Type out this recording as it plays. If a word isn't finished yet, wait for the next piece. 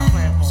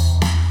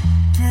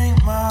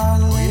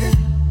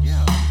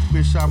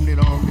shopping at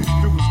this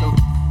stripper store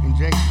in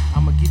Jackson.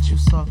 I'ma get you,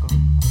 sucker.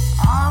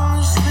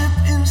 I'ma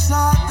slip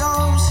inside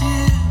those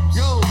hips.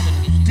 Yo,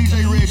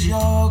 DJ Reggie.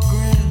 Your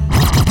grip.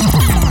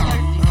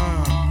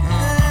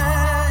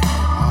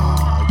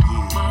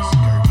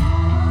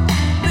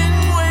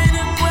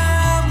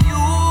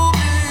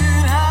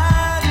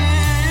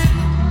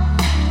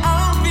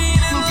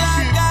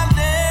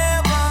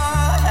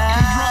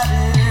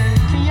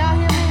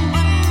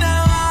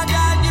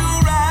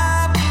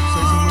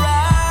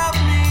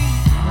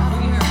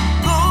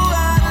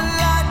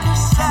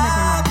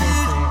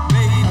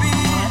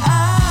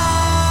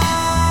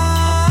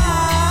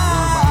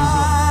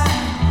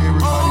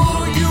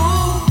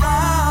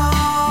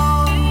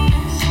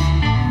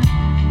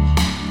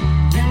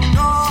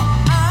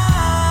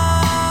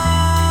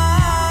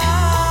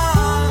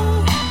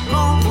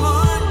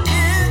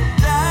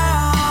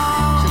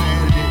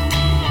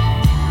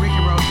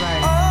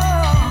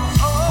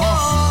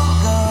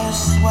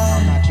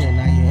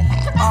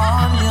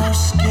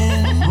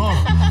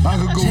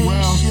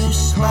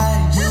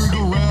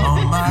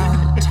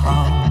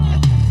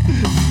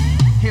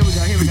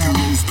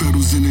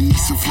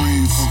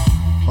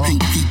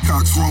 Pink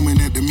peacocks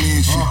roaming at the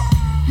mansion.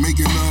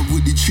 Making love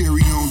with the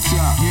cherry on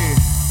top.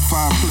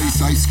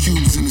 Fireplace, ice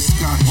cubes in the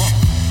scotch.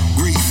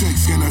 Great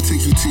sex, can I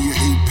take you to your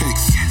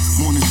apex?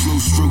 Morning slow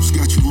strokes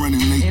got you running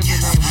late.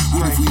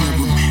 What if we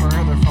never met?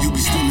 You be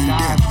still in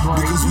debt.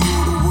 Because we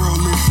owe the world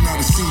list, not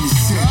a senior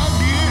set.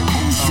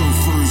 Old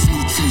chauffeurs,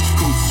 new trench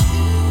coats.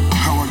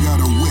 How I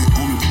got her wet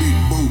on a big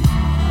boat.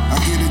 I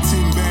get it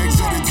 10 bags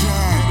at a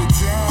time.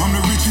 I'm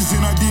the richest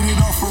and I did it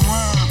off a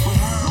rhyme.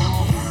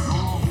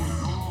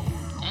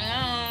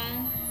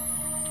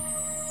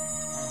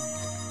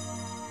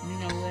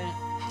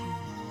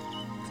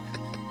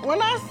 When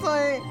I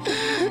say,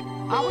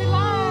 are we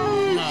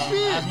live? No,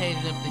 I've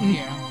hated up to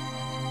here.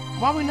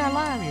 Why we not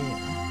live yet?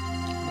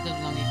 Because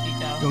we're gonna get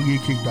kicked out. Gonna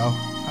get kicked off.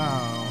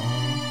 Oh.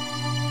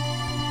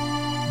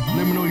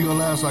 Let me know you're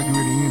live so I can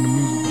really hear the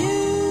music.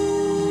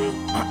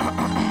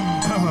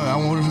 I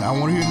want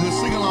to hear a good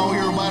sing along,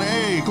 everybody.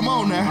 Hey, come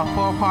on now. A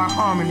 4-part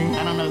harmony.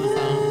 I don't know the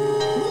song.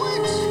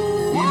 What?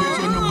 You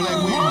ain't been to no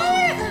black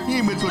weddings. You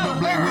ain't been to no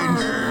black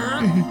weddings.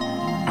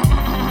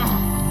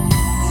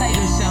 Say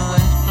this, Sean.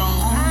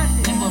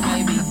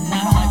 Baby,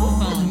 not like the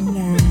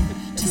song.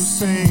 To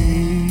say.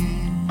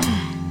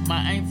 My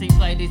auntie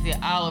played this at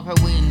all of her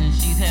weddings, and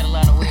she's had a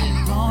lot of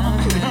weddings.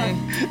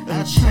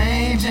 A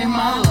change in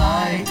my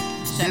life.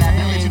 Shout out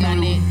to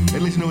They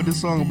let you know what this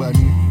song about.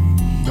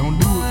 Don't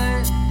do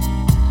it.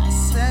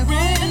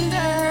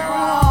 Surrender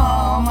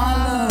all my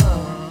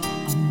love.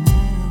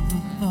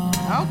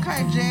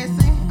 Okay,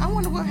 Jesse. I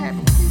wonder what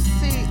happened. He's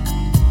sick.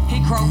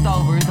 He croaked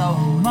over. It's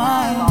over.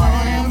 My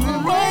life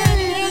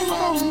waiting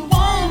for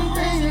one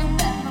thing.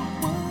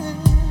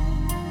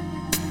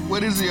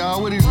 What is it,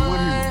 y'all? What is it?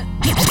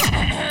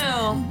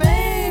 Baby.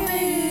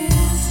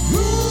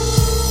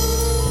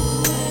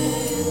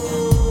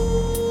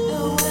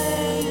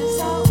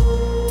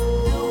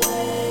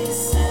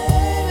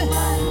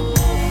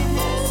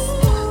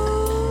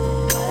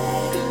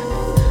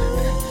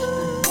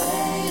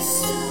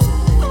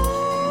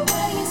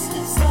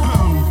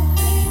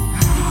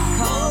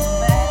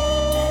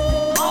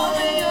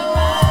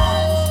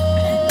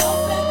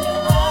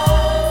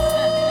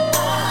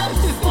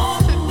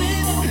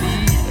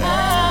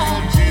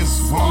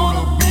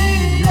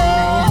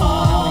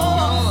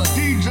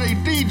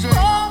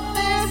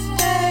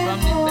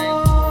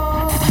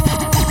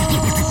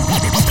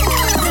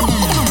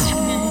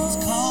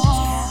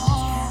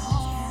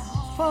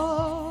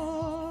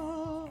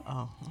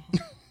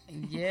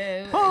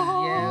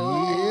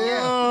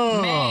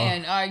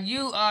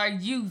 Are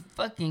you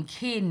fucking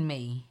kidding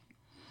me?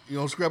 You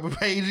gonna scrap a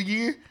page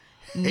again?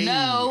 Hey,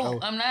 no,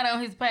 I'm not on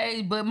his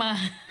page, but our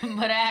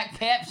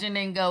caption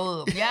didn't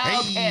go up.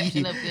 Y'all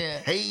caption up there.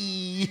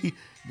 Hey,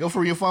 go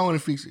for your phone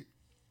and fix it.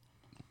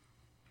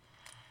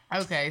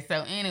 Okay,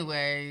 so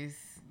anyways,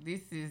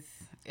 this is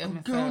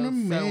episode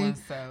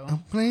so-and-so. I'm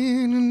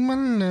playing in my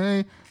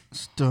life,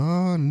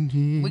 starting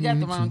here. We got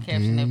the wrong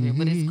caption up here,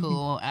 but it's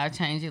cool. I'll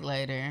change it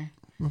later.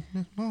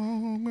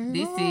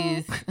 This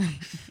is...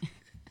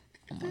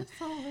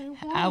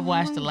 I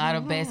watched a lot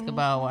of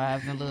Basketball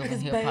Wives and Love and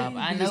Hip Hop.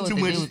 I know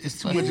it's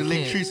too much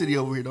electricity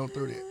over here. Don't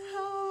throw that.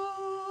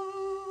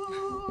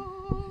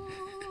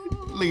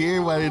 Look at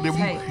everybody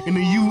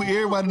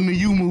everybody in the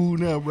U mood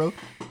now, bro.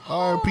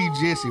 R.I.P.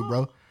 Jesse,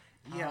 bro.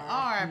 Yeah,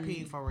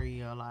 R.I.P. for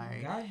real.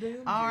 Like,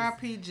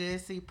 R.I.P.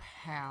 Jesse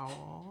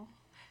Powell.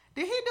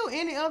 Did he do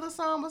any other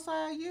song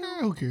besides you?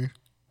 Who cares?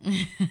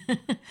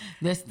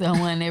 That's the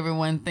one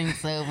everyone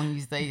thinks of when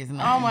you say his name.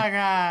 Oh my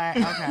God.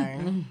 Okay.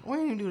 We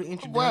didn't even do the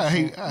introduction. Well,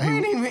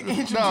 we didn't even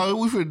introduce. No,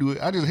 we finna do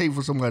it. I just hate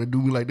for somebody to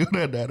do me like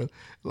that.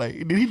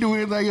 Like, did he do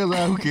anything else?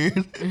 Who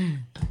cares?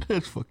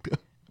 That's fucked up.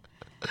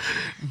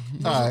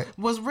 All right.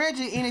 Was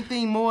Reggie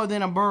anything more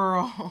than a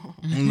burl?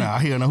 Nah,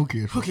 hell no. Who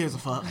cares? Who gives a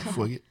fuck?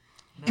 Fuck it.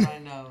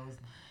 Nobody knows.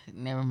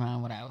 Never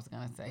mind what I was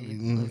gonna say. It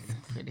was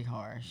pretty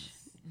harsh.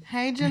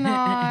 Hey,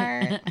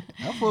 Jannard.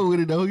 I fuck with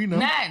it though, you know.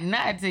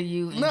 Not to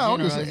you in No, I'm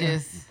general, just saying.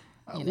 just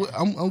you know.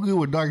 I'm good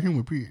with dark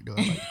humor, period, though.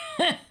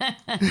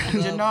 Like,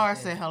 Jannard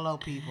said hello,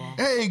 people.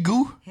 hey,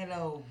 Goo.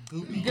 Hello,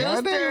 Goopy.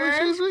 God damn,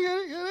 Gooster. what you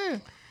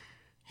goddamn.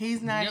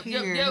 He's not Yep,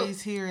 here. yep, yep.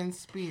 He's here in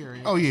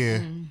spirit. Oh, yeah.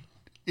 In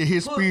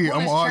his spirit,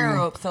 I'm his chair arguing.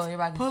 up so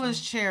everybody can Pull see.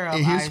 his chair up.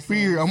 In his Isis.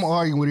 spirit, I'm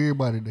arguing with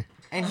everybody today.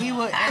 And he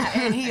would,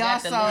 and he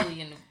Got the also,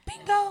 lily in the-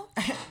 Bingo.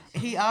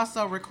 he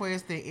also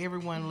requests that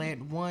everyone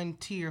let one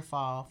tear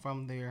fall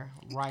from their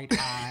right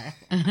eye.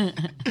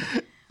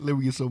 Let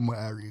me get some of my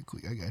eye real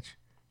quick. I got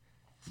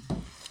you.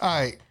 All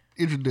right,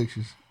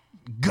 introductions.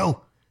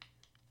 Go.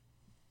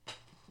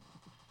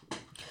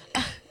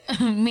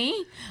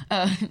 Me,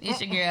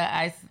 it's your girl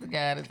Isis the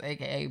Goddess,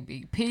 aka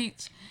Big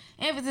Peach.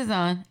 Emphasis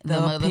on the The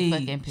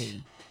motherfucking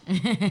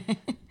peach.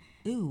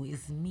 P. Ooh,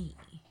 it's me.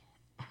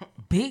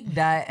 Big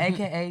Dot,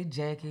 aka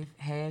Jackie.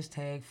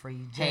 Hashtag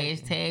free Jackie.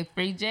 Hashtag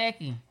free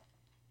Jackie.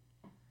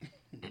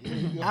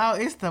 Oh,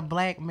 it's the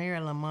Black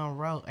Marilyn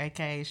Monroe,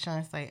 aka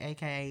Shantae,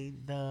 aka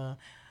the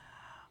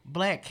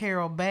Black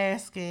Carol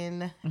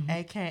Baskin,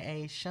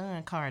 aka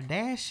Sean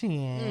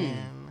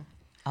Kardashian.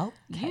 Oh,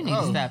 You need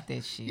to stop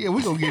that shit. Yeah,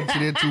 we're going to get into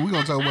that, too. We're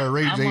going to talk about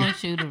Ray I J.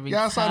 want you to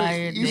retire Y'all saw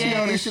this? You see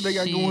all this shit they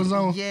got going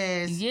on?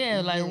 Yes.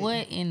 Yeah, like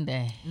what in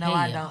the no, hell?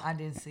 I don't. I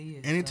didn't see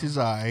it. And it is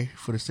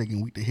for the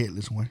second week, the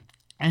headless one.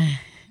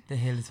 The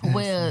hell is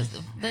Well,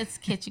 let's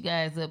catch you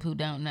guys up who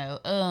don't know.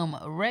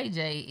 Ray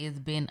J has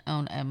been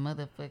on a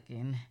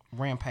motherfucking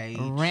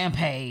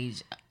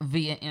rampage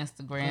via 'Cause he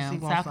Instagram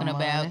wants talking some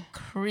about money.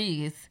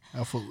 Chris,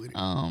 I fuck with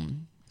it.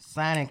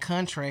 Signing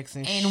contracts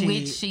and in shit.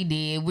 which she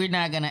did. We're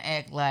not gonna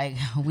act like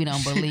we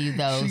don't believe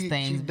those She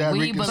things. We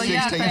directed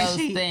believe sex tapes.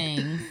 those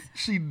things.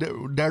 She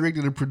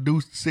directed and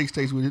produced sex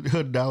tapes with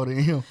her daughter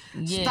and him.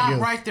 Yeah.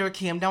 Stop right there,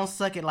 Kim. Don't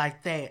suck it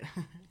like that.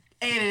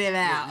 Edit it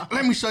out.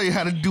 Let me show you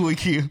how to do it,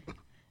 Kim.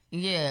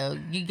 Yeah,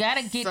 you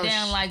gotta get So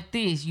down like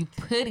this. You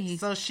put it.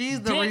 So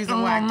she's the Dick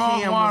reason why on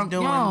Kim my was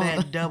doing mouth.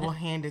 that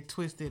double-handed,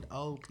 twisted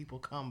old people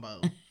combo.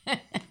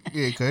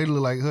 Yeah, because it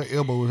looked like her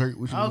elbow was hurt.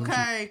 When she was doing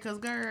Okay, because,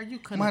 girl, you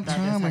couldn't My have thought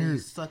that's tongue how you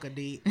hurt. suck a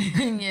dick.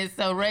 Yeah,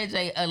 so Ray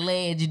J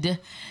alleged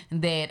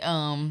that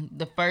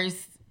the first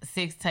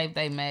sex tape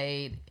they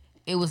made,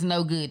 it was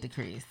no good to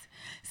Chris.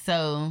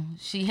 So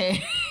she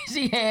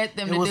had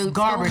them It to was do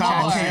garbage, two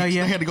I parts. tell shit.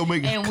 you. They had to go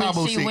make And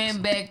combo when she six.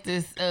 went back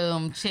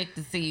to check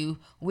to see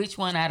which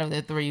one out of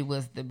the three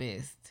was the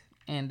best.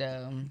 And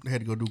They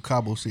had to go do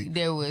Cabo six.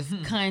 there was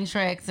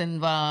contracts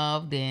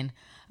involved and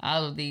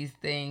all of these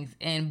things.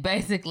 And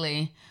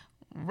basically,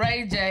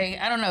 Ray J,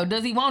 I don't know,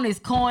 does he want his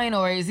coin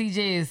or is he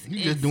just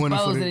doing it for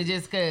exposing the- it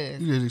just cause?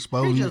 You just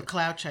exposed He's it. just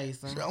clout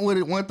chasing.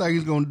 One thing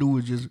he's gonna do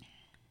is just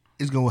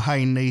it's gonna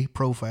heighten their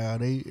profile.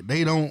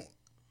 They don't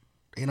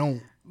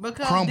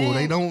Because crumble.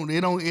 then-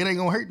 It ain't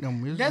gonna hurt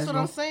them. It's That's just what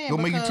I'm gonna- saying,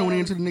 Gonna make you tune because-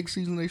 into the next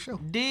season of their show.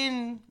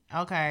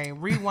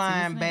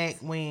 Rewind back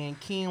when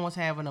Kim was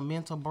having a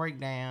mental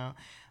breakdown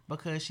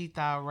because she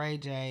thought Ray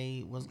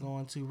J was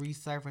going to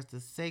resurface the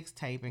sex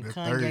tape and The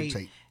Kanye. third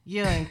tape.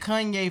 Yeah, and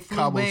Kanye flew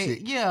Cabo back.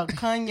 six. Yeah,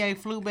 Kanye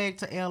flew back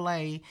to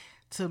LA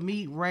to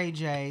meet Ray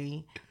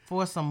J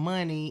for some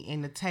money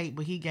in the tape,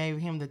 but he gave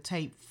him the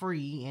tape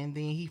free, and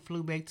then he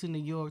flew back to New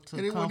York to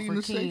And it wasn't even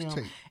comfort a sex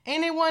Kim. tape.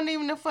 And it wasn't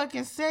even a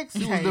fucking sex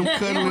tape. It was them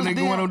cuddling was and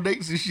them- going on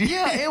dates and shit.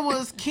 Yeah, it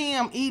was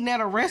Kim eating at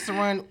a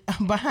restaurant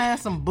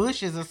behind some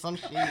bushes or some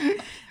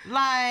shit.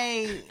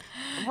 Like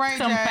Ray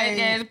Some fake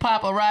J. ass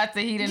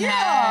paparazzi he didn't Yeah.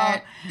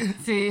 hide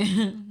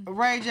to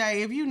Ray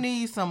J, if you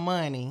need some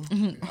money,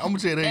 I'm gonna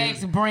tell you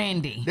ex that.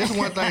 Brandy. That's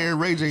one thing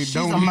Ray J She's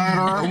don't a need.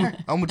 murderer.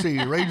 I'm gonna tell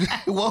you, Ray J.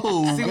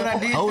 Whoa, See what I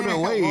did hold there?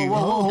 on, wait, Whoa,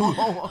 whoa,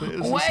 whoa, whoa.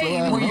 Let's Wait, slow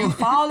down. When you're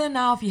falling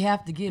off, you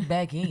have to get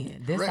back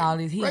in. That's all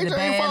it is. He's Ray the J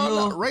ain't bad falling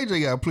little. out. Ray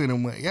J got plenty of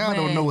money. Y'all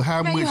don't Man, know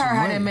how man, much you heard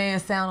how money. that man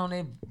sound on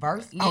that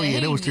verse? Oh, yeah,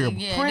 that was terrible.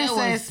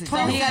 Princess- so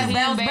Princess- he gotta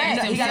bounce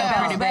back. He gotta bounce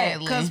pretty back.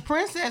 badly. Cause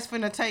Princess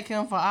finna take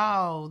him for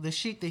all the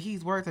shit that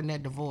he's worth in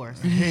that divorce.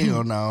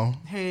 Hell no.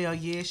 Hell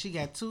yeah, she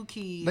got 2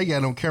 kids. They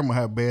got on camera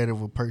how bad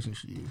of a person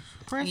she is.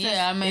 Princess,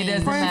 Yeah, I mean, It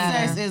doesn't Princess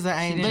matter. is an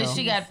angel. but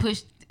she got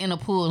pushed in a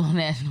pool on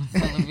national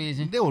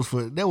television. That was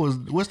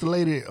what's the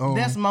lady?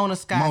 That's Mona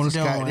Scott's Mona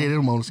doing. Scott. Yeah,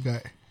 that's Mona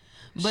Scott.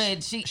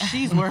 But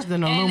She's worse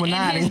than the and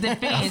Illuminati. in his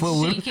defense, fuck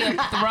with she kept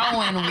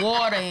throwing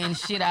water and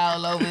shit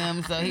all over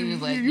him. So he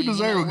was like, You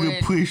deserve know a good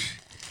what? push.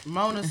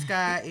 Mona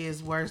Scott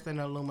is worse than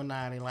the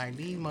Illuminati. Like,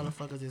 these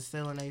motherfuckers is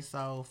selling their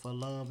soul for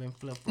love and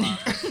flip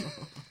flops.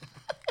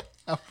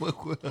 I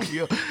fuck with her.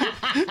 Yo.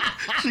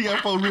 She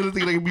got folks really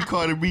think they can be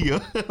Cardi B. Yo.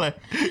 Like,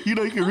 you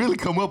know, you can really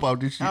come up out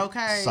this shit.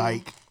 Okay.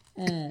 Psych.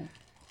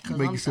 Cause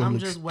Make yourself I'm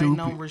look just waiting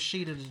on stupid.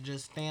 Rashida to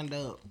just stand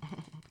up.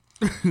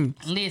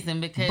 Listen,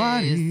 because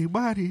Body.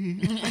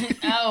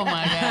 oh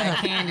my god,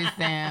 Candy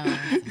sounds.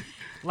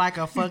 Like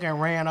a fucking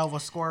ran over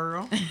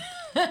squirrel.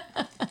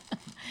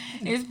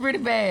 It's pretty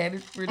bad.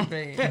 It's pretty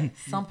bad.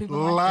 Some people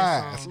like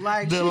that Lies. song.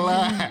 Like The she-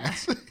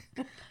 lies.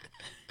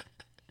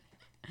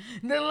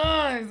 The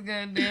lines,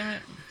 goddamn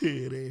it.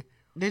 Yeah, they-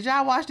 Did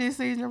y'all watch this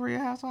season of Real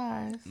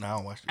Housewives? No, I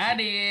don't watch this. I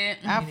did.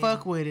 I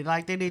fuck with it.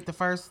 Like they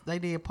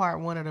did part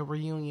 1 of the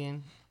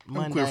reunion I'm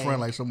Monday. quit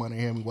front like somebody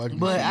had me watching.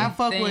 But this. I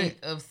fuck Think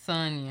with. of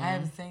Sonya. I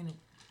haven't seen it.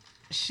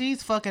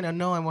 She's fucking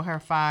annoying with her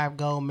 5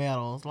 gold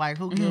medals. Like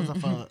who gives a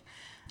fuck?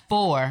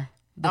 4.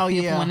 The Oh,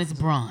 fifth yeah. one is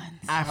bronze.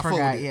 I I fuck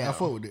forgot. with it. Yeah, I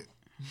fuck with it.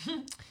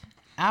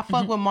 I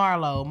fuck with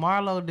Marlo.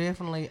 Marlo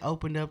definitely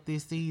opened up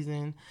this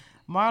season.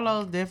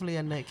 Marlo's definitely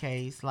a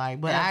nutcase.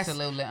 Like, but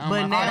Absolutely. I. On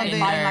But my now fucking they.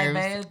 Fight like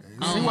nerves. bad.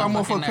 See Oh, why my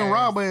motherfucker fucking can nerves.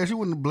 rob her? She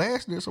wouldn't have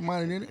blasted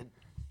somebody, did it?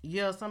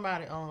 Yeah,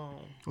 somebody.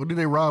 Or did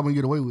they rob and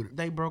get away with it?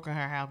 They broke in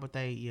her house, but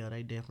they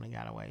definitely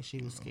got away. She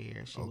was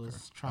scared. She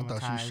was I traumatized.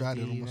 thought she shot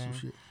at him or even. some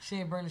shit. She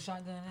ain't bring the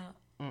shotgun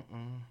out.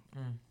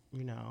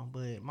 You know,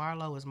 but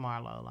Marlo is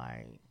Marlo.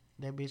 Like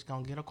that bitch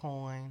gonna get a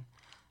coin.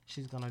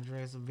 She's gonna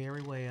dress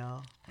very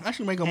well. How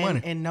she make her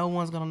money? And no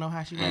one's gonna know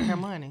how she make her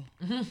money.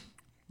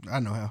 I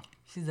know how.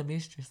 She's a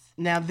mistress.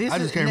 Now this I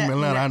is just came from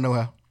Atlanta. I know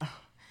how.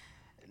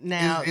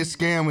 Now It's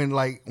scamming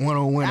like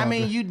 101. I out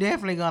mean, there. you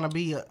definitely gonna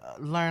be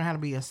learn how to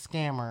be a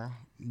scammer.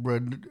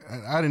 Bruh,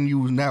 I didn't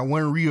use not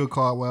one real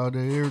card while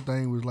there.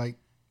 Everything was like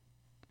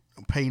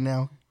pay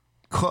now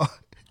card.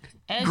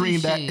 As Green you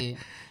dot. should.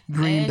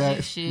 Green As dot.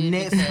 you should,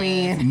 Net because-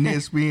 spin.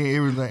 Net spin,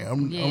 everything.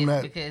 I'm Yes,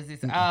 not because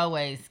it's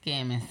always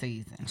scamming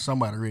season.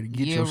 somebody ready to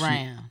get Year your shit.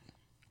 round.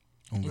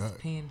 Oh It's God.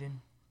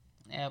 pending.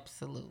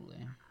 Absolutely.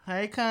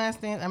 Hey,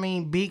 Constance. I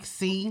mean, Big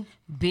C.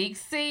 Big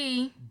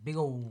C. Big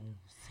old.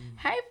 C.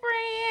 Hey,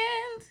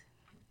 friends.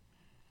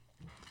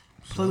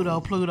 Pluto.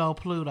 Pluto.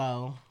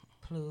 Pluto,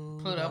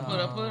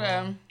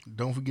 Pluto.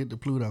 Don't forget the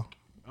Pluto.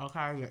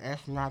 Okay, your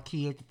astronaut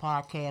kids, the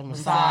podcast,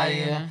 Messiah.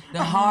 Messiah.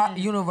 The heart,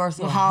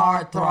 universal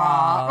Heart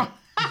heart throb.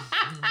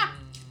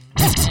 Down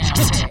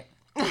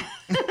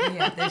He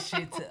had that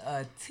shit to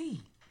a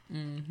T.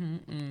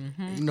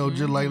 You know,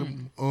 just like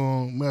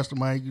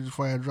Mastermind, you just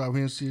fire drop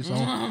his shit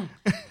on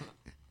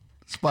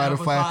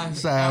Spotify, Apple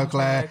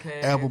SoundCloud,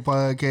 Podcast. Apple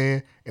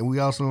Podcast, and we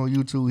also on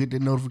YouTube. Hit the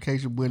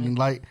notification button and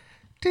like,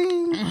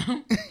 ding.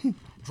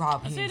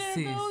 Drop See him, that,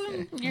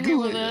 sis. Goo? You here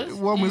with us?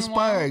 Woman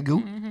inspired,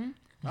 Goo.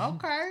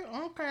 Okay.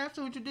 I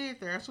see what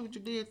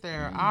you did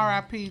there.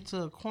 R.I.P.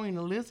 to Queen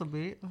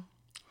Elizabeth.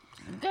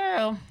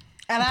 Girl.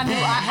 And I knew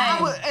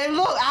and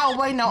look, I was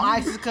waiting on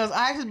Isis because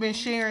Isis been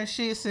sharing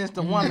shit since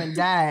the woman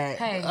died.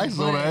 Hey, I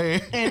saw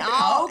that. And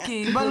all,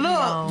 Okay, but put me look,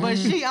 on. but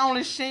she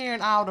only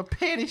sharing all the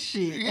petty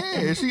shit.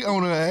 Yeah, she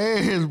on her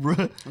ass,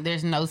 bro.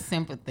 There's no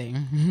sympathy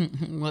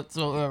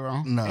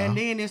whatsoever. Nah. And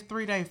then this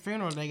 3-day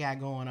funeral they got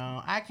going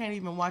on. I can't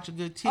even watch a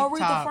good TikTok.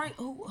 Aretha Frank.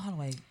 Who? Hold on,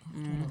 wait.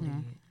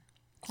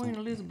 Queen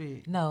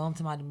Elizabeth. No, I'm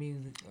talking about the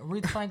music.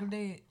 Aretha Franklin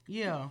dead.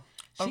 Yeah.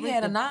 She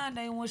had a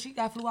 9-day one. She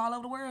got flew all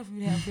over the world if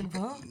you have been for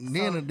her.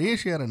 Then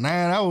she had a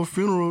 9-hour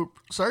funeral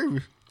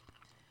service.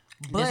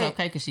 But It's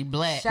okay because she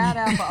black. shout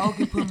out for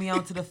Oki put me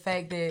on to the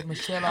fact that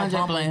Michelle I'm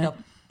just Obama playing. is the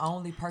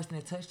only person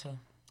that touched her.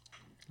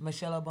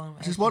 Michelle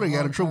Obama. She's supposed to got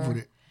a hugged trouble her, with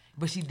it.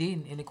 But she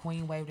didn't. And the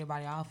queen waved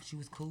everybody off. She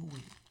was cool with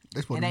it.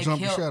 They supposed And to they jump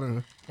the kept, shot at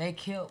her. they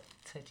kept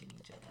touching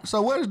each other.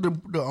 So what is the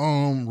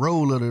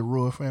role of the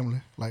royal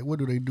family? Like, what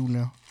do they do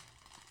now?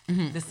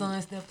 The son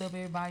stepped up,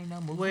 everybody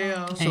know. moved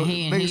Well, on. So And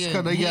he- they, he'll-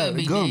 cause they got he'll the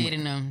be government. dead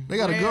in them. They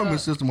got a Well,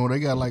 government system, or they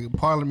got like a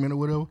parliament or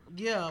whatever.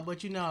 yeah,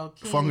 but you know,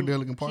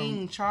 Funkadelic and King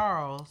Parliament.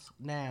 Charles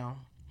now,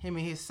 him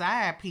and his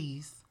side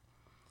piece,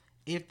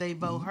 if they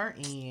vote her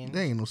in,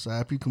 There ain't no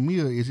side piece.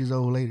 Camille is his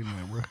old lady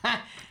now, bro.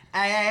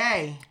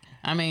 hey.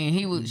 I mean,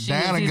 he was. She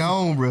Diana was his,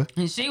 gone, bro.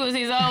 She was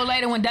his old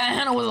lady when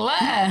Diana was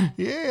alive.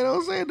 Yeah,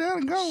 don't say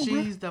Diana gone,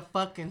 bro. She's the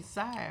fucking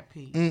side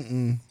piece.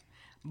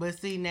 But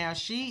see now,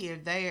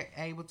 if they're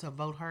able to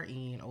vote her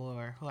in,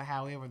 or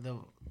however the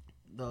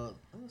ooh,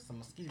 some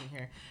mosquito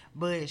here,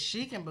 but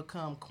she can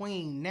become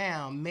queen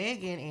now.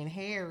 Meghan and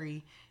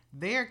Harry,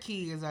 their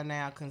kids are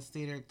now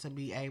considered to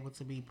be able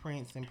to be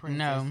prince and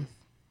princesses. No,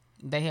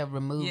 they have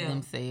removed Yeah.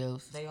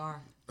 themselves. They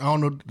are. I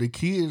don't know the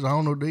kids. I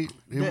don't know they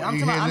I'm he talking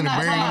has about- any I'm not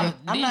bearing on talking it. about-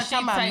 I'm Did not she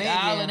talking about take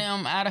all Meghan. of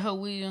them out of her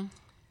will?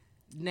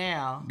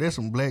 Now, That's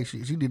some black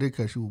shit. She did that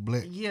because she was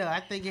black. yeah, I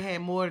think it had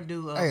more to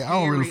do with Hey, I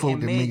don't really Harry fuck and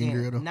with that Meghan Meghan,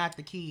 girl, though. not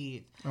the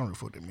kids. I don't really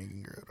fuck that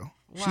Megan girl though.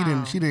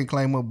 Wow. She didn't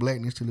claim her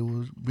blackness till it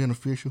was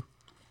beneficial.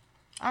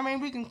 I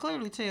mean, we can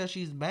clearly tell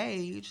she's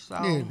beige.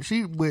 So Yeah,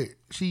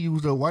 she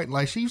used a white,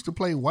 like she used to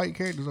play white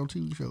characters on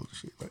TV shows and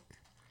shit like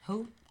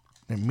Who?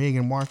 and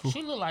Meghan Markle.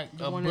 She look like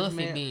a one that's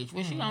Buffy mad- bitch.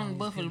 Was she on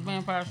Buffy the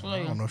Vampire I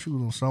Slayer? don't know. She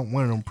was on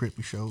one of them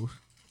preppy shows.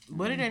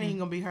 but it ain't even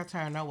gonna be her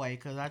turn no way,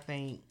 because I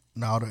think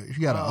No, he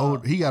got an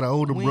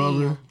older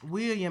brother.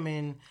 William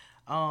and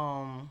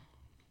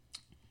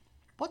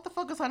what the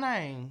fuck is her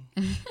name?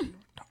 Don't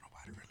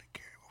nobody really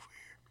care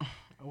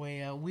over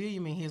here. Well,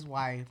 William and his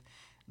wife,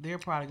 they're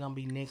probably gonna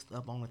be next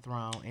up on the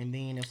throne. And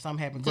then if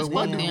something happens to But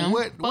what fuck do them.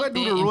 what Fuck do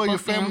them the and royal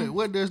fuck them. family?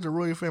 What does the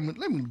royal family?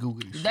 Let me Google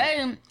this. Shit.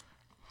 They,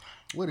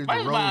 What is the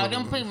first of role all, of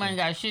them the people ain't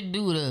got shit to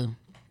do with her.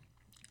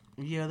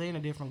 yeah, they're in a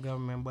different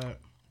government, but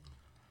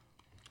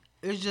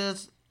it's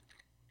just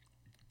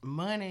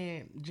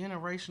money,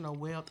 generational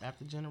wealth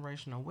after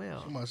generational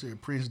wealth. Somebody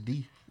said Prince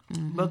D.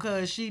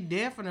 Because she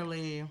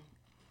definitely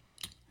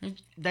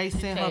They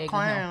sent her Tagging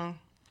crown.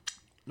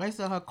 They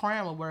said her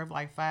crown was worth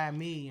like $5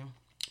 million.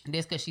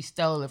 That's because she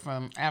stole it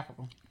from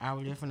Africa. I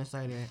was just finna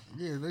say that.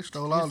 Yeah, they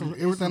stole all some-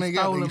 everything some they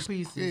got. stolen They,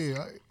 pieces.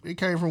 Yeah, it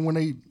came from when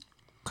they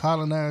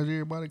colonized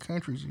everybody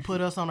countries. And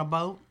Put us on a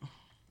boat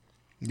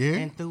shit. Yeah,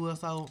 and threw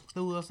us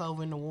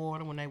over in the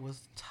water when they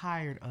was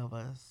tired of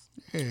us.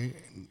 yeah.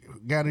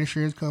 Got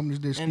insurance companies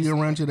that And- still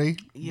run today.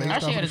 Yeah. based I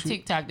off shared a of shit.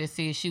 TikTok that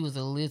said she was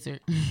a lizard.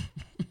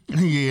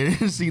 Yeah,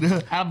 see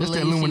that? I That's the believe she was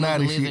a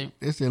Illuminati lizard. shit.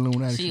 That's the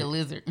Illuminati She shit. a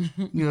lizard.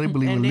 You know, they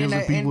believe in And then,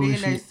 lizard people and they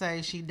shit.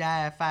 say she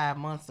died 5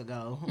 months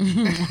ago.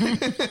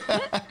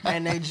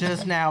 And they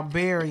just now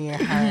burying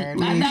her.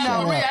 I shut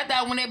thought, up. I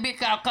thought when that bitch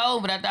caught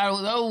COVID, I thought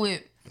it was over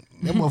with.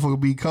 That motherfucker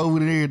be COVID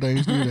and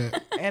everything. Still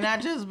that. And I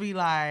just be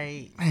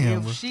like, Damn,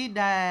 if bro. she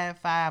died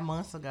 5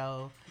 months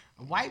ago,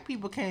 white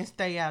people can't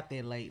stay out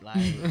that late.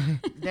 Like,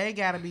 they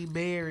gotta be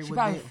buried She with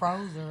probably it.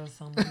 froze her or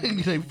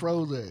something. They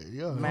froze that.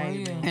 Yeah.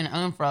 Maybe. yeah. And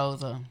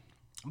unfroze her.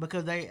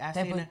 Because I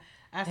They seen put-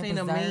 I they seen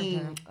a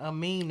preserved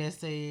meme that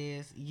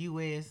says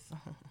US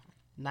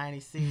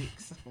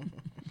 96.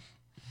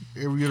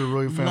 Every year, the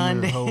royal family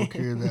Monday, as a whole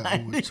carries out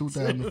over 92.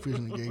 2,000 official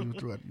engagements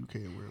throughout the UK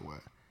and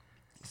worldwide.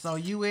 So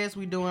US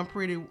we doing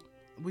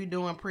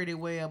pretty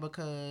well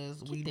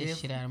because we Get that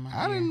shit out of my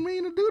I ear. didn't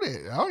mean to do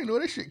that. I don't even know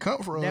where that shit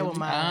come from. That was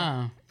mine.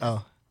 Ah.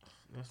 Oh,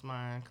 That's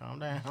mine. Calm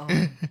down.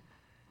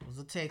 It was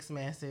a text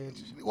message.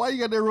 why you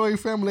got that royal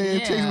family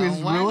ass text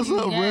message, why bro? What's you-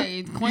 up, bro?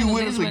 yeah, Queen You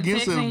with us Elizabeth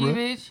against us, texting bro? you,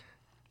 bitch?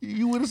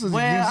 You with us Well,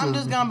 against I'm us?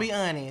 just bro. gonna be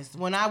honest.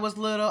 When I was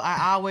little,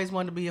 I always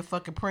wanted to be a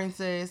fucking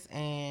princess,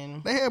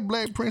 and They had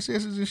black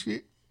princesses and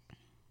shit.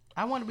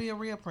 I want to be a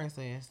real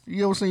princess.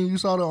 You ever seen? You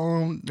saw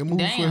the movie?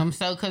 Damn,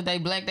 so because they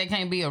black, they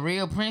can't be a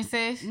real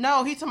princess?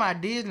 No, he talking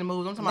about Disney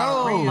movies. I'm talking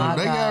about No, real. my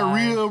they got God.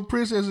 real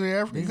princesses in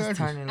African This is countries.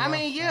 turning I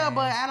mean, left yeah,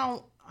 but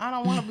fast. I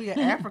don't want to be an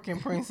African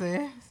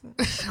princess.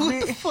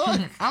 What the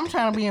fuck? I'm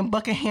trying to be in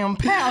Buckingham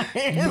Palace.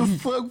 The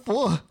fuck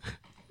for?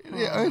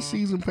 Yeah,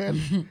 unseasoned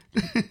pattern.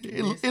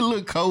 it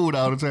look cold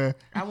all the time.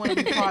 I want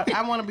to be part.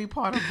 I want to be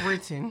part of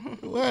Britain.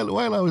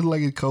 While I was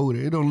like it's colder,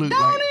 it don't look Don't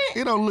like it?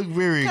 it don't look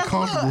very 'Cause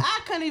comfortable. look, I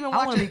couldn't even I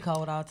watch want to it. be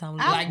cold all the time.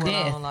 Like What's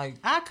going death. on, like,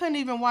 I couldn't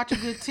even watch a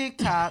good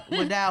TikTok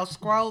without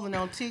scrolling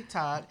on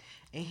TikTok.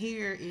 And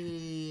here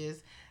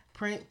is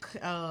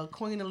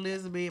Queen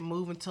Elizabeth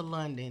moving to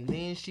London.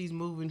 Then she's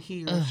moving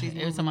here. She's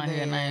Every time I moving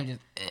hear a there. name,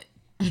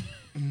 just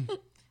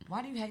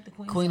why do you hate the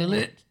queen? Queen so of much?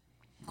 Lit.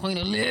 Queen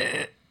of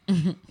Lit.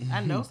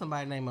 I know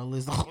somebody named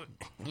Elizabeth.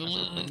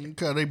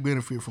 Because they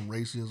benefit from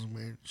racism,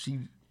 man. She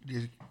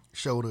just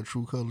showed her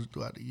true colors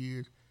throughout the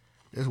years.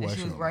 That's why And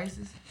she was don't-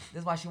 racist.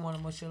 That's why she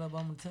wanted Michelle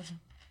Obama to touch her.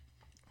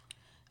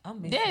 I'm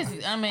That's,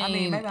 I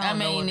mean, maybe I don't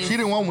know what- it's- She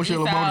didn't want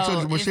Michelle it's Obama to all- touch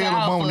her. it's Michelle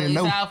all Obama for- didn't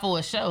know. It's all for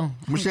a show.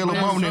 Michelle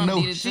Donald Obama didn't Trump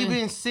know. did it She too.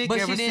 been sick But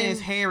ever she didn't- since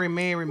Harry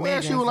married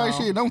Well, Meghan. she was like, so-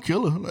 shit, don't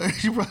kill her. Like,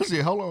 she probably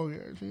said, hold on, yeah.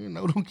 She didn't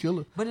know, don't kill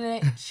her. But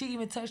then she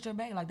even touched her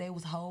back, like they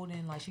was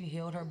holding, like she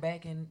held her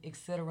back and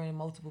etc. in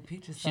multiple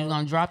pictures. She was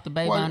gonna drop the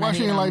baby Why, on why her she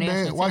head ain't on like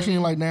national that? Why she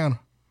ain't like Nana?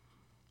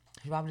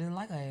 She probably didn't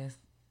like her ass.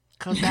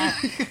 Cause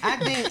I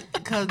think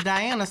because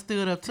Diana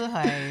stood up to her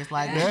ass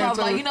like She Yeah, that.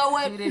 probably like, so- you know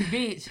what, This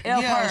bitch.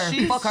 F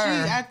her, fuck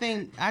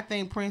her. I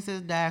think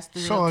Princess Di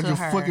stood Showing up to your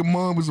her. fucking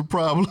mom is a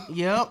problem.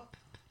 Yep.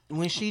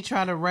 When she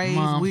tried to raise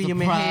Mom's William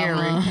the and Harry.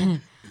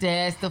 problem.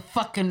 That's the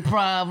fucking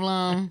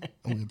problem.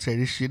 I'm gonna tear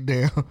this shit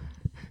down.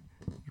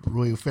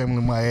 Royal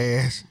family, my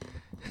ass.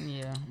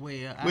 Yeah. Well,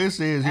 Where it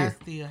says I here?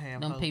 still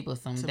have Them hope people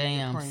some to be a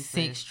damn princess.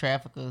 sex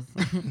traffickers.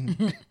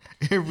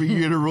 Every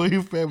year, the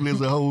royal family as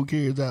a whole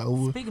carries out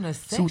over Speaking of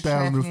sex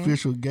 2,000 trafficking,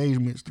 official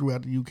engagements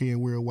throughout the UK and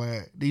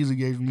worldwide. These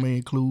engagements may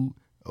include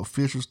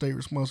official state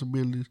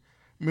responsibilities.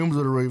 Members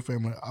of the royal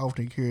family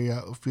often carry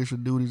out official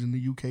duties in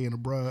the UK and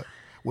abroad,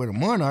 where the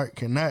monarch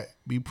cannot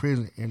be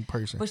present in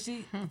person. but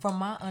she, from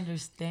my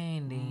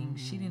understanding,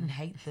 she didn't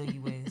hate the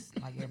U.S.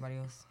 like everybody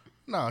else.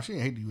 No, she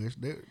ain't hate the US.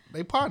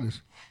 They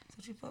partners. So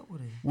she fuck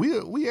with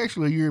it. We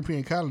actually a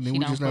European colony. She We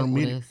don't just not fuck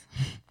with admit it. us.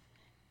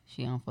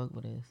 She don't fuck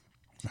with us.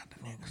 Not the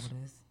niggas.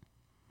 With us.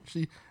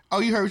 She. Oh,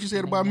 you heard what she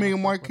said about Nigga Meghan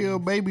don't fuck with Markle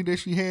us. baby that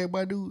she had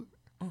by dude?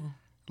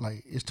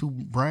 Like it's too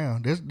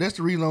brown. That's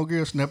the reason old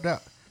girl snapped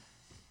out.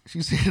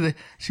 She said that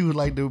she was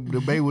like the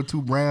baby was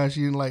too brown.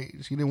 She didn't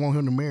want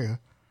him to marry her.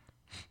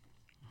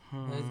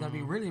 Well, it's gonna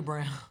be really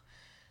brown,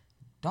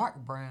 dark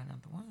brown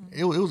after one.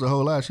 It was a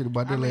whole lot of shit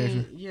about I that last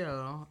year. mean,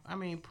 yeah. I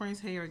mean, Prince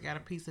Harry got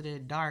a piece of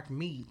that dark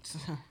meat.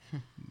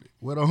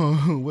 What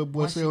what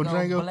boy Once say she on go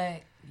Django?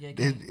 black, yeah,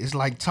 It's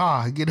like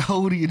tar. Get a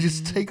hold of you,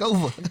 just take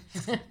over.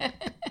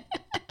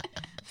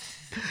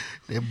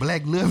 That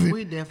black loving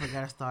We definitely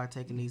got to start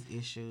taking these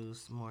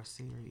issues more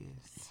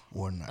serious.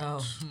 or not.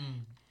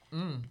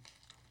 Oh,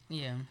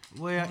 Yeah.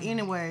 Well,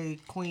 anyway,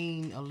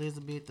 Queen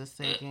Elizabeth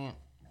II.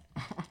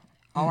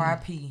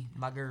 R.I.P.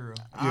 my girl.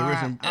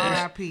 Yeah,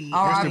 R.I.P.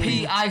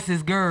 R.I.P.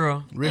 ISIS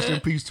girl. Rest in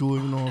peace to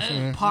her. You know what I'm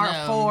saying? Part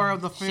No, 4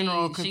 of the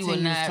funeral she will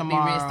continues not be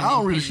tomorrow. resting. I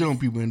don't really peace. show them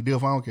people in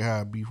death. I don't care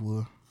how I beef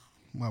with her.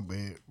 My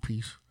bad.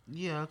 Peace.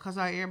 Yeah, because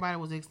everybody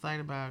was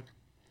excited about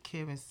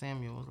Kevin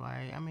Samuels.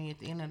 Like, I mean, at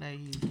the end of the day,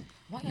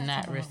 Why y'all Not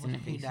talking about resting in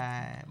he peace.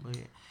 died. But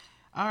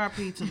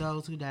R.I.P. to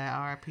those who died.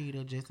 R.I.P.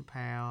 to Jesse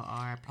Powell.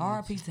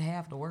 R.I.P. to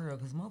half the world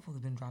because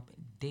motherfuckers been dropping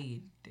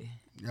dead.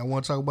 Y'all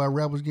want to talk about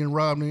rappers getting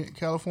robbed in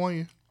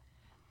California?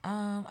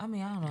 I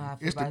mean, I don't know how I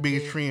feel It's the about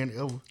biggest that. trend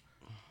ever.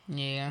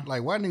 Yeah.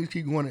 Like, why niggas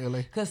keep going to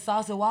L.A.? Cause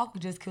Saucy Walker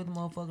just killed the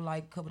motherfucker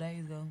like a couple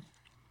days ago.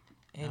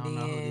 And I don't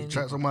know who then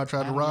this Somebody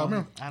tried to rob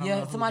him. I don't know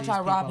yeah, who somebody these tried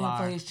to rob people him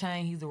for are. his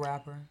chain. He's a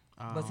rapper.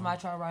 But somebody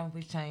tried to rob him for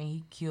his chain.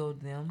 He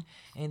killed them.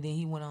 And then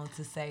he went on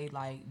to say,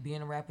 like,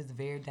 being a rapper is a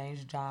very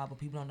dangerous job, but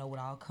people don't know what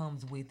all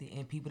comes with it.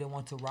 And people that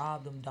want to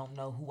rob them don't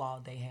know who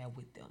all they have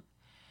with them.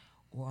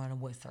 Or under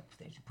what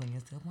circumstance you put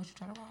yourself once you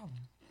try to rob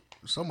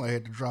them. Somebody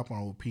had to drop on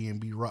old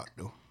PNB Rock,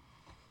 though.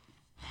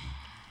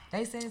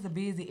 They say it's a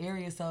busy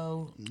area,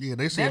 so... Yeah,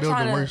 they said that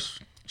was the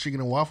worst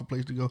chicken and waffle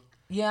place to go.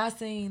 Yeah, I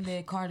seen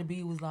that Cardi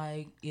B was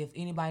like, if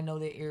anybody know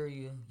that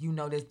area, you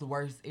know that's the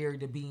worst area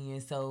to be in.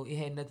 So it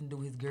had nothing to do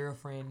with his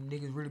girlfriend.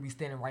 Niggas really be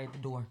standing right at the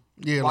door,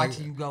 Yeah,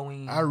 watching like, you go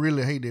in. I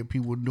really hate that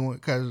people doing it,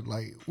 because,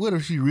 like, what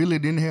if she really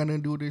didn't have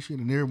nothing to do with this shit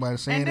and everybody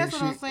saying And that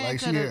that's what I'm shit? saying. Like,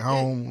 'cause she at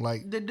home,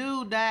 like, the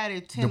dude died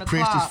at 10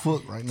 depressed o'clock. as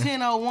fuck right now.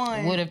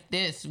 10:01. What if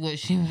that's what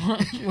she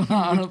wants you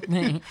all to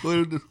think? what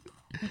if the-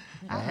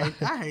 I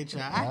hate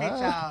y'all. I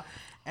hate y'all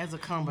as a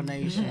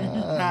combination.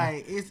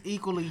 Like, it's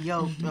equally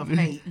yoked of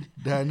hate.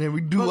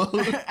 dynamic duo?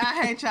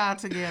 I hate y'all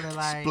together.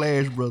 Like,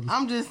 Splash Brothers.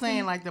 I'm just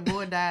saying, like, the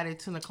boy died at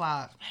 10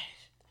 o'clock,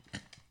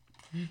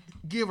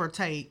 give or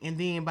take, and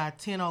then by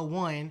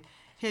 10:01,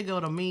 here go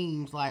the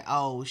memes like,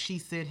 oh, she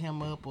set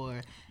him up,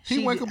 or He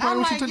she wake up I'm early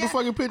when she like, took the yeah.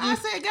 fucking picture. I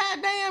said, God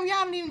damn,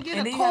 y'all didn't even get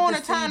And a then you have corner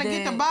to time to see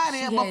get the that body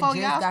she up had before just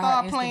y'all got her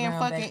start playing Instagram back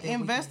fucking that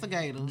weekend.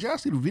 investigators. Did y'all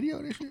see the video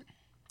of that shit?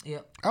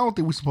 Yep. I don't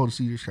think we supposed to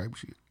see this type of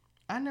shit.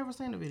 I never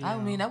seen the video. I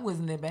mean, that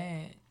wasn't that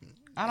bad.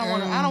 I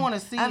don't want to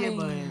see I it,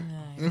 mean,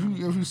 but If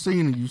you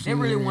seen it, you seen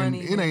really it. wasn't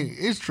And even- it ain't.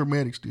 It's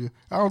traumatic still.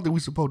 I don't think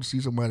we supposed to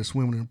see somebody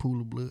swimming in a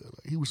pool of blood.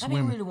 Like, he was I mean, he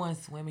swimming. really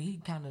wasn't swimming. He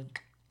kind of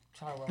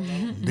tried to roll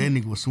over. That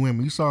nigga was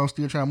swimming. You saw him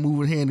still trying to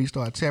move his hand. He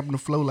started tapping the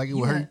floor like it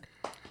would Yeah. hurt.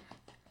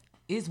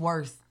 It's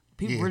worse.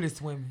 People Yeah. really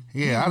swimming.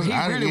 Yeah, he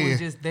I really yeah. was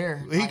just there.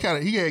 He Like,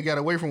 had got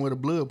away from where the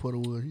blood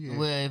puddle was. Yeah.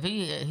 Well, if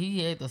he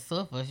had to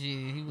suffer, shit,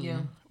 he was.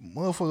 yeah.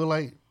 Motherfucker,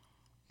 like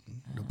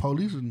the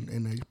police and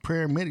the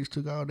paramedics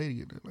took all day to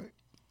get there. Like,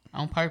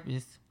 On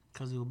purpose.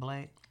 because he was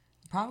black.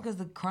 Probably because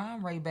the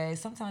crime rate bad.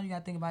 Sometimes you got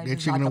to think about it. that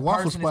just chicken like and the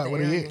waffle person, spot it's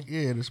where the they area. at.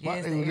 Yeah, the spot Yeah,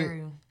 it's they the was at.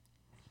 area.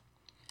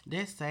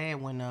 That's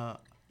sad when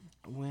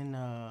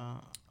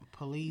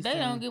police. They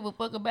don't give a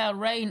fuck about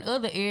raiding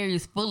other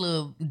areas full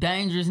of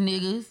dangerous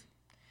niggas.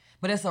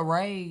 But it's a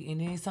raid, and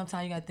then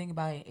sometimes you got to think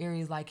about it, in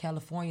areas like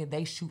California,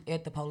 they shoot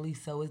at the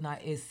police, so it's not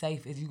as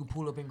safe as you can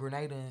pull up in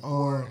Grenada.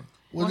 Was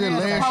Well, that yeah,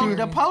 last year?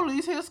 the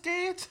police here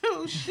scared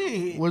too.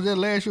 Shit. Was that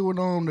last year when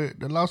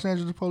the Los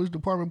Angeles Police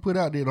Department put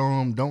out that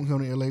don't come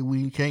to LA,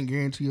 we can't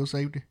guarantee your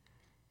safety?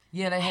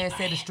 Yeah, they had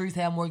said the streets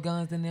have more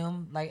guns than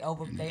them, like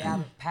they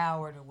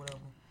outpowered or whatever.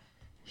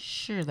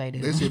 Sure they do.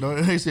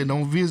 They said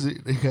don't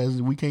visit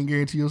because we can't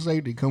guarantee your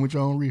safety. Come with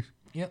your own risk.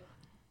 Yep.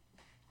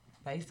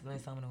 Basically,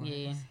 some of the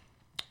Yeah.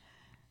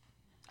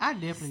 I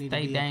definitely need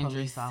Stay to be dangerous. a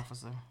police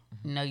officer.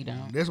 No, you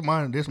don't. That's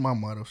my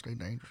motto. Stay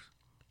dangerous.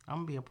 I'm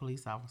gonna be a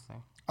police officer.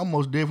 I'm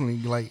most definitely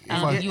like if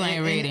I You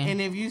ain't ready.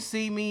 And if you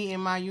see me in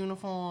my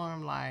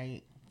uniform,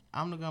 like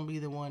I'm gonna be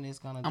the one that's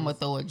gonna. I'm gonna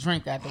throw a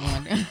drink out the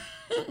window.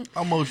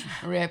 almost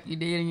Wrap you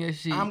dead in your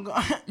shit. I'm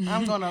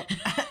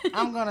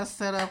gonna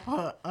set up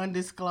a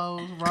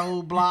undisclosed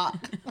roadblock.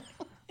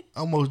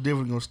 I'm most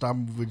definitely gonna stop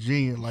in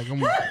Virginia. Like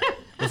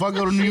if I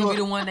go to New She'll be York,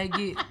 the one they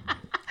get.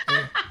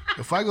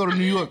 if I go to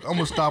New York, I'm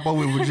gonna stop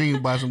over in Virginia,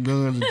 buy some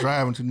guns, and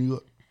drive into New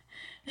York.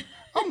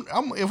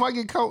 If I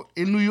get caught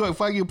in New York,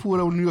 if I get pulled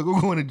over in New York,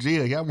 I'm going to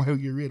jail. Y'all might have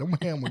to get rid. I'm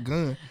gonna have my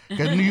gun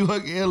because New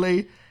York,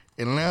 LA,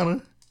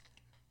 Atlanta,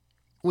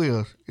 where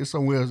else? It's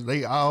somewhere else.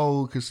 They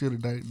all consider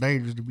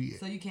dangerous to be at.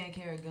 So you can't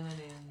carry a gun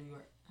in New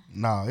York.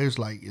 Nah, it's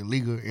like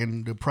illegal,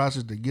 and the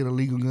process to get a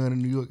legal gun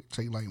in New York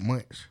take like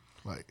months.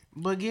 Like,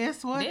 But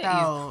guess what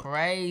that though? is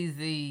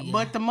crazy.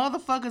 But the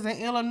motherfuckers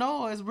in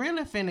Illinois is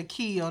really finna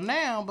kill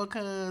now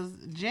because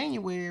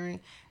January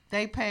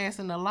they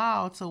passing a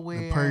law to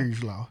where the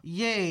purge law,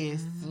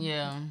 yes,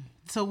 yeah.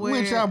 to where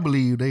which I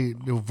believe the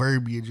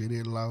verbiage of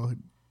that law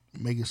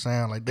make it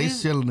sound like they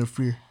selling the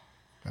fear.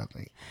 I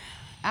think.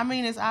 I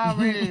mean it's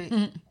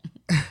already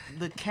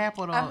the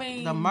capital, I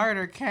mean- the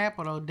murder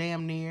capital,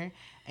 damn near.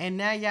 And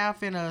now y'all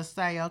finna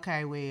say,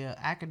 okay, well,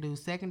 I can do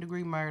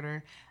 2nd-degree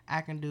murder,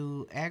 I can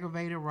do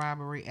aggravated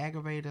robbery,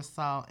 aggravated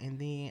assault, and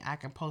then I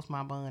can post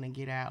my bond and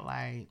get out.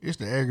 Like, It's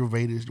the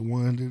aggravators, the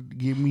ones that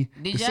give me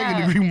Did the y'all-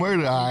 2nd-degree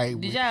murder. All right,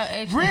 Did y'all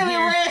actually Really,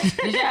 hear?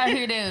 Ray? Did y'all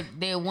hear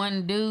that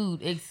one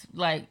dude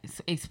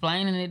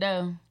explaining it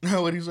though?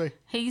 what do you say?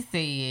 He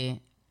said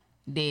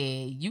that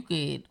you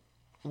could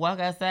walk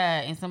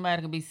outside and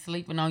somebody could be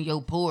sleeping on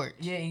your porch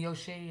Yeah, in your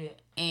shed.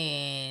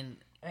 and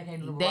They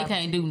they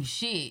can't do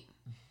shit.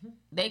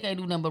 They can't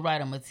do nothing but write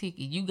them a ticket.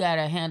 You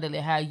gotta handle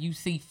it how you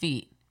see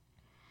fit.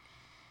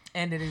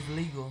 And it is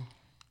legal.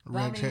 But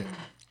I Rat mean, tat. I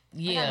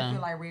Yeah. kinda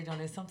feel like Reg on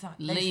this. Sometimes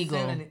they Legal.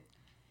 selling it.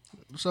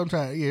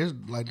 Sometimes, yeah, it's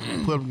like the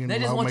Republican. They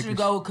just want you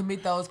to lawmakers. go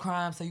commit those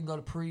crimes so you can go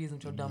to prison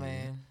with your dumb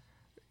ass.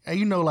 And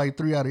you know, like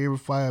 3 out of every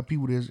 5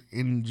 people that's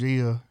in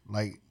jail,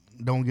 like,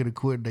 don't get a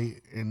court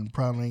date and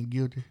probably ain't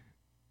guilty.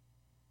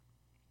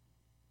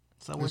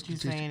 So what you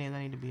saying is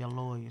I need to be a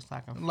lawyer so I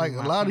can Like, free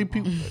a my lot of these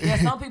people. people. Yeah,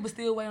 some people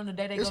still wait on the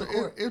day they go to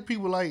court. It's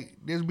people like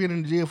that's been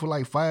in jail for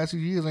like 5-6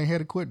 years ain't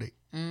had a court date.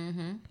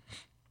 Mm-hmm.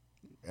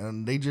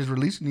 And they just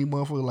releasing these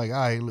motherfuckers like, all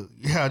right, look,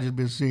 y'all just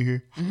been sitting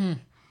here. Mm-hmm.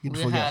 Get the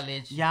We'll fuck out. holler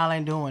at you. Y'all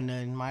ain't doing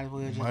nothing. Might as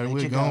well just Might as let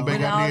well you go on go. back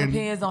But it out all there and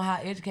depends on how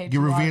educated get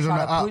you are to revenge on try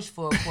the to op. push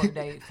for a court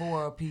date,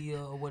 for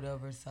appeal or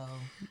whatever. So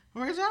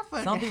Where's y'all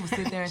fucking? some people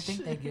sit there and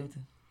think they guilty.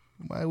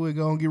 Might as well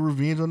go and get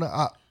revenge on the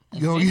op.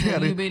 Go Especially get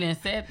out you there. been in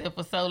sat there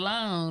for so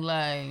long,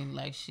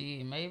 like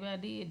shit. Maybe I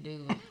did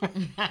do it.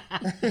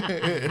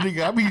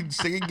 Nigga, I be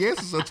second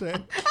guessing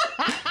sometimes.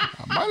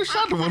 I might have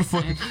shot the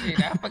motherfucker. Shit,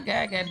 I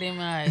forgot.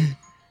 Goddamn,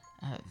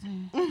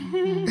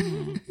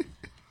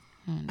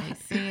 they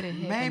said it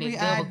happened Maybe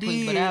at I Double Quick,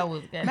 did. but I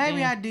was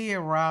Maybe I did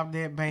rob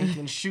that bank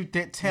and shoot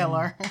that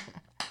teller.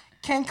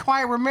 Can't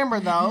quite remember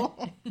though.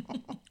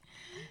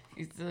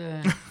 It's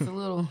a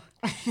little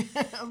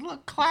A little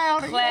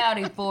cloudy.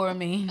 cloudy for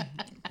me.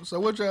 So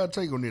what y'all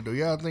take on it though?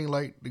 Y'all think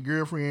like the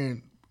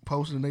girlfriend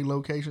posting their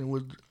location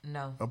was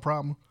No. a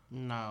problem?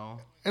 No.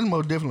 It's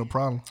most definitely a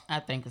problem. I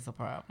think it's a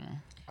problem.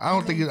 I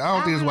don't think it's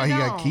why he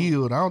really got don't.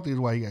 killed. I don't think it's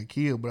why he got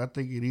killed, but I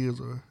think it is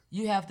a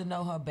You have to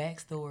know her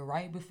backstory.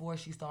 Right before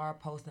she started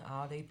posting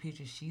all their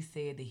pictures, she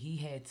said that he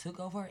had took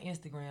over her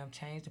Instagram,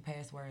 changed the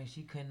password, and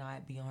she could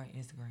not be on her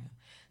Instagram.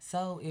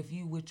 So if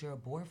you with your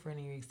boyfriend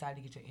and you're excited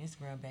to get your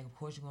Instagram back, of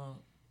course you're gonna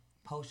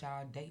post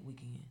y'all date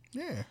weekend.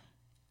 yeah.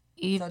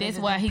 If So that's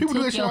they why he People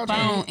do took that your shit all the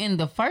time. phone in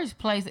the first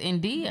place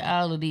and did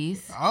all of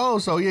this, Oh,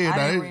 so yeah, I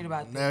now, didn't read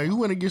about now that. you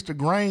went against the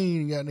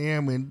grain,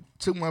 goddamn, and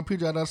took my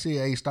picture out. I said,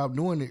 "Hey, stop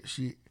doing that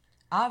shit."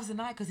 Obviously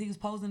not, because he was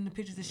posting the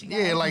pictures that she got.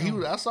 Yeah, of like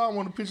him. I saw him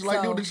on the picture, like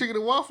So- doing the chicken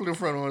and waffle in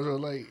front of her. So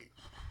like,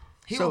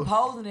 He so was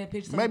posing that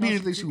picture. So maybe he you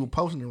didn't think she was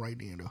posting it right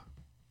then though.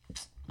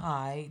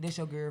 Alright, that's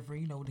your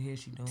girlfriend. You know what the hell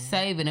she doing.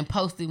 save it and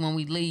post it when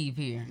we leave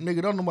here.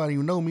 Nigga, don't nobody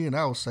even know me, and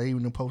I was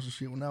saving and posting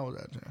shit when I was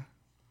out there.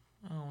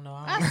 I don't know.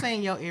 I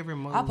seen your every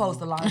move. I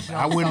post a lot of shit.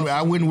 I on wouldn't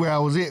social where I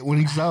was at when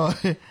he saw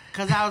it.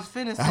 Cause I was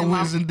finna I send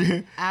wasn't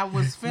there. I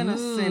was finna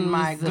send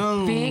my It's a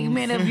goons.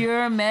 figment of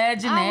your I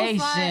imagination.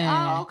 was like,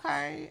 oh,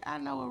 okay. I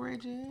know a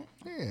Reggie.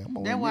 Yeah, I'm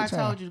over That's in why I Midtown.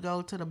 told you to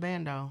go to the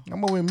bando.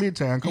 I'm over in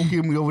Midtown. Come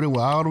get me over there with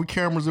all the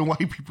cameras and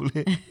white people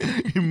at, in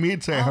I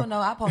Midtown. don't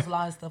know. I post a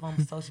lot of stuff on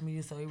social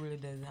media, so it really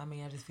doesn't. I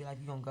mean, I just feel like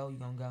you're gonna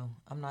go.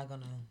 I'm not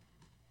gonna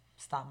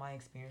stop my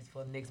experience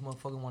for the next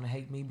motherfucker want to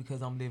hate me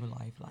because I'm living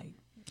life. Like,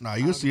 Nah,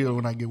 you'll see it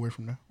when I get away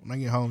from there. When I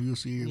get home, you'll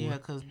see it. Yeah,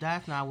 cause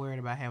Dot's not worried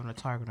about having a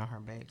target on her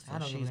back, I so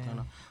don't she's know that.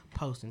 gonna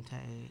post and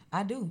tag.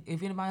 I do.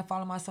 If anybody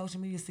follow my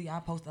social media, see I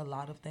post a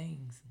lot of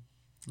things.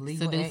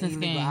 Legal Seduce and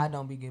and illegal. scam. I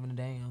don't be giving a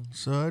damn.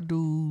 So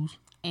dudes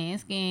And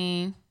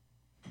scheme.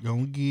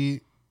 gonna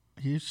get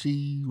his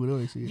cheese, whatever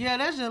they said. Yeah,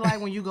 that's just like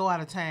when you go out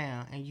of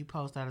town and you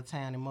post out of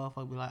town and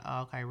motherfucker be like,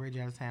 oh, okay,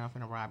 Reggie out of town,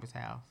 I'm finna rob his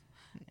house.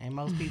 And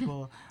most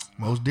people,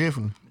 Most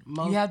definitely.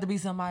 You have to be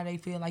somebody they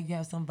feel like you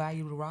have some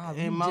value to rob.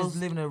 You And just most-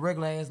 living a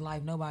regular ass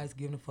life. Nobody's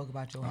giving a fuck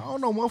about your I house.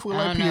 don't know, motherfucker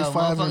I like don't know. PS5s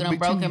Motherfucker and done big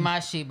broken TV. my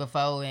shit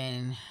before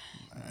and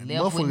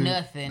left with Motherfuckers,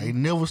 nothing. They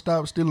never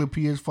stop stealing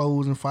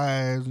PS4s and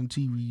 5s and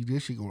TVs.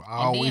 This shit gonna And then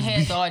always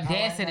had the be.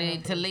 audacity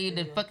to leave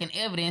the fucking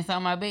evidence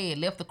on my bed.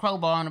 Left the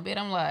crowbar on the bed.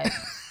 I'm like,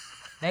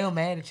 They were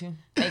mad at you.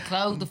 they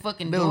closed the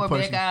fucking That was door back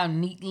personal. out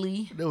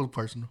neatly. That was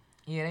personal.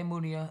 Yeah, they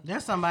moved you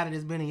there's somebody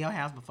that's been in your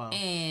house before.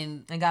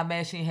 And and got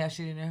mad she didn't have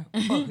shit in there.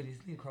 Fuck this. Leave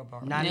the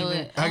crowbar. Not you know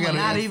even, what? I I'm gotta-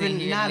 gonna not sit even,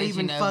 here not and let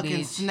even you know, fucking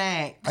bitch.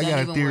 snack. I Don't got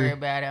a even theory. worry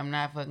about it. I'm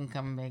not fucking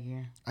coming back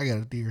here. I got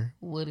a theory.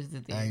 What is the I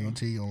ain't theory? gonna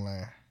tell you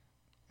online.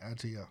 I'll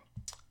tell y'all.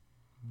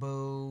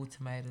 Boo,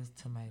 tomatoes.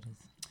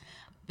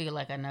 Feel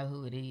like I know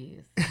who it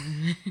is.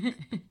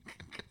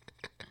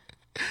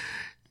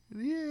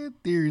 Yeah,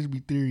 theories be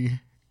theory.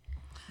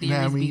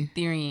 Theories me. be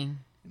theorying.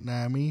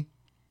 Nah, me.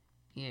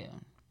 Yeah.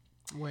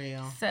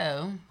 Well,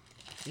 So,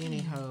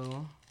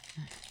 anywho.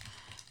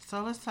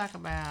 So let's talk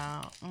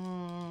about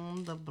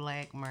the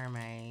Black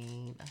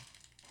Mermaid.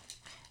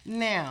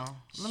 Now,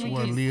 let She me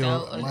wanna get. live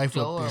so life up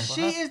adorable. there.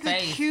 She Her is the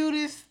face-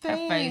 cutest Her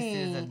thing. face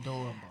is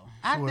adorable.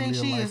 I She wanna think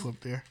live she life is up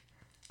there.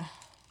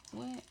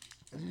 What?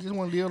 She just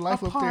want to live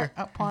life a up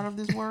there. part of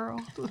this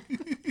world.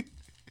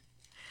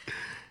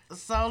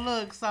 So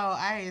look,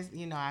 I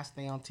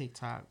stay on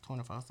TikTok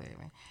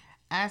 24/7.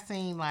 I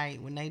seen like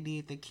when they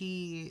did the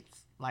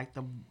kids, like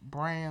the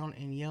brown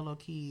and yellow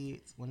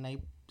kids, when they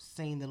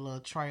seen the little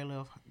trailer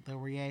of the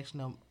reaction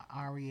of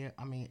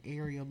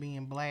Ariel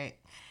being black.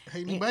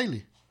 Haley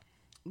Bailey.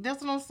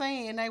 That's what I'm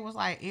saying. And they was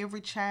like, every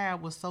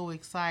child was so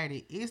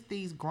excited. It's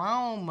these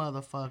grown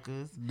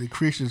motherfuckers The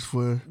Christians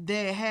for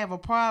that have a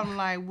problem.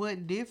 Like,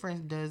 what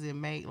difference does it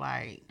make?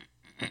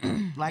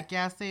 Like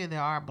y'all said,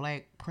 there are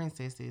black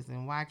princesses,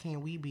 and why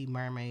can't we be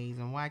mermaids?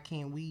 And why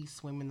can't we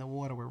swim in the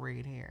water with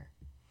red hair?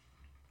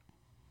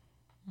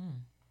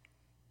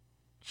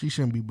 she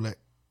shouldn't be black.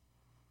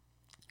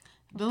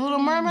 The Little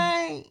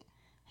Mermaid.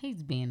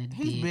 He's being a dick.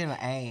 He's been an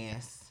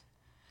ass.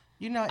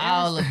 You know,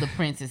 All of the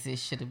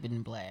princesses should have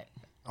been black.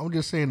 I'm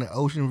just saying the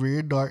ocean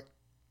very dark.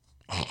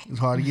 It's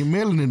hard to get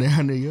melanin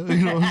down there, yo.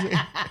 You know what I'm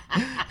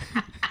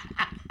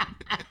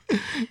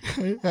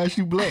saying? How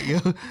she black, yo?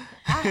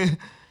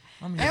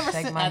 I'm just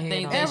shaking my I head.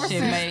 think on they that.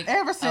 should make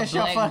ever since a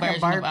your black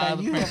fucking version of all birthday,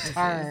 the you have princesses.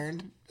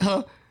 turned.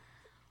 Huh?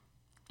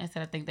 I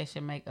said I think they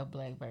should make a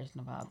black version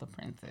of all the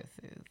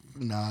princesses.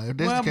 Nah, if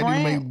that's Well, the case, they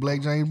Brand- make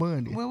Black James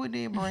Bond. then. Well, we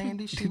did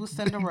Brandy. She was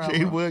James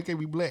Cinderella. Bond can't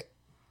be black.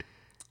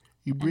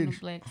 He And the British.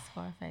 black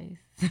Scarface.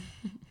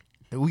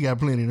 We got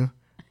plenty, though.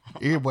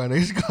 Everybody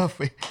they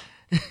Scarface.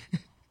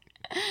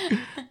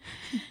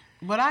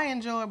 But I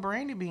enjoyed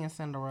Brandy being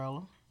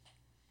Cinderella.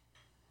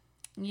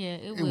 Yeah,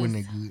 It wasn't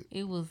that good.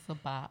 It was a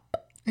bop.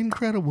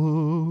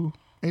 Incredible.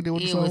 Ain't that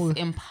what the It song was was?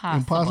 impossible.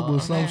 Impossible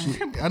some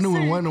shit. I knew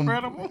it one of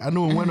them. I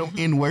knew it one of them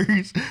N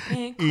words.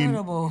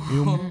 Incredible.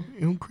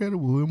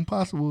 Incredible.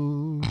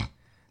 Impossible.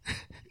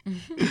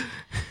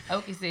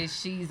 Oki says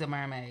she's a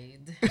mermaid.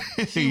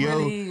 She Yo.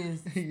 really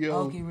is. Yo.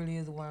 Oki really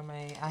is a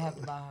mermaid. I have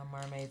to buy her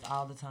mermaids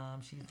all the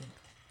time. She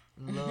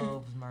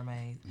loves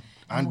mermaids.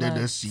 I'm Under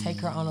gonna the sea. Take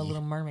her on a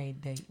little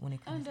mermaid date when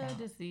it comes Under out.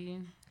 the sea.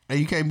 Hey,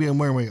 you can't be a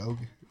mermaid.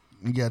 Okay.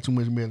 You got too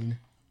much melanin.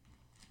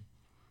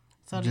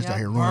 So Just do out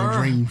here y'all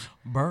ruining dreams.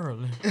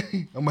 Burley.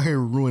 I'm out here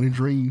ruining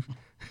dreams.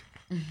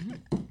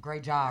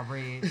 Great job,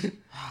 Reg.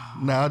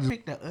 Nah, I just,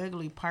 pick the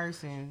ugly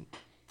person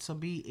to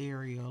be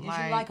Ariel. Is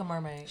she like a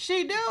mermaid?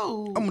 She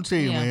do. I'm gonna tell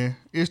you, Yeah. man.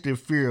 It's the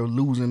fear of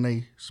losing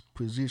their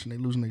position. They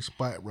losing their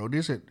spot, bro.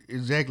 This is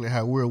exactly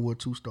how World War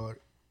II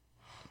started.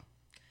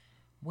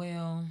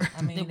 Well,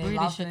 I mean, The they British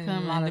lost are it in a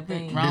coming. lot The of Brit-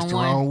 things. wrong It's the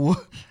one. wrong war.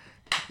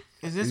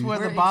 Is this where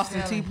the We're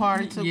Boston excelling. Tea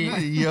Party took Yeah.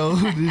 place? Yo,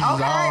 this is all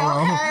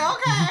wrong.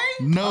 Okay.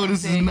 No,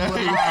 this is Saying not.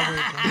 you alive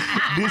with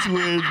them. This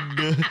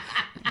where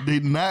the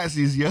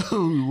Nazis, yo,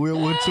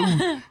 World War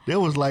II. That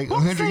was like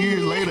 100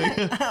 years later.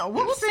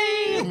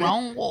 Whoopsie.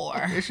 Wrong war.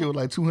 That shit was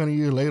like 200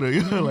 years later.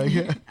 Yo, like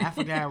I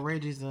forgot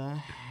Reggie's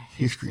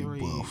history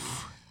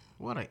buff.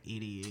 What an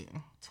idiot.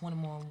 20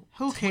 more.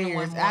 Who 21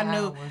 cares? more I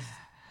knew. hours.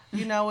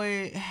 You know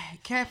what?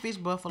 Catfish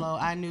Buffalo,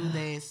 I knew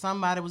that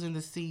somebody was in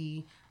the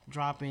sea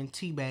dropping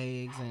tea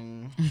bags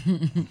and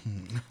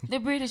The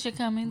British are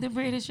coming. The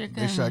British are They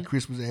coming. shot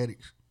Christmas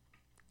addicts.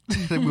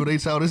 They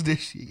told us this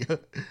shit. Yo.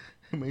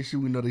 Make sure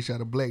we know they shot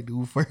a black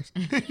dude first.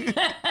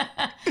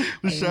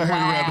 We shot her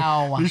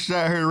Wow. around. We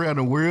shot her around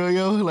the world,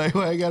 yo. Like,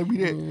 why I gotta be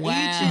that?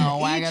 Wow,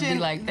 why I gotta be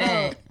like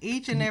that? look,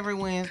 each and every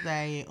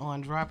Wednesday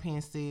on Drop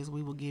In Sticks,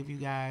 we will give you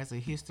guys a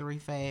history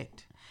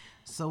fact.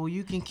 So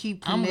you can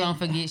keep I'm connect- gonna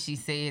forget she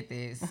said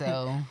that.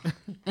 So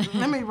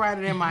Let me write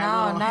it in my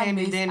No, little not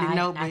handy Miss. dandy I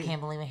notebook. can't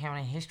believe we're having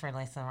a history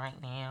lesson right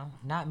now.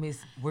 Not Miss.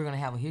 We're gonna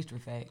have a history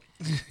fact.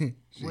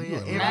 Well, You a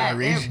every- lie, not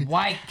Rich.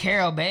 white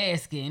Carol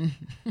Baskin.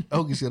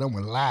 Okie said I'm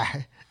gonna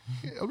lie.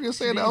 I'm just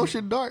saying the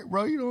ocean dark,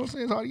 bro. You know what I'm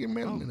saying? It's hard to get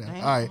melanin now. damn.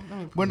 All right, Let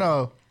me but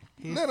no,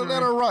 let History.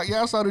 her rock.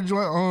 Y'all saw the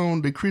joint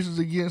on the Christians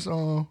Against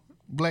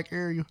Black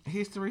Area.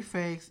 History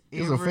facts.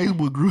 It's a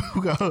Facebook group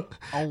called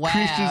Oh wow!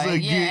 Christians Yeah,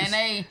 Against and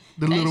they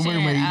the they Little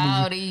sharing Mermaid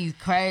all movie. these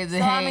crazy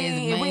So I heads,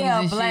 mean, if we memes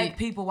have and black shit.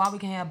 people, why we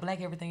can't have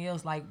black everything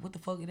else? Like, what the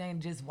fuck? It ain't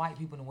just white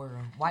people in the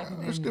world. White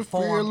people It's the didn't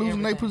fear of form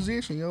losing their everything.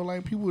 position, yo.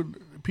 Like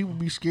people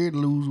be scared to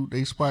lose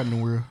their spot in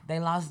the world.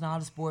 They lost in all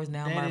the sports.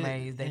 Now That is-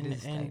 mermaids. They and,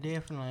 just and stay.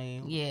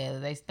 definitely. Yeah,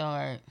 they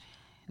start.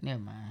 Never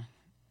mind.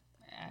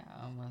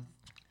 I almost.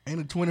 Ain't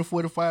it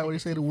 2045 where they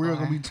say the world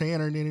gonna be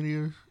tanner than it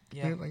is?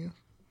 Yeah. Everything else?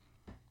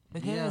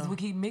 Because Yeah. we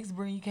keep mixed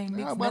breed. You can't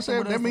mix I was about to nothing say,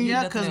 with that us. mean- and Yeah,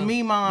 nothing because else.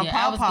 me, mom,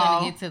 Yeah, I was gonna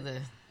Pawpaw. get to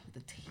the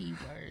T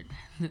word,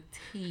 the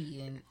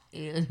T and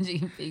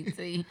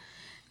LGBT.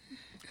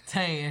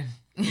 tan.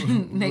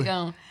 They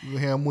gon' You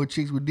have more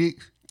chicks with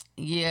dicks.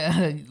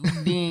 yeah,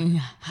 then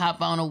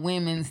hop on a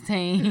women's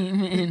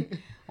team and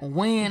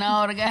win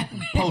all the guys.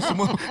 Post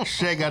them up.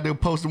 Shaq out there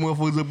posting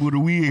motherfuckers up with a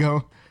wig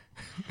on.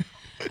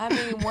 I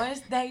mean, once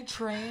they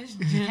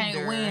transgender,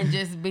 Can't win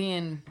just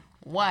being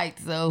white,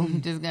 so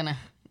I'm just gonna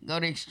go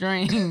to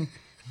extreme.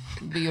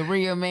 Be a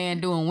real man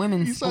doing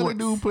women's You saw the sports.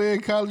 dude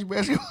playing college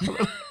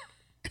basketball.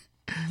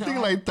 I think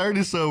like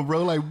 30 so,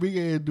 bro. Like big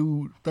ass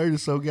dude, 30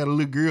 so, got a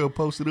little girl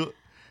posted up.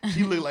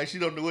 She look like she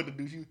don't know what to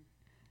do.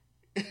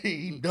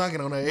 He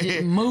dunking on her Just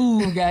head.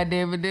 move,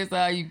 goddamn it. That's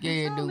all you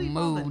can do. Leave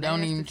all the Move. Don't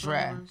nasty even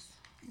try. flavors.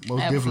 Most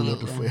definitely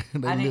left the Absolutely.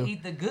 fan. They I didn't left.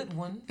 eat the good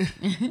one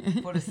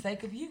for the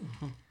sake of you.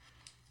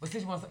 But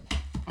since you want to,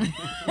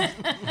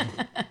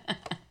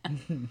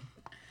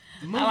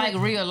 I like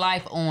real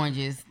life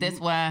oranges. That's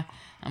why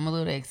I'm a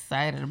little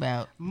excited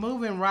about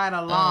Moving right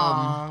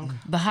along.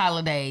 the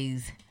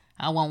holidays.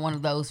 I want one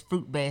of those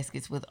fruit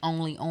baskets with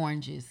only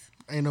oranges.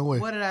 Ain't no way.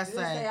 What did I did I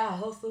say say? I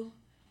hustle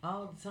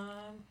all the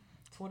time,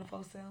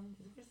 24/7?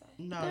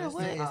 No, it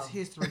says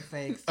history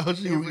facts. Oh,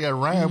 shit, we got a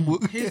rhyme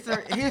book.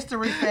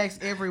 History facts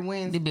every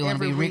Wednesday. They be want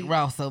to every be Rick week.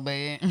 Ross so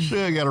bad.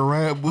 Sure, I got a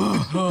rhyme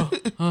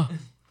book.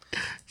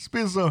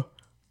 Spit some.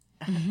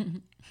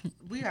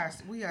 We are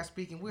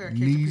speaking. We are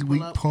catching Knees people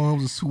weak, up.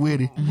 palms are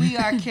sweaty. We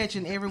are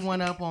catching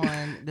everyone up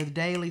on the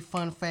daily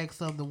fun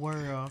facts of the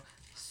world.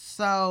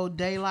 So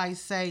daylight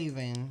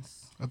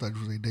savings. I thought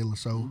you was a De La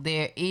Soul.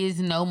 There is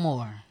no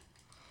more.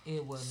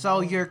 It was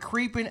So your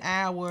creeping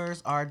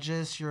hours are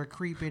just your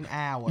creeping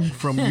hours.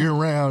 From year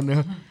round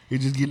now, it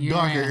just get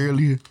darker Year-round.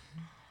 earlier.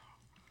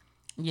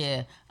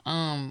 Yeah.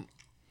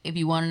 If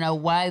you want to know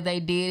why they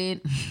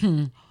did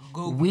it,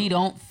 we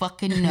don't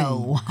fucking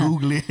know.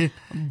 Google it.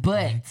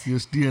 But You'll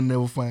still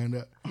never find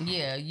out.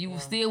 yeah, you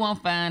still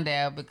won't find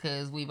out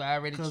because we've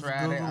already Because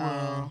tried it.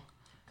 Google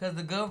because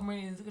the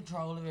government is in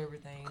control of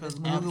everything. Because Let's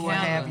move Google to will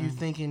have Canada. you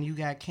thinking you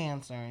got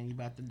cancer and you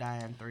about to die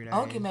in 3 days.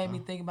 Okay, made so. me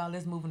think about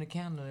let's move into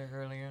Canada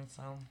earlier,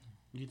 so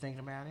You thinking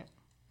about it?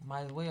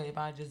 might as well if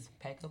I just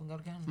pack up and go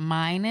to Canada.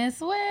 Might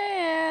as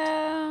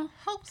well.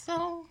 Hope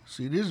so.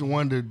 See, this is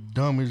one of the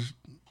dumbest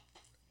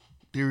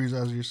theories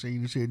I was just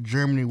saying. It said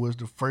Germany was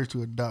the first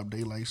to adopt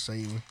daylight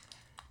saving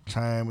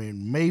time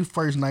in May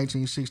 1st,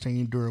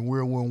 1916 during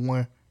World War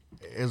I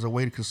as a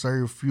way to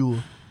conserve fuel.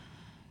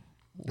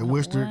 The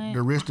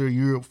rest of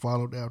Europe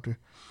followed after.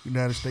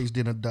 United States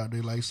didn't adopt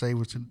daylight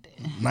savings until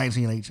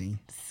 1918.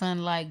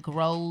 Sunlight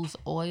grows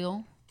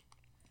oil.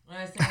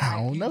 I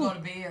don't know. Go to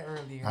bed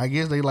earlier. I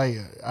guess they like,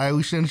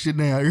 we shutting shit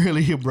down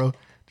earlier, bro.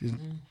 Just,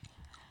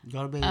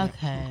 Go to bed.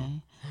 Okay.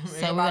 So we're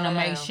Everybody gonna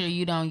make down. sure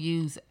you don't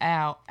use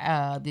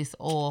this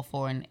oil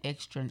for an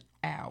extra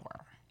hour.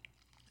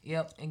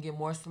 Yep, and get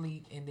more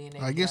sleep, and then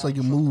I guess they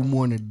can move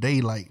more in the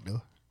daylight,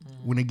 though.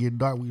 When it get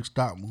dark, we can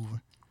stop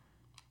moving.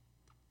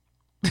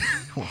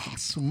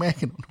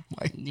 Smacking on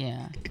the mic.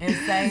 Yeah. and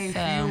save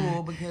So-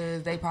 fuel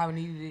because they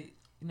probably needed it,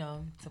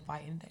 to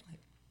fight in the daylight.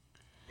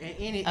 And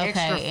any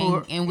extra Okay,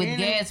 food. and with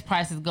any, gas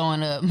prices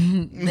going up,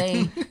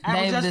 they've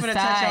I was just going to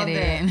touch on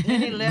that. decided.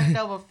 Any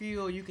leftover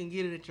fuel, you can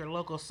get it at your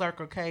local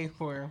Circle K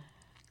for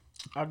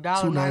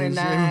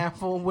 $1.99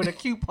 for with a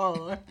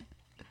coupon.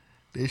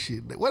 That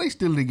shit. Why they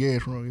stealing the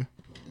gas from you?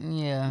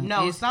 Yeah.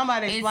 No,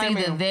 somebody It's explain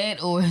either me.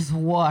 that or it's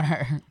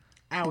water.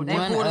 I was They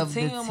One pulled a of the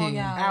team on two.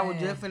 y'all. I was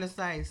ass. just finna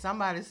say,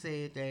 somebody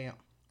said that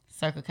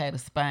Circle K, the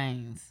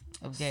Spains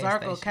of gas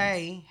Circle stations.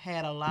 K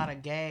had a lot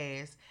of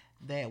gas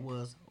that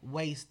was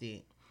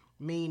wasted,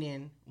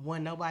 meaning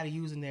when nobody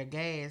using their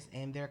gas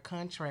and their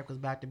contract was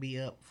about to be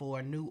up for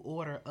a new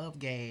order of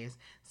gas.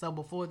 So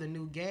before the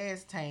new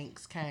gas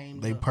tanks came,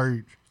 They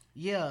purge.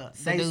 yeah,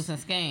 Seducing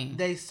scheme.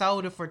 they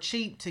sold it for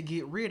cheap to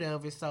get rid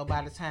of it. So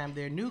by the time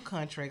their new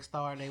contract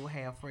started, they would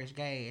have fresh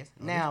gas.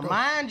 Now, dope.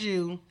 mind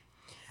you,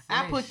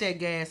 I put that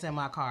gas in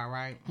my car,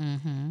 right?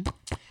 Mm-hmm.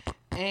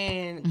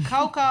 And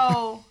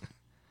Coco,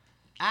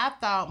 I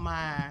thought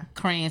my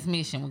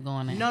Transmission was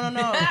going in. no.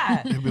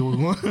 That bitch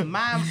was one.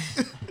 My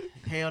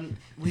hell,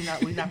 we not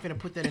finna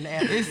put that in the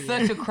atmosphere. It's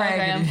such a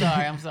Okay, I'm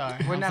craggedy.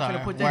 sorry. We're I'm not sorry.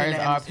 gonna put that in Words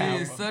the are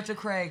atmosphere. It's powerful. such a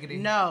craggedy.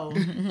 No.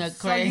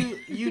 So Craig.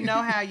 you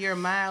know how your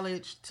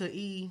mileage to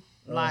E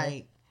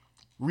like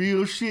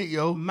Real shit,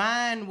 yo.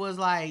 mine was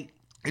like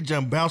It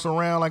just bounce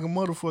around like a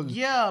motherfucker.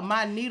 yeah,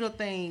 my needle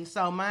thing.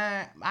 So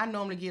mine I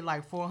normally get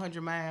like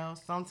 400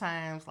 miles,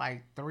 sometimes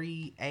like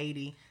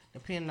 380,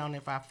 depending on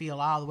if I feel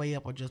all the way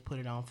up or just put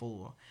it on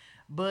full.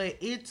 But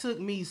it took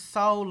me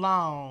so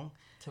long.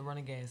 To run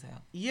the gas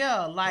out.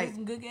 Yeah, Like like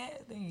some good gas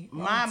thing.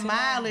 my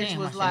mileage Damn,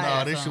 was I like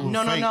Nah, this shit was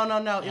no, fake.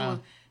 no. It was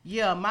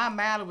yeah. My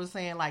mileage was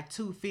saying like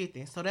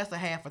 250, so that's a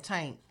half a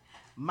tank.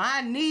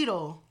 My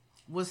needle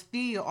was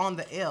still on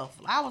the F.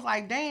 I was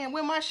like, damn,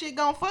 when my shit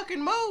gonna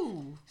fucking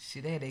move?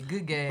 Shit, they had that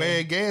good gas.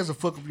 Bad gas will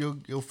fuck up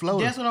your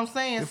floater. That's what I'm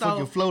saying. It fuck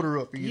your So floater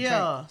up in your tank.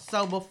 yeah,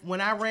 so when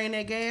I ran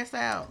that gas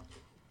out,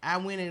 I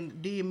went and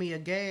did me a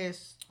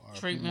gas.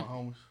 Treatment.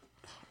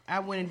 I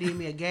went and did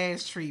me a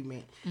gas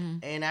treatment,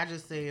 and I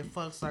just said,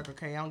 "Fuck Circle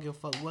K. I don't give a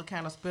fuck what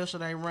kind of special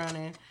they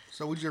running."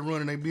 So we just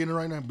running they business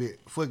right now, bitch.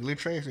 Fuck it,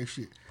 let's trash that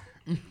shit.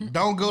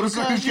 Don't go to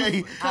Circle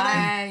K.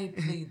 I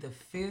plead the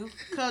fifth.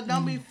 Cause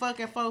don't be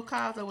fucking folks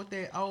cars up with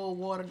that old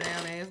water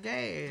down ass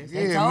gas.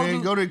 Yeah, told man.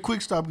 you- Go to the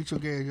Quick Stop, get your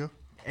gas, yo.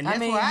 And that's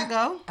where I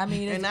go. I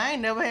mean, and I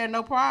ain't never had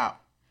no problem.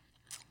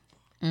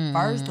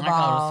 First of I go to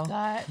all,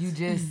 Scott's. you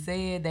just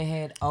said they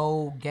had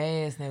old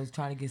gas and they was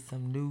trying to get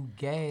some new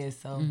gas,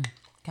 so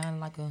kind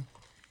of like a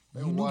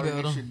They you knew water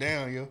that better. shit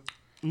down, yo.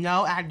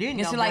 No, I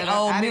didn't It's know. like better.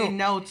 old I milk. didn't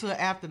know till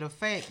after the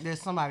fact that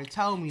somebody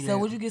told me So that.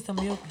 would you get some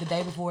milk the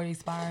day before it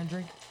expire and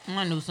drink?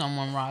 I knew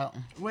someone right.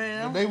 The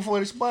Well, day before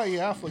the spot,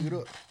 yeah, I'll fuck it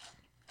up.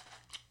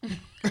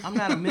 I'm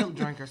not a milk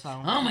drinker, so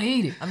I'm gonna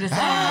eat it. I'm just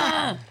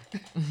saying.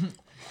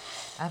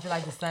 I feel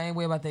like the same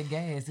way about that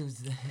gas. It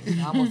was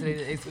almost at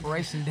the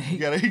expiration date.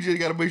 You just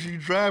gotta make sure you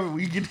drive it when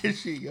you get that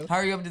shit, yo.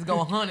 Hurry up and just go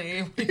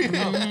 100.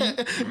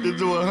 Just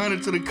do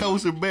 100 to the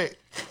coast and back.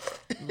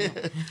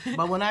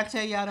 But when I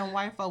tell y'all them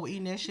white folk were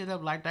eating that shit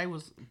up like they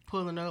was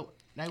pulling up,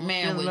 they was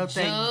Man, filling with up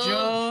their jugs.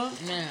 jug,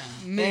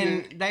 Yeah.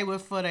 and they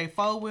was for their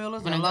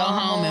 4-wheelers When I and go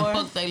home and lawnmowers.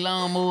 fuck they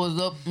lawnmowers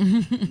up.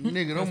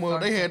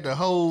 Nigga, they had the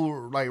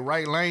whole like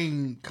right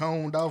lane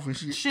coned off and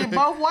shit. Shit,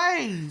 both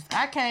ways.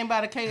 I came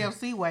by the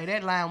KFC way.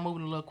 That line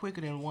moving a little quicker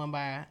than the one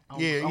by on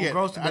Yeah.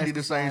 Grocery I did the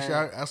Basket same shit.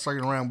 side. I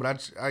circled around,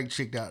 but I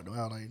checked out though.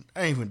 I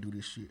ain't even do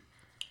this shit.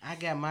 I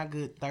got my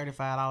good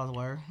 $35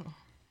 worth.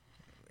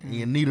 And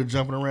your needle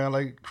jumping around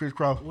like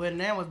crisscross. Well,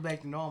 now it's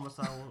back to normal,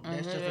 so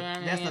that's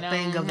a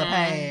thing of the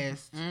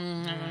past.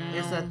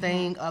 It's a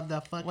thing of the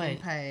fucking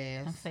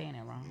past. I'm saying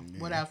it wrong.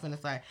 What I was finna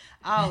say?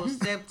 Oh,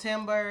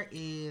 September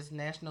is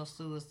National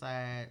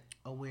Suicide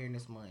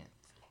Awareness Month.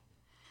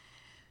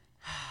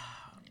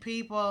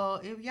 People,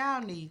 if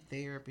y'all need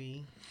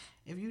therapy,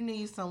 if you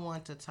need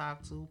someone to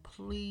talk to,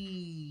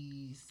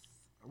 please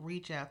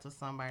reach out to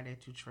somebody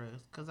that you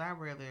trust. Because I'd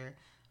rather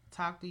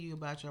talk to you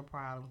about your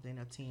problems than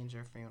attend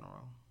your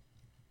funeral.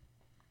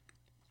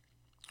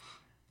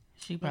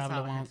 She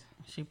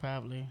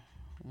probably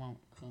won't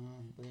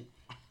come, but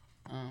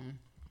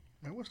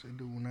Now, what's that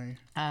dude's name?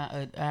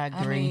 I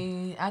agree. I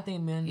mean, I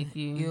think mental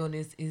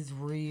illness is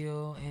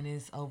real and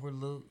it's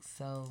overlooked.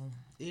 So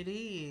it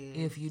is.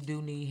 If you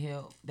do need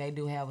help, they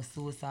do have a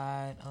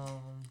suicide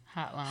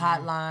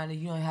hotline.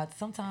 You don't have to,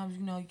 sometimes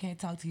you can't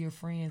talk to your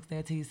friends.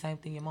 They'll tell you the same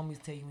thing your mom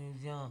used to tell you when you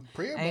was young.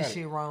 Pray about Ain't it.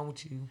 shit wrong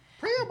with you.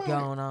 Pray about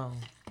going on.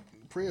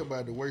 Pray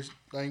about the worst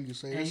thing you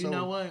say. And you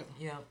know what?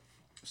 Yeah.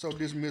 So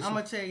dismissive. I'm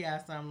gonna tell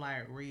y'all something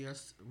like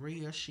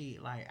real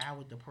shit. Like I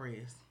was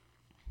depressed,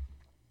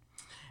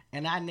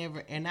 and I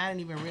didn't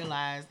even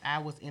realize I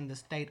was in the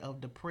state of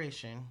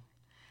depression.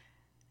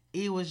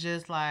 It was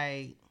just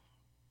like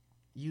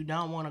you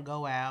don't want to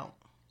go out,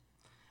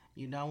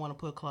 you don't want to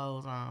put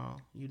clothes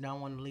on, you don't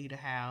want to leave the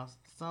house.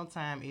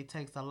 Sometimes it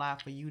takes a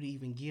lot for you to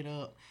even get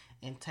up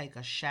and take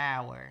a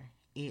shower.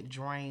 It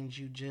drains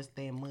you just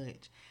that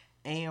much,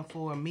 and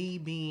for me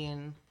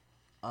being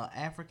an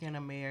African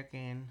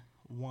American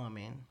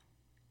woman,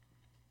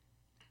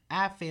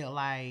 I felt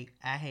like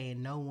I had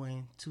no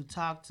one to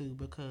talk to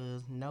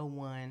because no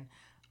one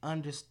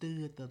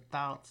understood the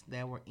thoughts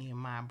that were in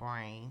my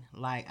brain.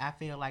 Like I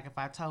feel like if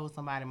I told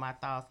somebody my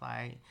thoughts,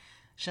 like,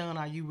 Sean,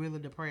 are you really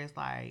depressed?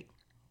 Like,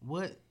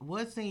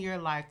 what's in your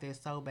life that's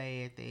so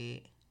bad that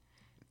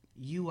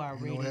you are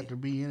ready? Don't have to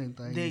be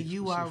anything that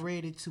you are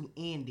ready to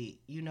end it.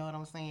 You know what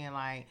I'm saying?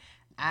 Like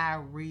I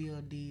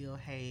real deal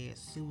had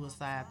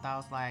suicide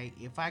thoughts. Like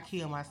if I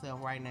kill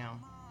myself right now,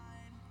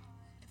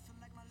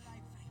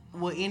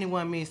 will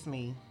anyone miss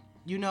me?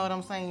 You know what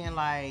I'm saying?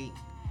 Like,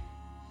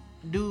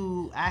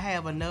 do I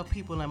have enough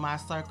people in my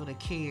circle to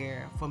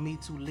care for me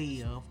to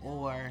live?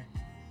 Or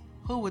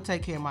who would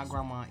take care of my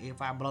grandma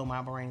if I blow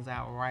my brains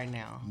out right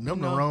now? No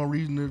wrong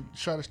reason to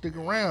try to stick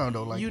around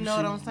though. Like you know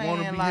what I'm saying?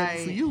 Want to be like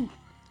happy for you.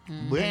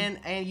 Mm-hmm.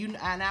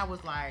 And I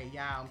was like,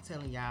 y'all, I'm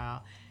telling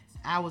y'all,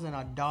 I was in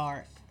a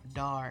dark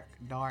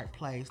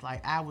place.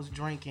 Like I was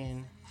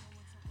drinking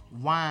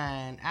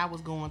wine. I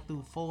was going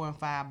through 4 and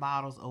 5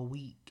 bottles a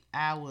week.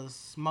 I was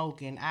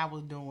smoking. I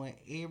was doing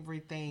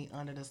everything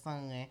under the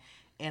sun,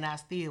 and I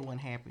still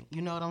wasn't happy.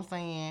 You know what I'm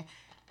saying?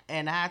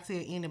 And I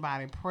tell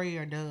anybody,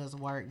 prayer does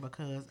work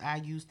because I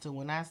used to,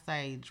 when I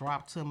say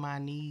drop to my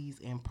knees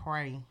and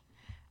pray,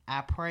 I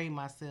pray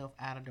myself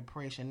out of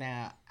depression.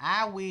 Now,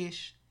 I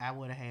wish I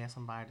would have had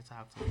somebody to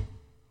talk to.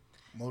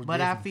 But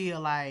definitely. I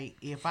feel like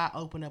if I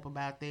open up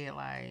about that,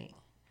 like...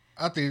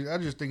 I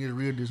just think it's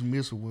real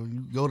dismissive when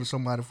you go to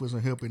somebody for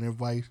some help and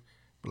advice.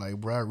 Like,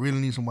 bro, I really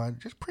need somebody.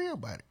 Just pray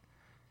about it.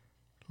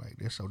 Like,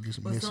 that's so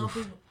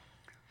dismissive.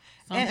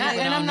 And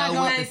I'm not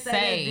going to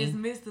say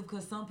dismissive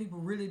because some people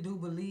really do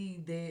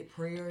believe that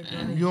prayer is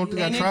going to You don't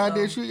think I tried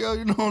that shit, yo?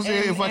 You know what I'm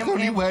saying? If I come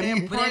to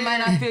anybody. But they might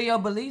not feel your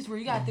beliefs where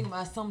you got to think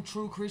about some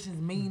true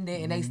Christians mean that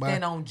and they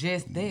stand on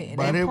just that. And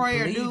they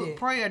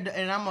prayer,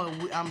 and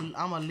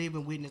I'm a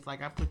living witness.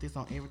 Like, I put this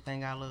on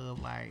everything I love.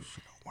 Like,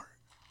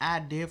 I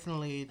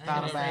definitely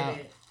thought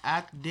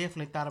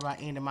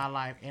about ending my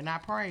life. And I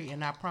pray,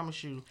 and I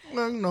promise you.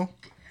 Well, you know.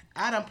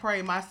 I done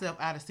prayed myself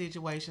out of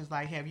situations.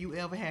 Like, have you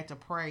ever had to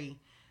pray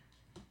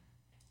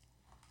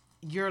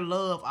your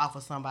love off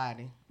of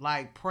somebody?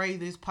 Like, pray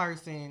this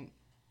person,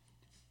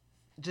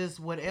 just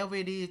whatever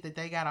it is that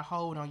they got a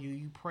hold on you,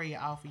 you pray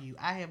it off of you.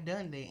 I have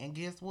done that, and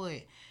guess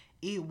what?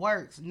 It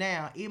works.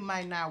 Now, it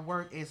might not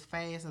work as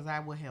fast as I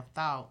would have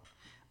thought,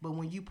 but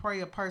when you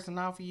pray a person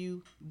off of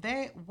you,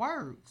 that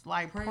works.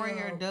 Like,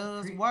 prayer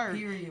does work.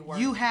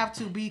 You have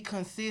to be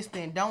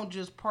consistent. Don't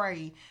just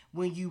pray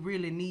when you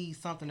really need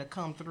something to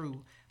come through.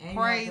 And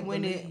pray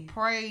when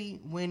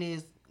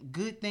it's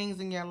good things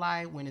in your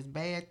life, when it's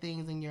bad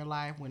things in your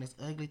life, when it's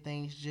ugly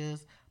things.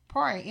 Just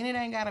pray. And it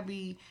ain't gotta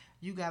be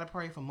you gotta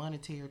pray for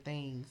monetary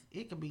things.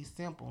 It could be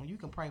simple. You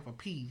can pray for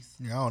peace.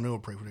 Yeah, I don't ever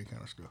pray for that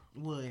kind of stuff.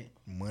 What?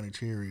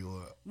 Monetary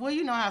or... Well,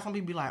 you know how some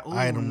people be like, oh,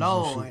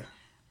 Lord,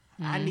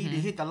 I need to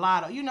hit the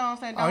lotto. You know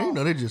what I'm saying? You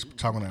know they just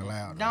talking out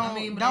loud.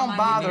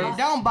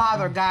 Don't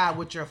bother God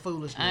with your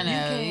foolishness. I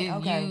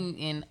know. You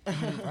and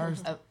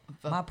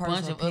my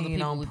personal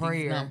opinion on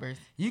prayer.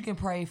 You can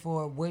pray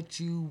for what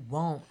you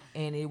want,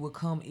 and it will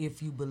come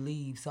if you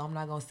believe. So I'm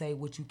not gonna say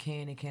what you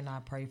can and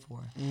cannot pray for.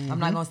 I'm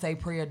not gonna say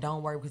prayer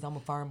don't work because I'm a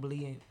firm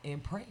believer in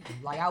prayer.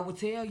 Like I would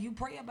tell you,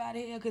 pray about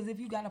it here because if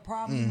you got a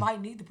problem, you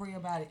might need to pray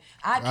about it.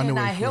 I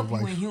cannot help you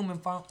in human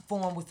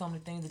form with some of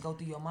the things that go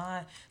through your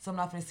mind. So I'm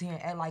not gonna sit here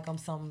and act like I'm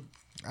some.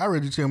 I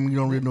already tell me you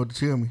don't really know what to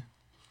tell me.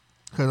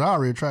 Cause I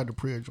already tried the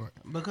prayer joint.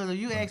 Because if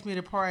you ask me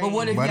to pray, But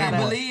what if you But don't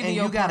anyway. believe in and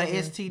your you got an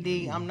prayer?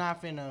 STD, I'm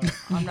not finna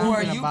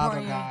Or you bother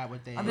praying? God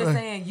with that. I'm just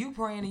saying, you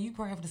praying and you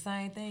praying for the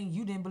same thing.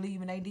 You didn't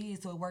believe and they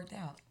did, so it worked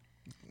out.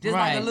 Just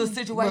like a Right. little But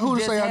situation. who to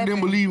just say I didn't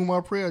happened. believe in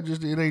my prayer? It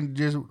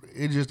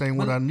just ain't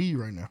what I need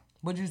right now.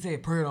 But you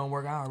said prayer don't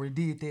work. I already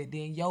did that.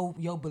 Then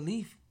your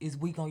belief is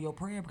weak on your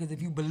prayer because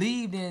if you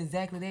believed in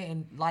exactly that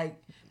and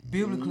like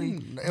biblically,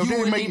 you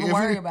wouldn't even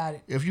worry about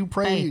it. If you Faith,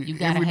 prayed you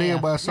gotta every day have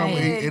about something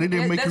faith. and it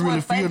didn't make That's you really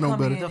where faith feel no come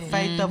better. in. The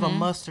faith of a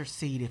mustard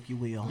seed, if you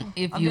will.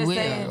 If I'm you just will.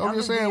 saying, I'm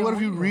just saying, being what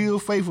if you real. real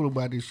faithful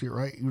about this shit,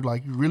 right? You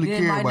really Then it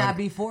care might about not it.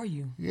 be for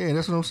you. Yeah,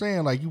 that's what I'm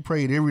saying. Like you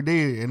prayed every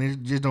day and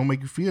it just don't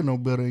make you feel no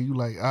better. And you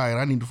like, all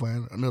right, I need to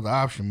find another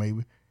option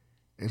maybe.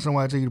 And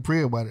somebody tell you to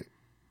pray about it.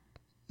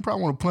 You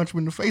probably want to punch him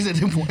in the face at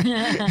that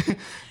point.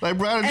 Like,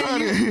 bro, I'm trying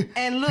to.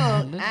 And look,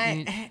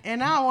 I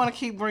don't want to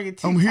keep bringing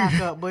I'm here.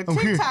 TikTok up, but I'm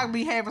here. TikTok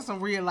be having some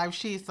real life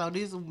shit. So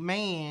this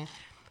man,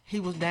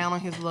 he was down on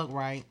his luck,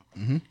 right?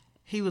 Mm-hmm.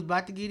 He was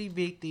about to get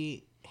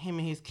evicted, him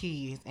and his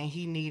kids, and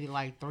he needed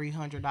like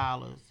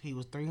 $300. He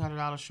was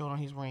 $300 short on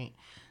his rent.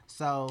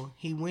 So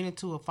he went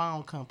into a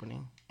phone company,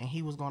 and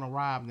he was going to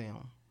rob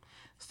them.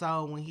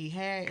 So when he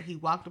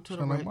walked up to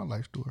the Sound like my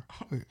life story.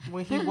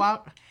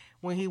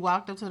 when he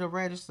walked up to the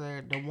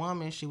register, the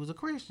woman, she was a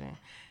Christian,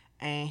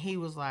 and he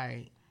was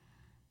like,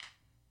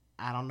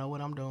 I don't know what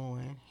I'm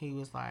doing. He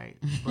was like,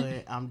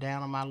 but I'm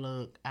down on my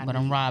luck. But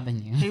I'm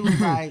robbing you. He was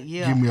like,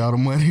 yeah. Give me all the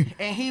money.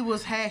 And he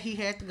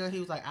had to go. He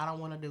was like, I don't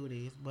want to do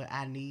this, but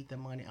I need the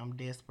money. I'm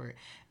desperate.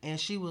 And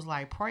she was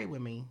like, pray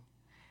with me.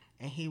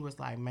 And he was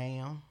like,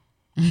 ma'am,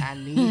 I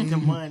need the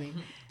money.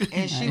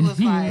 And she was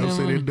like, Don't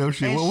say that dumb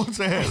shit. And What was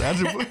that? I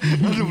just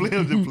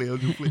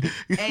play.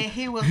 and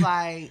he was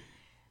like,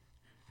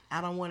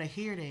 I don't want to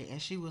hear that. And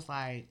she was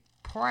like,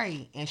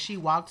 pray. And she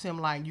walked him,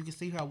 like, you can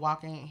see her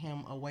walking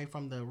him away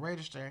from the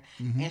register.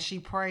 Mm-hmm. And she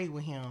prayed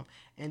with him.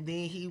 And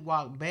then he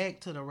walked back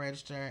to the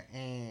register,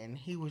 and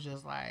he was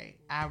just like,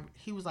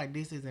 he was like,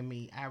 this isn't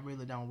me. I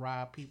really don't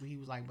rob people. He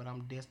was like, but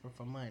I'm desperate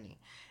for money.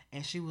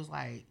 And she was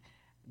like,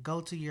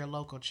 go to your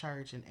local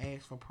church and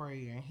ask for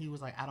prayer. And he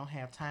was like, I don't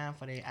have time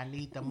for that. I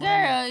need the money.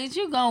 Girl, is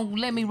you gonna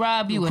let me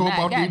rob you or Come not?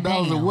 off these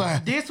dollars or Goddamn.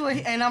 what? This what,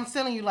 and I'm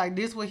telling you, like,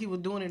 this what he was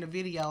doing in the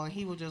video, and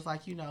he was just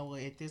like, you know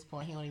what? At this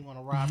point, he don't even want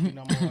to rob you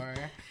no more.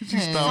 She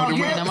Yeah. started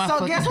So with get-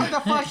 So guess what the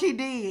fuck he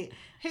did?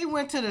 He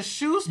went to the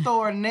shoe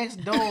store next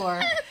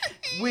door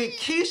with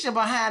Keisha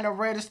behind the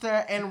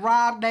register and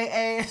robbed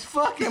their ass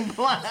fucking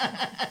blind.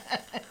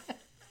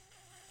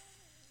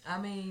 I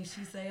mean,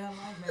 she saved her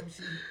life, maybe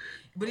she.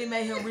 But it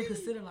made him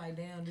reconsider, like,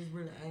 damn, this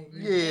really ain't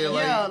me. Yeah,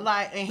 like, Yeah,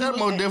 like, and he that was,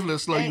 most definitely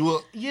slow and- you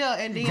up. Yeah,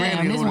 and then Granted,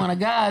 Damn, this one of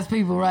God's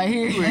people right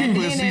here. And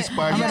Put a then C it-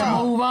 spot. I'm yeah.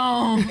 gonna move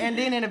on. And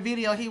then in the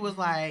video, he was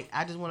like,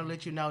 I just want to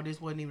let you know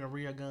this wasn't even a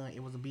real gun.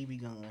 It was a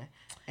BB gun.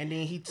 And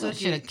then he took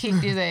Should have it.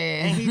 kicked his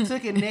ass. And he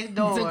took it next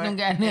door. Took them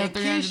goddamn and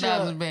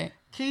 $300 back.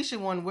 Keisha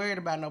wasn't worried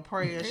about no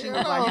prayer. She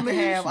was Hell like, you no, can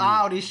have shit.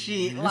 all this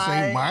shit. This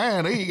like, ain't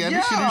mine. They ain't got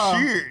this shit Yeah.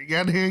 in shit.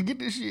 Got to and get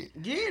this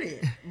shit. Get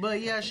it.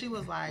 But yeah, she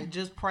was like,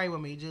 just pray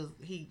with me.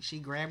 She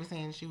grabbed his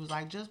hand and she was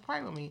like, just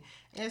pray with me.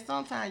 And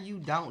sometimes you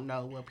don't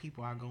know what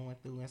people are going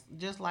through. And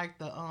just like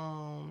the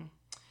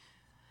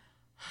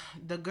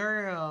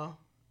girl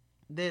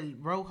that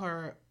wrote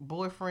her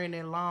boyfriend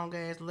that long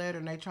ass letter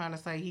and they trying to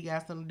say he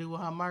got something to do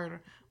with her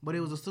murder, but it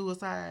was a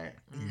suicide.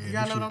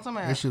 Y'all know what I'm talking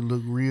about? That shit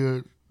look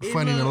real It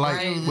funny in the look light.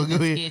 crazy. But go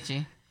ahead.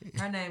 Sketchy.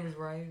 Her name is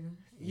Raven.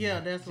 Yeah,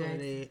 that's what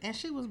it is. And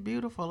she was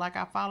beautiful. Like,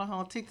 I follow her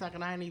on TikTok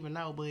and I didn't even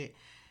know, but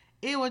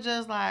it was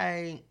just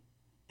like,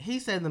 he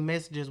said the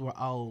messages were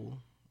old.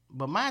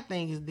 But my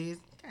thing is this,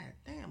 god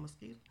damn,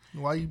 mosquito.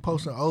 Why you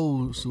posting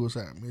old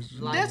suicide messages?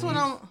 That's what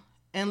I'm,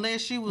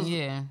 unless she was,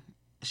 Yeah.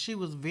 she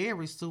was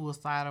very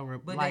suicidal.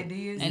 But like, they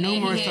did. And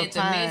then numerous he had of the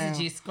times.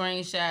 messages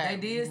screenshot They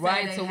did say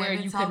right they to where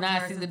haven't you talked could to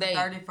not her see the since date.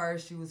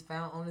 31st, she was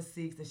found on the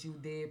 6th, and she was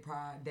dead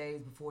prior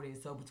days before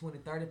that. So between the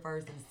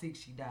 31st and the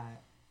 6th, she died.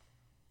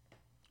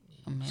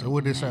 So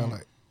what this sound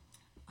like?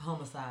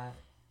 Homicide.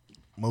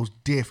 Most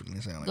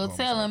definitely sound like Go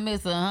homicide. tell him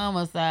it's a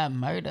homicide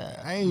murder.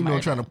 I ain't no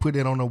trying to put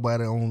that on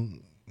nobody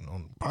on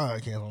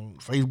podcast, on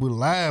Facebook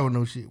Live or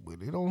no shit, but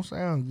it don't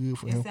sound good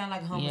for It him. sounds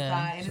like a homicide,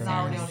 Yeah, and it's sounds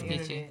already on the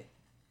sketchy. internet.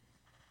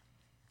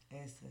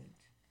 As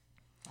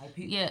such. Like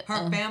people, Yeah,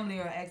 her family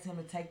are asking him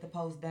to take the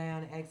post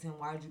down and ask him,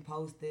 why did you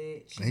post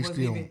that? They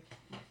still-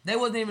 They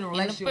wasn't even in a In the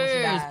relationship when she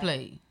first died.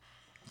 place.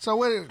 So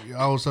what?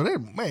 Oh, so that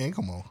man,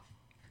 come on.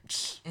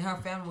 And her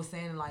family was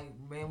saying, like,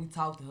 man, we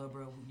talked to her,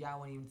 bro.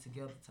 Y'all weren't even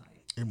together tight.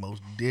 It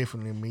most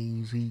definitely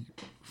means he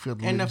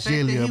felt a and the little fact that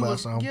jelly he about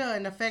was, something. yeah,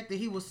 and the fact that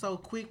he was so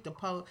quick to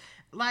post,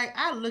 like,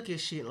 I look at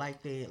shit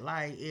like that.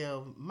 Like,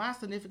 if my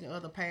significant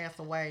other passed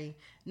away,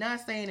 not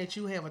saying that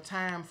you have a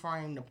time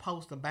frame to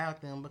post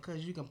about them,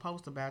 because you can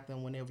post about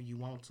them whenever you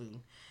want to.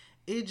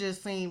 It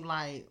just seemed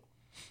like,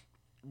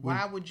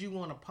 why would you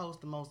want to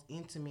post the most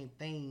intimate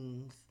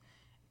things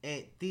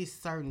at this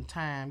certain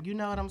time? You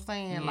know what I'm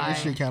saying? Like,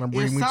 This shit kind of if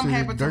brings me to something the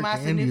happened Dirk my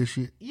and India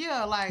significant- shit.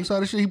 Yeah, like, You saw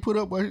the shit he put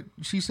up? Where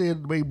she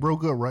said they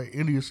broke up, right?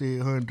 India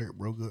said her and Dirk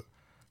broke up.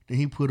 Then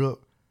he put up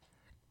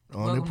They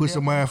Welcome put to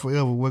somebody Death out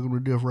forever. Welcome to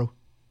Death Row.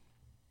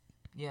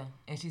 Yeah,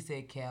 and she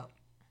said cap.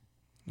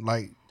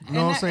 Like, you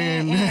know what I'm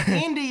saying?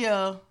 And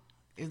India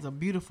is a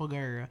beautiful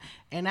girl,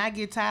 and I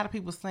get tired of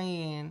people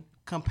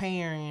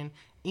comparing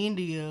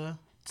India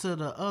to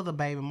the other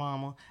baby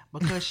mama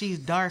because she's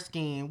dark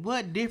skinned.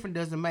 What difference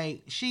does it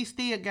make? She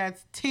still got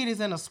titties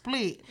and a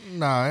split.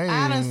 Nah,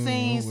 I done seen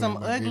ain't some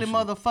worried about ugly that shit.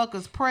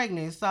 motherfuckers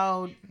pregnant,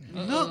 so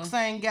looks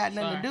ain't got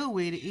nothing to do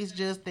with it. It's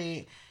just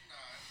that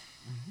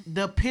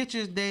the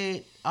pictures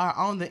that are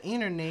on the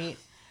internet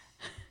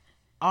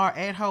are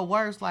at her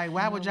worst. Like,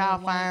 why would y'all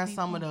find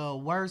some of the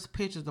worst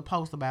pictures to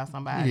post about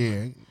somebody?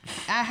 Yeah.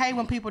 I hate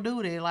when people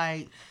do that.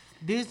 Like,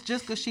 this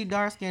just because she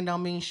dark skinned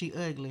don't mean she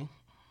ugly.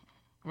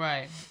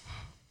 Right.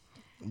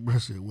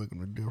 Bruh said, welcome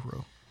to Death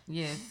Row.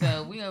 Yeah,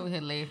 so we over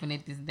here laughing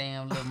at this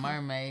damn Little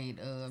Mermaid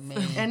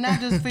man. And I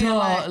just feel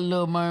like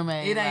Little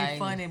Mermaid. It ain't like,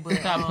 funny, but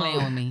stop playing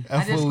with me. I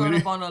just fuck with scrolled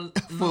it. up on a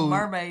Little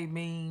Mermaid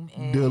meme,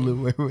 and Duh, Little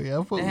Mermaid. I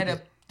fuck they with had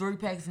that. 3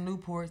 packs of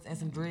Newports and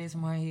some dreads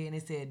from her head, and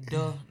it said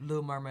 "Duh,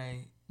 Little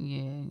Mermaid."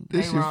 Yeah.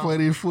 This shit wrong.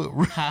 funny as fuck,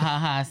 bro. Ha ha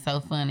ha,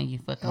 so funny, you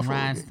fucking fuck with it.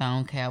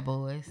 rhinestone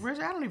cowboys.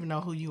 Richard, I don't even know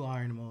who you are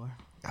anymore.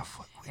 I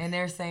fuck with And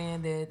they're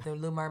saying that the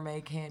Little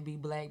Mermaid can't be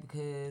black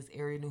because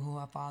Ariel knew who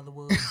her father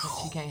was. So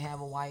she can't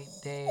have a white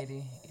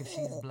daddy if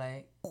she's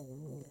black.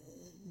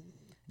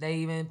 They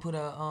even put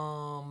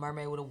a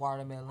mermaid with a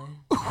watermelon.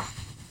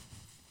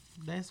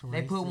 That's racist.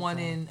 They put one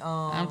in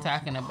I'm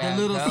talking about the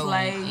little going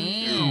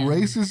slave. in.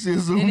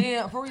 Racism. And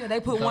then for real,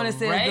 they put The one that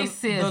says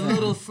the racism.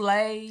 little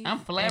slave. I'm And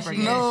she flabbergasted.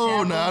 had No,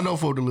 shackles. nah, I don't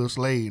fuck with the little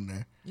slave now.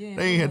 Yeah,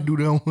 They ain't had to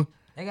do that one.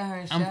 They got her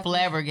in I'm shackles.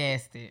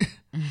 flabbergasted.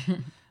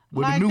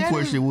 But Like, the that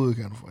Newport is- shit was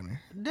kind of funny.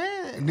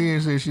 That, And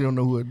then said she don't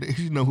know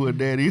who her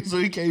daddy is, so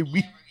he can't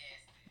be.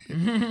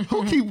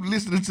 Who keep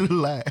listening to the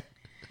lie?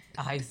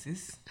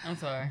 ISIS. I'm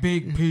sorry.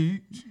 Big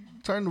Peach.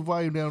 Turn the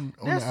volume down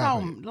on that's the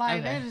so iPad. like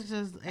Okay. that is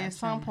just at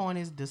some point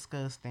it's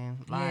disgusting.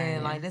 Yeah,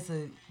 like that's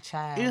a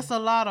child. it's a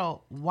lot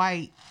of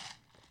white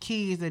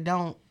kids that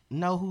don't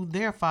know who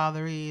their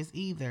father is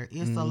either.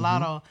 It's a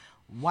lot of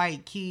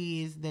white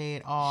kids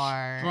that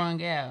are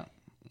Strung out.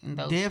 in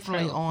those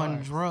definitely trailer on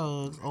parks.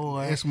 drugs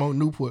or And smoke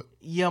Newport.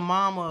 your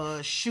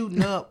mama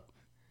shooting up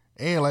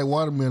And like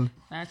watermelon.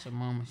 Not your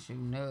mama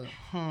shooting up.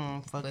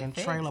 fucking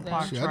But trailer facts,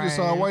 park Shit, trash. I just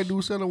saw a white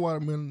dude selling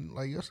watermelon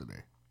like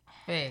yesterday.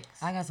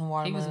 Facts. I got some He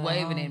watermelon. was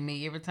waving at at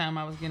me every time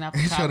I was getting off the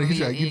He's top of trying the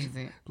to get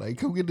exit. like,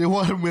 come get that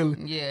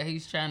watermelon. Yeah,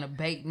 he's trying to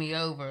bait me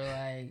over.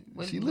 Like,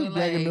 what, She what, look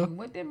black like, enough.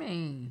 what that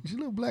mean? She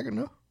look black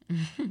enough.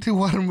 The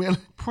watermelon.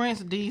 Prince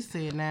D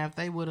said now if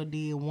they would have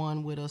did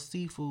one with a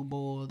seafood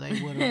boil,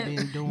 they would have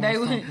been doing They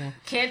would something.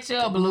 catch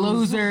up,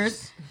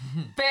 losers.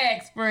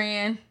 Facts,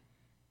 friend.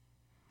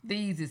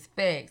 These is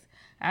facts.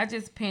 I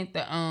just pinned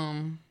the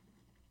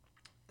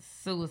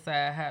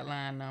suicide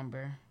hotline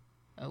number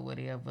or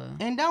whatever.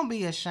 And don't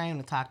be ashamed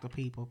to talk to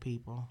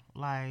people.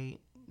 Like,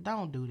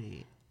 don't do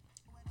that.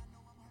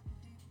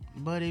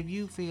 But if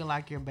you feel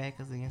like your back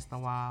is against the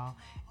wall,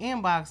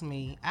 inbox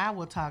me. I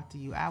will talk to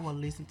you. I will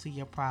listen to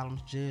your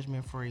problems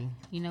judgment free.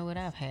 You know what?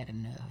 I've had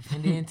enough.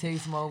 And then tell you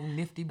some old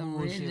nifty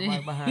bullshit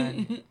right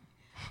behind it.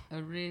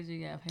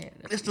 Reggie, I've had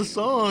enough. It's the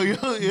song, yo.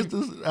 It's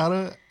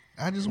the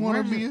I just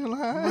want to be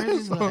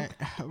alive.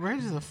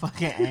 Reggie's a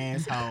fucking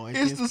asshole. At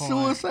It's this the point.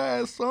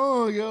 suicide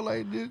song, yo.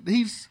 Like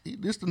this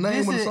the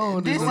name of the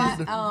song.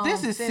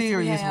 This Since is we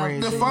serious, have Reggie.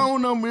 the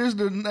phone number is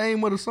the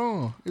name of the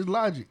song. It's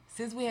Logic.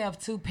 Since we have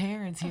 2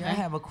 parents here, I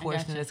Okay, have a I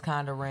question gotcha. that's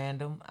kind of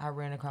random. I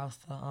ran across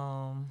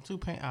the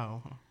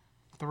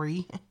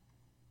 3.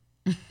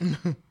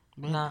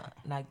 not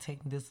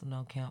taking this into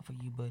account for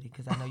you, buddy,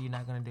 because I know you're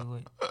not gonna do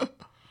it.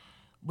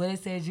 But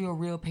it says you're a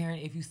real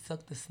parent if you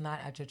suck the snot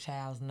out your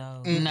child's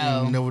nose.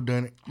 No. Never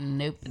done it.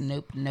 Nope. That's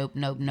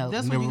where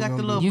Never you got the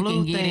gonna little do it. You blue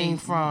can get thing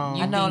it. from.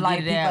 You I know, can like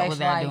get it people out actually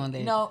without like, doing that.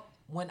 you know,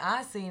 when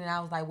I seen it, I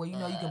was like, well, you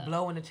know, you can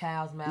blow in the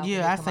child's mouth. Yeah,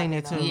 and it I come seen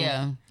out that their too. nose.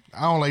 Yeah.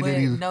 I don't like But that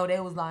either. no, they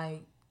was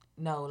like,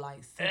 no,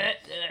 like.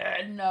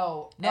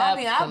 No. No, I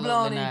mean, I've absolutely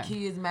blown in not.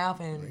 kids' mouth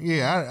and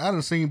Yeah, I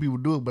done seen people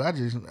do it, but I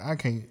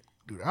can't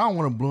do it. I don't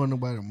want to blow in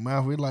nobody's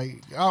mouth. It's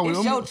like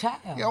it's your child.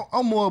 Yeah,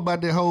 I'm more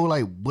about that whole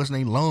like busting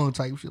their lung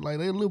type shit. Like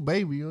they a little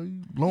baby, yo. You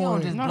You blowing.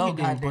 don't just No, blow he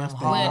didn't goddamn bust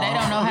hard. Well,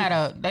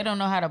 they don't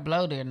know how to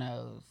blow their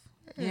nose.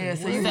 Yeah,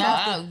 so So, you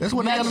have to. That's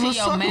what they got a little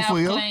sucker for,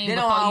 yo. They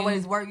don't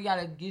always work. You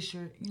gotta get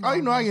your. Oh,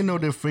 you know, I can know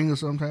their fingers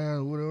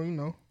sometimes, whatever, you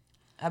know.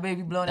 I bet if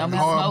you blow that Don't be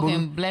mouth. hard smoking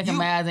bullet. black You- and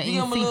miles and you eating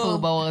give 'em a little-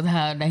 seafood bowls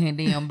how they and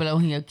then blow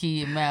in your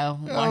kid mouth.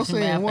 I'm Wash your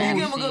saying, mouth what You out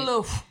give and them a good shit.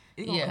 little.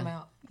 It gonna Yeah. come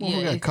out. Well,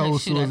 we got it cold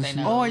could shoot sores out and their shit.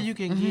 nose. Or you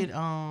can get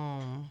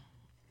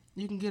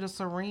you can get a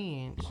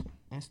syringe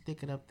and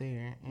stick it up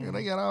there. Yeah,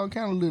 they got all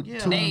kind of little Yeah.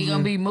 tools. They ain't gonna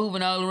in. be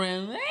moving all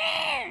around.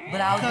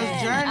 But I was,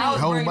 I was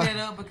Hold bringing my- that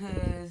up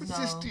because It's you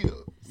just know,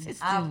 still.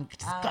 I've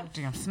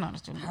Goddamn snot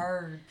at your nose.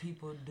 heard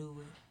people do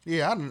it.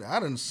 Yeah, I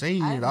done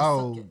seen I it haven't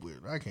all, sucked it.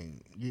 but I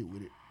can't get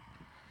with it.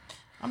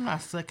 I'm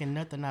not sucking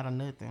nothing out of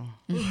nothing.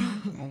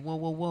 Whoa.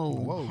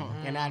 Whoa,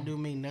 And I do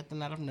mean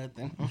nothing out of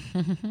nothing.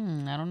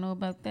 I don't know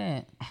about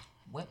that.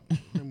 What?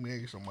 let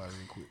me ask somebody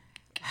real quick.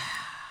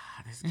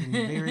 It's getting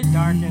very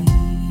dark and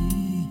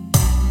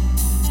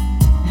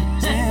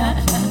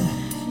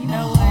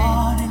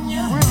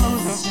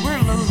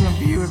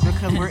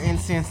because we're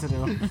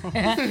insensitive.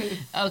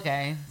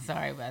 Okay,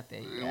 sorry about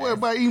that. You What guys.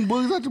 about eating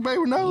boogers out your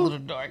baby A nose? little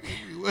dark.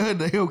 Well,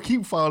 they'll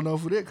keep falling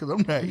off of that because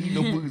I'm not eating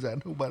no boogers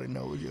out nobody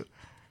knows yet.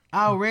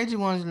 Oh, Reggie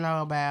wants to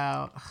know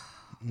about.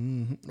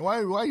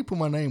 Why you put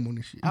my name on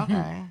this shit?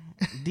 Okay.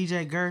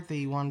 DJ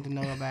Girthy wanted to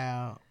know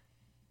about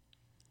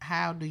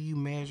how do you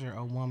measure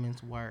a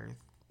woman's worth?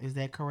 Is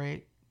that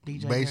correct,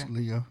 DJ?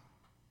 Basically, yeah.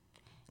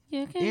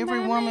 You can Every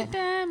buy me woman-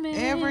 diamonds.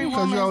 every Because you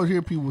woman- always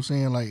hear people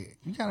saying like,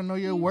 you gotta know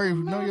your worth,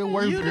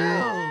 You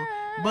girl. do.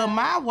 But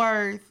my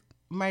worth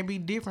may be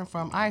different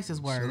from Ice's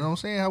You worth. know what I'm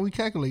saying? How we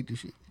calculate this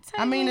shit.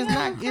 I mean, it's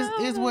not.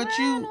 It's what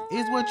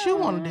you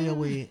want to deal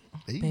with.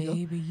 There you go.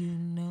 Baby, you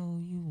know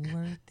you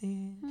worth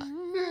it.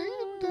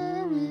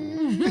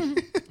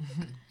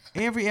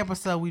 Every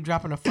episode we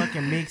dropping a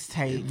fucking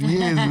mixtape.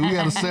 Yes, we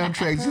got a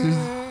soundtrack to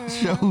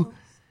this show.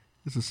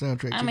 It's a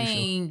soundtrack to I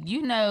mean,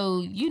 you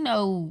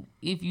know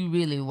if you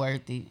really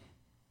worth it.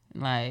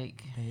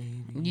 Like,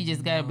 you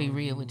just gotta be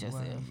real with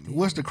yourself. the show.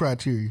 What's the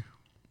criteria?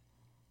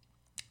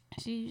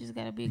 She just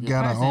gotta be a She good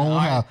got her person. own Or-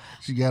 house.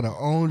 She got her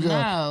own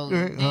job.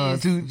 No,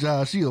 this- 2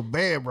 jobs. She a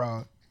bad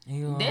broad.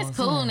 You know what That's I'm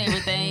cool and saying?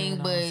 everything, You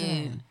know what I'm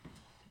saying? but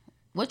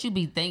what you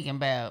be thinking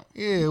about?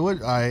 Yeah,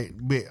 what? All right,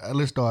 bet.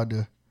 Let's start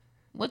there.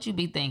 What you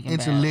be thinking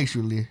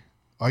Intellectually,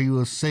 are you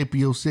a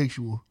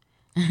sapiosexual?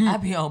 I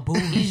be on about?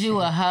 Is bullshit. you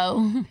a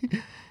hoe?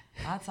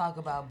 I talk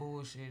about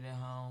bullshit at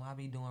home. I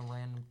be doing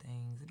random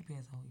things. It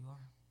depends on who you are.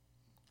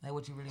 Like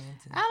what you really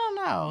into. I don't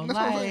know. That's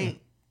what I'm saying. Like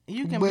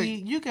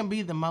you can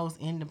be the most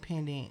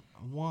independent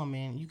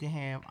woman. You can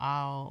have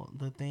all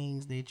the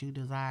things that you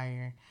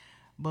desire,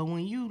 but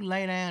when you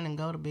lay down and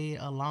go to bed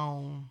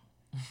alone,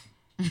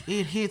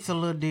 it hits a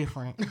little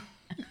different.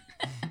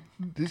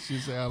 This shit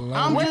sound I'm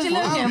long. What just- you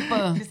looking for?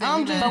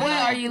 I'm just But what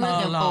are you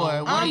looking Alone.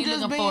 for? What I'm are you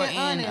just looking for being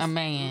in a honest.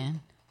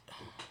 man?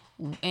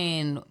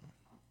 And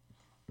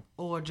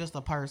or just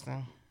a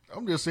person.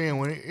 I'm just saying,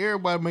 when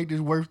everybody make this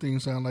worth thing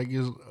sound like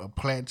it's a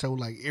plateau,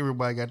 like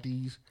everybody got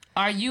these.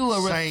 are you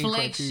a Same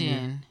reflection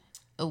criteria.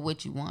 of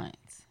what you want?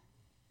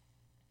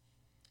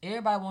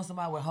 Everybody wants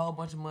somebody with a whole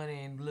bunch of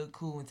money and look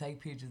cool and take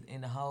pictures,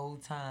 and the whole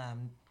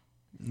time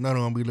None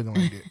of them be looking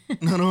like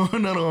that. None of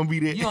them be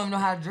that. you don't even know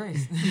how to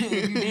dress.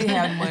 If you did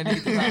have the money,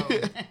 to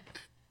clothes.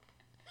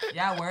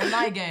 Y'all wear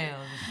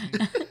nightgowns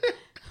and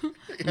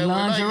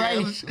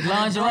shit.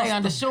 Lingerie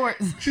under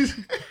shorts.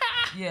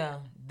 Yeah,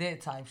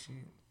 that type shit.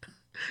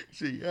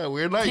 Shit, yeah,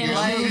 wear night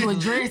Tennis shoes gown.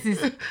 with dresses.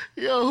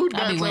 Yo, who I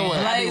not be so wearing, what?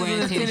 I be wearing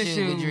Blazers, tennis tennis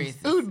shoes with shoes.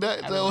 dresses. Who not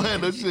so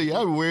what? No shit. I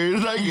be wearing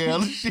night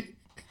gown and shit.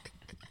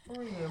 For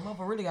real,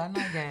 motherfucker really got a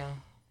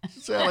nightgown.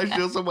 Sound like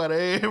she on somebody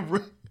head, bro.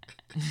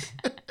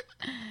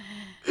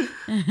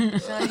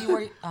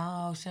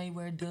 Shane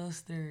wear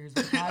dusters.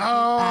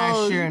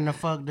 I sure in the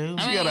fuck do.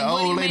 I got mean, an what do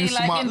old you lady mean,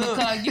 like smart. in the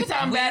car? You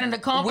talking about in the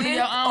comfort of With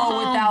your or own home?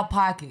 without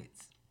pockets?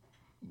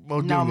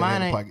 Most No, definitely got mine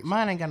in ain't. pockets.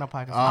 Mine ain't got no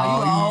pockets. You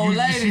an old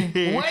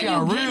lady. Where She you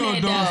a getting real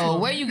it though? duster.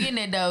 Where you getting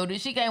it though?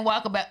 She can't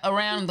walk about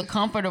around the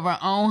comfort of her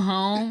own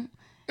home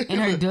in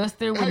her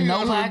duster How with you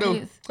no answer the door?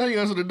 pockets. How you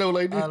answer the door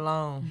like this?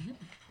 Alone.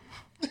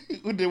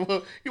 With the,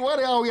 why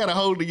they all gotta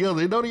hold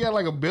together? Don't they got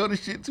like a belt and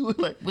shit to it?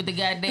 Like, With the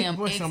goddamn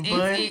With some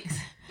XXX.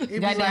 be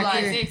Goddamn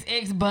like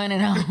XXX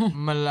bunning on.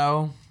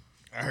 Malo.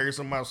 I heard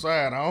something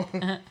outside.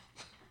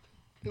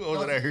 What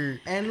was that I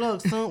heard? And look,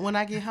 soon when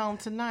I get home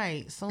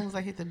tonight, as soon as I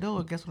hit the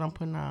door, guess what I'm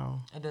putting on?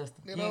 A duster.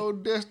 That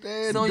old dust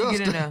ass So you get in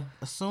duster. there.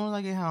 As soon as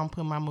I get home,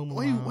 put my moo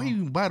Where you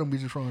on. buy them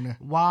bitches from there?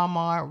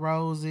 Walmart,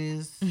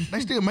 Roses.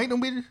 They still make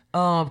them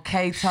bitches?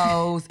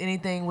 Kato's,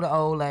 anything with an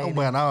old lady. I'm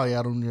buying all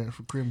y'all them junk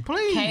for Christmas.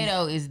 Please.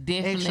 Kato is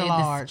definitely Extra the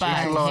large. spot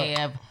Extra to large.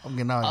 have I'm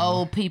getting all y'all.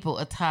 old people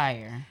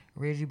attire.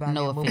 Reggie buy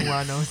No me a moo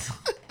offense. I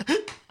know.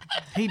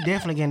 He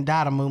definitely getting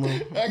dot a moo moo. I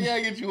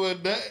gotta get you one.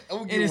 I'm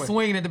gonna It get is one.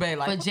 swinging at the back For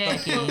like.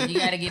 Jackie. You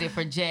gotta get it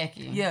for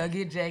Jackie. Yeah,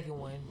 get Jackie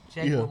one.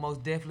 Jackie Yeah. will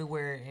most definitely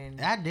wear it.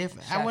 And I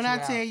definitely. Shout When you I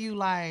out. tell you,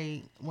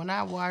 like when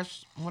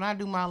I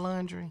do my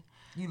laundry,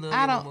 you love I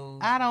your don't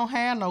moves. I don't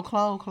have no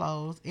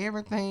clothes.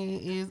 Everything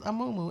is a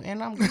moo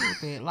and I'm good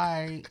with it.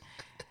 Like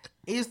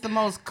it's the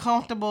most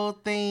comfortable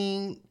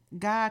thing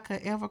God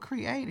could ever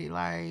create. It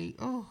like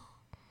oh.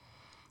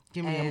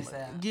 Ass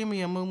out. Give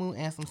me a moo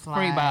and some slides.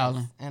 Free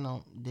balling. And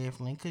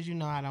definitely, because you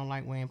know I don't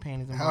like wearing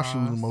panties and House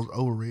shoes bras. the most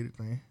overrated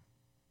thing.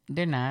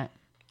 They're not.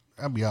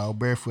 I be all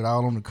barefoot,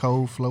 all on the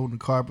cold, floating the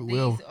carpet.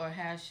 Well, These are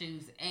house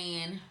shoes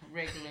and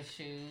regular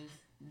shoes.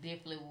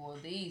 Definitely wore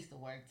these to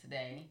work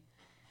today.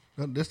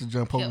 that's the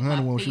jump Poker Kept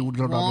Hunter my when she feet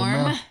jumped out the warm.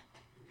 mountain.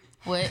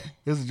 What?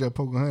 This is just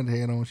Poker Hunter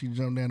had on when she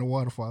jumped down the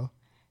waterfall.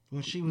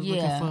 When she was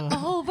Yeah. looking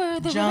for Over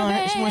the John,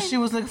 river. when she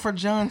was looking for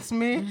John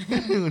Smith.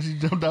 when she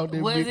jumped out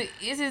there. Was bitch. it?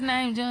 Is his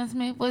name John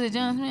Smith? Was it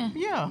John Smith?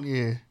 Yeah.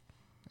 Yeah.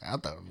 I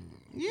thought.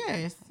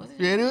 Yes.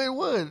 Yeah, it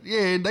was.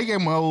 Yeah, they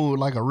gave my old,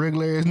 like a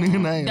regular ass nigga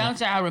name. Don't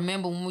y'all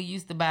remember when we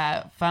used to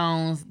buy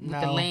phones with the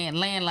No.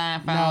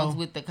 landline phones No.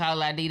 with the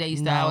call ID? They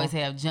used to No. always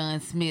have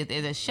John Smith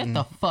as a shut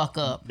the fuck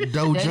up.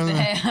 Doe They used John. to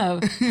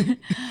have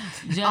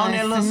John On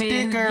that little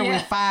Smith. sticker Yeah.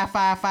 with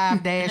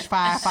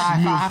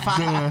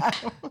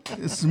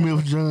 555-5555.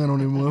 Smith John on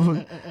that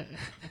motherfucker.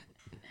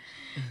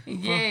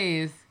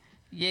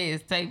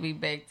 Yes, take me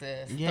back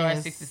to Star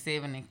Yes.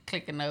 67 and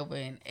clicking over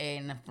and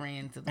adding a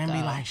friend to the And call.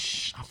 be like,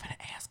 shh, I'm finna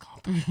ask on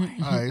three-way.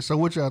 All right, so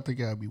what y'all think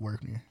y'all be worth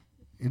then?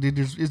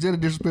 Is that a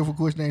disrespectful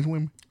question to ask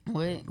women?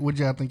 What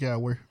Y'all think y'all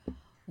worth?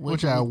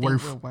 What do y'all we think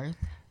worth? we're worth?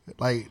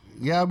 Like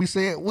y'all be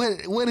saying,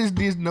 what is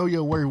this? Know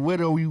your worth?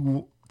 What are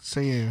we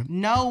saying?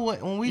 Know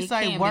what when we It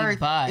say can't be worth,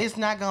 bought. it's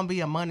not gonna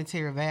be a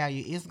monetary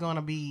value. It's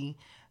gonna be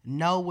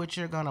know what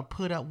you're gonna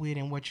put up with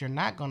and what you're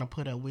not gonna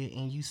put up with,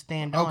 and you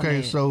stand on Okay,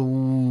 it. so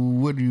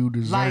what do you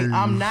deserve? Like,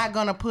 I'm not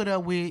gonna put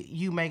up with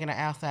you making an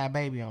outside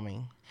baby on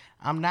me.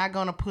 I'm not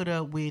gonna put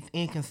up with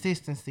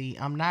inconsistency.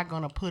 I'm not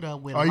gonna put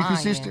up with Are you lying.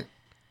 consistent?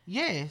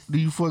 Yes. Do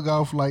you fuck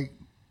off like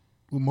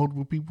with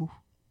multiple people?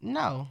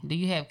 No. Do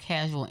you have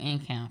casual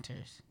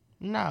encounters?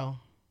 No.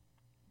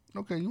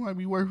 Okay, you might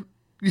be worth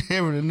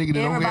having a nigga that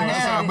don't Everybody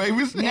have outside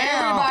babies.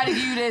 Everybody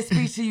give you that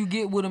speech till you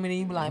get with them, and then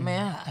you be like,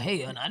 man,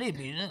 hell, nah, this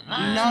bitch.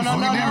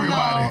 No.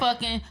 everybody.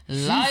 Fucking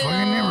She liar.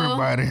 fucking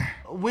everybody.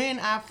 When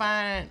I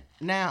find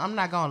now, I'm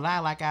not gonna lie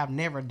like I've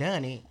never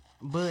done it,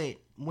 but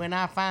when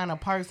I find a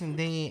person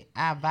that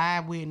I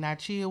vibe with and I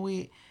chill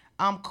with,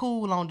 I'm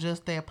cool on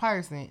just that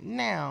person.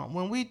 Now,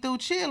 when we through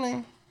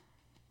chilling,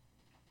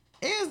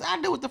 I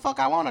do what the fuck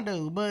I want to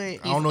do, but I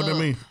don't know what that up.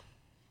 means.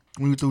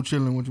 When you through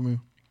chilling, what you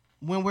mean?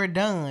 when we're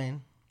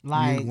done,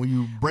 like when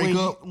you break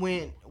up,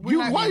 when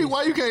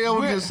why you can't ever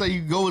we're- just say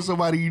you go with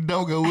somebody you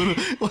don't go with?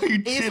 Why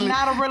you it's chilling?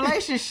 not a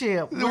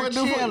relationship. We're What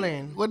the fuck-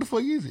 chilling. What the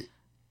fuck is it?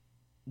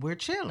 We're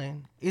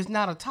chilling. It's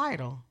not a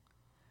title.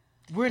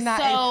 We're not.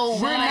 So, we're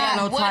She ain't got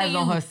not. no what title do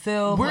on you-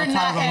 herself, we're no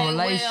not- title on hey, her well,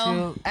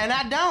 relationship. And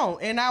I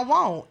don't, and I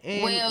won't.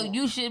 And Well,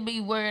 you should be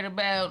worried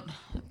about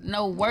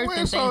no worth Well,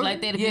 and so- things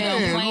like that if yeah, you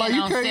don't plan like,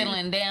 you on can't-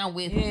 settling down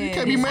with You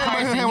can't be this mad about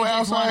him person. having You just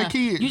outside wanna-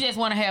 kids. You just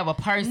want to have a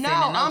person No,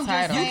 and no I'm just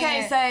title. You saying-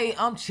 can't say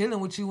I'm chilling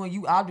with you when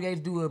you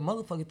obligated to do a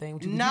motherfucking thing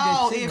with you. No, you just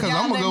chilling. if Because y'all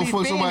I'm gonna let go me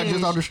fuck somebody just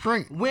finish, off the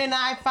strength. When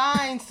I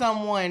find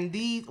someone,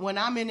 when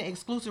I'm in an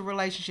exclusive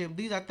relationship,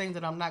 these are things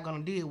that I'm not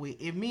gonna deal with.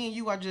 If me and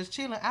you are just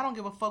chilling, I don't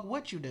give a fuck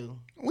what you do.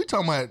 We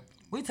talking about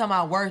We talking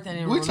about worth and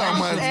in We talking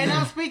about- relationships. And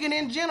I'm speaking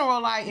in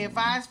general. Like, if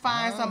I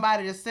find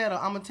somebody to settle,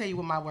 I'm gonna tell you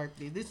what my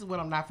worth is. This is what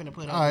I'm not finna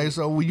put up all right. with.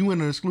 So when you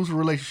in an exclusive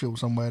relationship with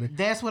somebody,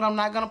 That's what I'm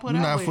not gonna put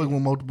you're up not with. fucking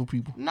with multiple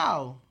people,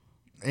 No.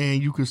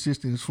 and you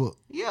consistent as fuck.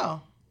 Yeah.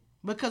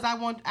 Because I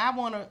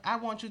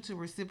want you to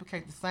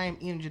reciprocate the same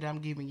energy that I'm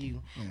giving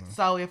you.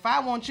 So if I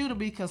want you to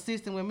be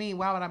consistent with me,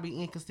 why would I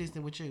be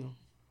inconsistent with you?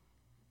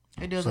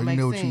 It doesn't So you make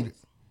never sense. cheated?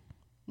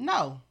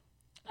 No.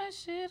 I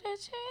should have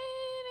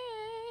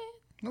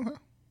cheated. Okay.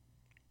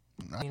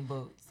 in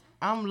books.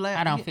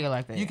 I don't feel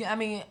like that. You can. I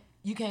mean,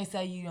 you can't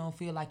say you don't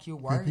feel like you're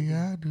worthy. Baby,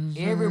 I deserve-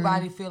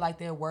 Everybody feel like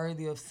they're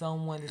worthy of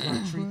someone that's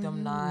gonna treat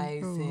them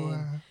nice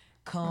and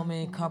come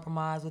and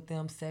compromise with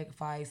them,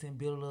 sacrifice and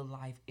build a little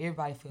life.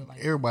 Everybody feel like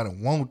Everybody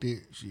want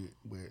that shit,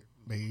 but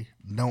they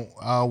don't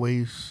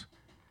always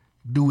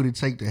do what it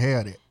take to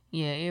have that.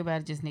 Yeah,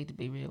 everybody just need to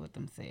be real with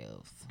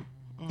themselves.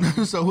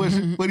 So what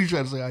are you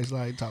trying to say? I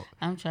slide talk.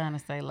 I'm trying to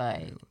say,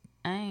 like,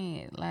 I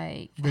ain't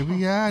like.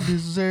 Baby, I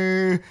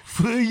deserve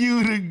for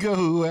you to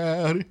go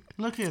out.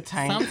 Look here,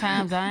 Tank.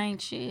 Sometimes I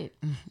ain't shit.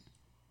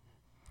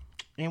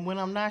 And when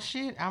I'm not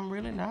shit, I'm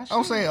really not shit.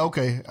 I'm saying,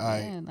 okay, all right.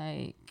 Yeah,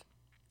 like.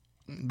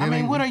 I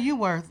mean, what are you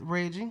worth,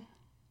 Reggie?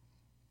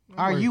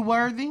 Are you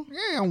worthy?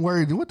 Yeah, I'm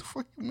worthy. What the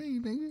fuck you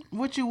mean, nigga?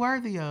 What you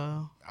worthy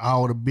of?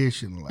 All the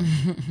bitch in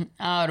life.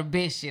 All the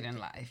best shit in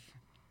life.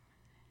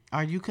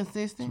 Are you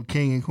consistent?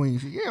 King and queen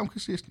shit. Yeah, I'm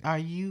consistent. Are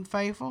you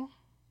faithful?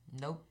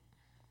 nope.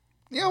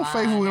 Yeah, I'm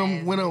faithful when Lying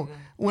ass nigga.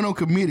 when I'm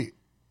committed.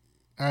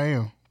 I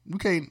am. You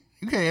can't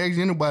ask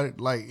anybody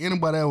like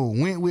anybody that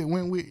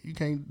went with.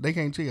 They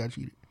can't tell you I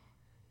cheated.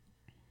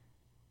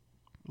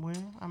 Well,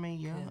 I mean,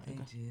 yeah. They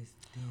just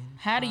didn't.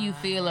 How do you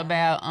feel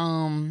about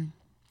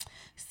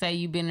say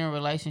you've been in a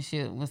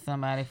relationship with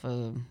somebody for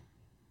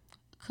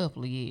a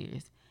couple of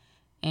years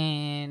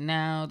and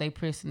now they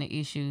pressing the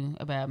issue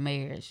about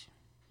marriage?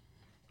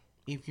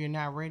 If you're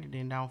not ready,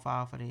 then don't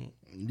fall for that.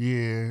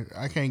 Yeah,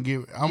 I can't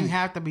give. You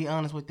have to be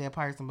honest with that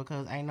person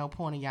because ain't no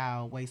point in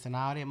y'all wasting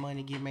all that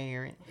money to get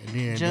married. and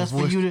then just for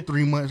divorced you to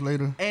 3 months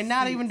later. and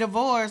not even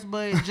divorced,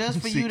 but just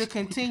for you to 6.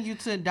 continue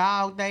to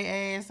dog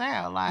they ass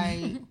out.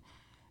 Like,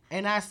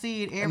 and I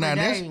see it every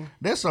day. Now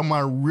that's something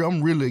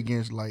I'm really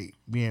against, like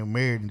being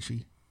married and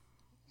cheat.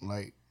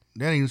 Like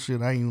that ain't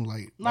shit I ain't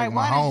like my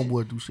why did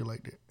homeboy do shit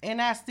like that. And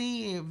I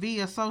see it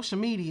via social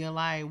media.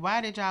 Like,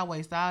 why did y'all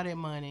waste all that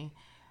money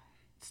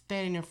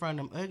standing in front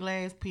of them ugly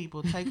ass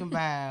people taking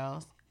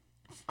vows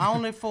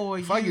only for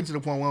If you? I get to the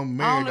point where I'm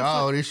married, Only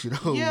all for- this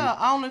shit over. Yeah,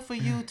 only for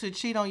you to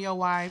cheat on your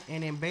wife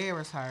and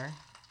embarrass her.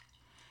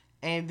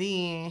 And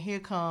then here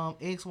come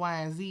X, Y,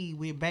 and Z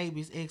with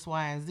babies X,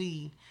 Y, and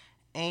Z.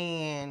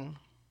 And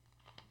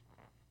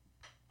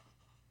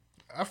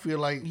I feel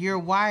like your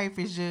wife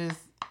is just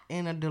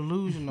in a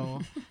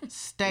delusional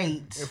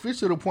state. if it's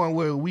to the point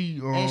where we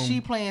And she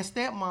playing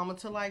stepmama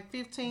to like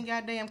 15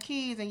 goddamn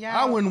kids and y'all.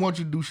 I wouldn't want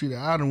you to do shit that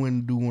I don't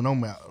want to do when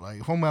I'm out. Like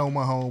if I'm out with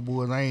my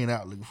homeboys, I ain't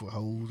out looking for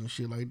hoes and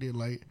shit like that.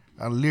 Like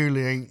I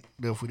literally ain't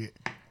there for that.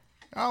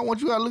 I don't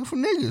want you out looking for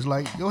niggas.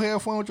 Like, go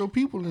have fun with your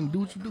people and do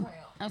what you do.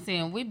 I'm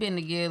saying we've been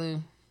together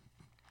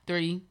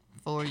 3-4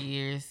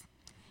 years,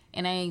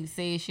 and I ain't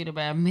said shit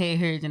about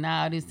marriage and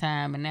all this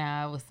time, and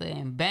now all of a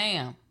sudden,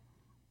 bam,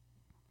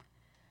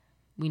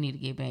 we need to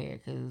get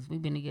married because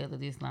we've been together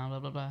this long, blah,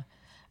 blah, blah.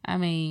 I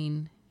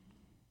mean,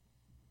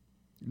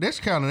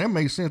 that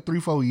makes sense.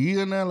 3-4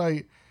 years now.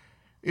 Like,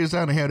 it's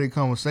time to have that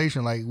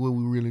conversation. Like, what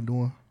we really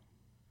doing?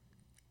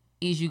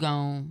 is you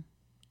gonna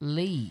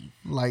leave?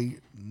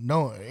 Like,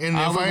 no. And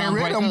Are if we I ain't gonna ready,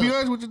 break I'm gonna be up?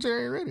 honest with you,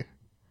 Terry, I ain't ready.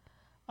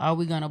 Are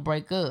we gonna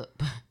break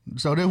up?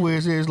 So that's where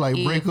it says, like,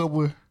 break If- up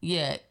with.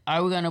 Yeah,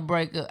 are we gonna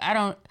break up?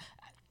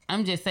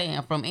 I'm just saying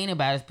from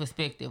anybody's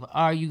perspective,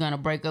 are you gonna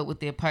break up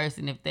with that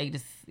person if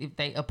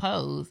they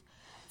oppose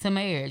to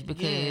marriage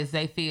because Yes.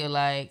 they feel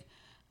like,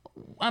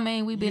 I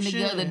mean, we've been You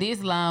together should. this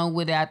long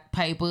without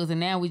papers, and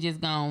now we just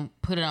gonna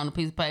put it on a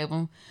piece of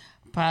paper,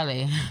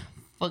 probably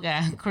fuck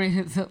our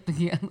credits up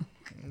together.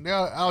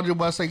 Now, I was just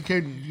about to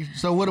say,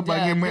 so what about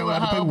Yeah, getting married do a without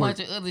the whole paperwork?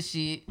 bunch of other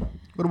shit.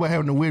 What about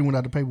having a wedding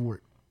without the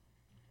paperwork?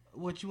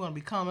 What you want to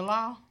be common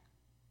law?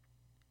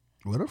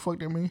 What the fuck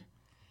that mean?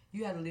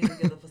 You have to live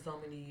together for so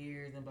many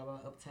years and blah, blah,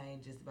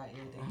 obtain just about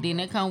everything. Then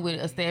they come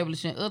with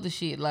establishing other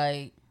shit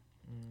like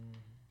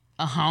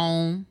a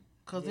home.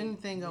 Cause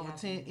anything over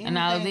 10, And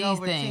all anything these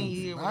over 10 things.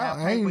 years without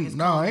I paper is ain't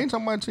common.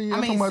 talking about 10 years. I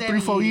I'm mean, talking about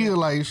 3-4 7 years. years.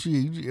 Like,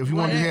 shit, if you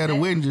want to have a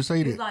wedding, just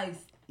say It's that. like,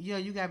 Yeah,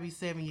 you gotta be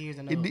 7 years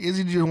and up. Is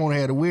it just want to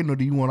have a wedding, or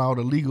do you want all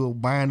the legal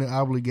binding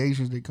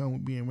obligations that come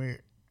with being married?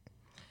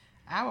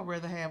 I would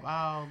rather have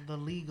all the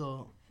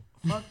legal.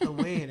 Fuck the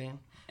wedding,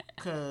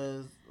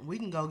 cause we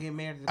can go get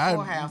married at the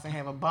courthouse and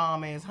have a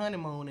bomb ass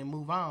honeymoon and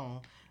move on.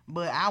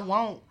 But I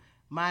want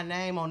my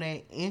name on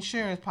that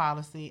insurance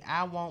policy.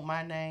 I want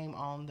my name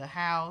on the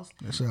house.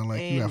 That sound like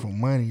you got And- some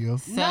money, yo.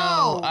 So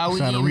No. are we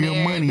Sound getting real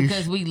married money-ish.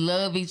 because we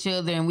love each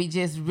other and we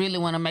just really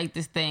want to make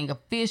this thing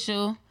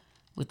official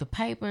with the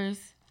papers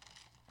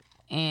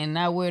and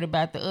not worried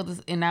about the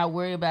others and not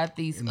worried about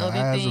these In the other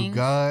eyes things? of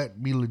God,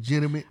 be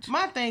legitimate.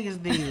 My thing is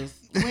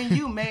this: when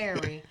you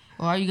marry,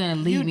 Or are you gonna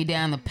lead me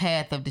down the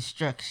path of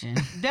destruction?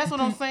 that's what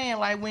I'm saying.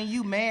 Like when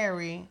you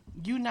marry,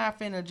 you not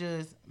finna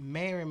just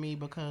marry me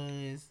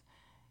because,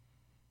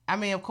 I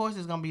mean, of course,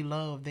 there's gonna be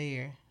love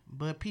there,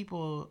 but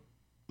people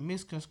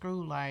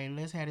misconstrue like,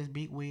 let's have this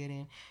big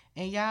wedding,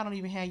 and y'all don't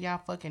even have y'all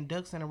fucking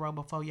ducks in a row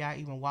before y'all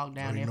even walk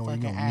down You that know you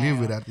fucking gonna aisle.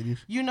 live it after this.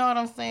 You know what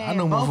I'm saying? I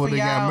know Both motherfuckers of that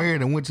got y'all-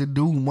 married and went to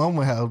dude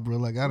mama house, bro.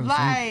 Like, I done seen.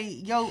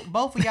 Like, yo,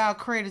 both of y'all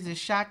credits is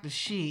shot to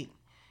shit.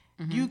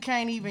 You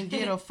can't even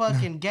get a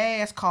fucking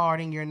gas card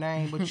in your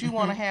name, but you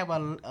want to have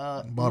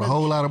a Bought a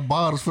whole lot of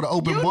bottles for the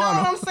open You know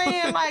bottle. what I'm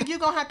saying? Like, you're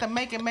going to have to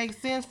make it make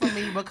sense for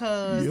me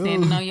because Yo.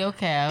 Standing on your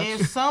couch.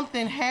 if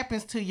something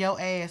happens to your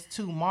ass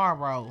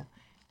tomorrow,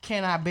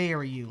 can I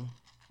bury you?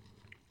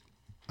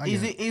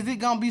 Is it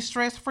gonna be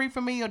stress free for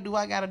me, or do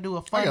I gotta do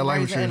a I got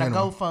life fundraiser and a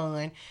insurance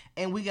GoFund,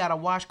 and we gotta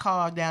wash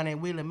cars down at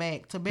Willie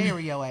Mac to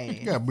bury your ass?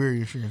 You got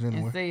burial insurance and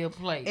anyway. say a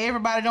plate.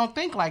 Everybody don't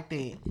think like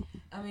that.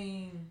 I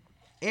mean,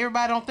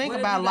 Everybody don't think What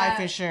if about you life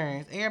got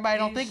insurance. Everybody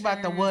don't think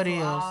about the what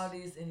insurance ifs. for all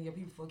this and your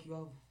people fuck you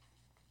over.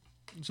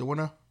 So what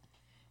now?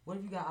 What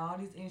if you got all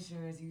this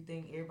insurance, you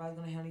think everybody's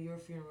gonna handle your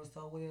funeral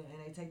so well, and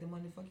they take the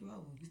money to fuck you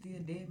over? You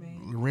still dead,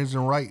 man. Lorenz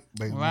and Wright,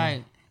 baby.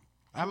 Right.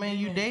 I mean,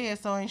 you dead,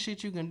 so ain't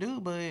shit you can do.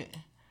 But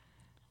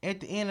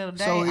at the end of the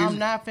day, So is- I'm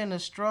not finna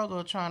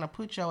struggle trying to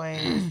put your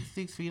ass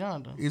 6 feet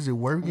under. Is it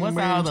working? What's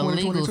married all in the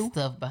legal 2022?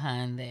 stuff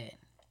behind that?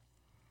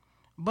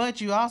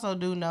 But you also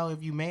do know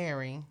if you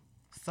marry,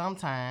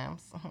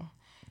 sometimes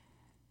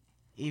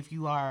if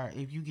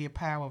you get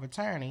power of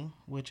attorney,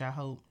 which I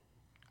hope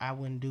I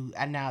wouldn't do.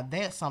 And now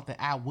that's something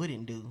I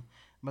wouldn't do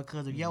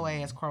because if your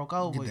ass croak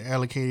over, Get to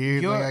allocate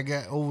everything Your- I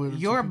got over. to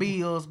your people.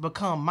 bills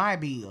become my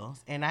bills,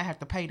 and I have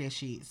to pay that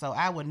shit. So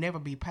I would never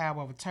be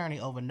power of attorney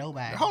over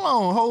nobody.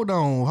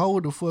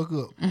 Hold the fuck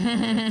up.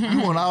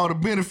 You want all the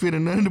benefit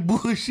and none of the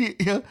bullshit.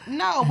 Yeah.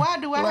 No, why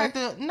do I Like-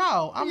 have to?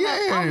 No, I'm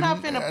Yeah,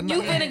 not finna.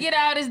 You finna get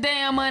all this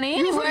damn money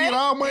You anyway. finna get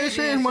all my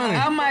insurance money.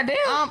 All my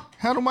damn.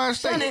 Handle my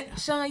estate.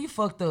 Sean, you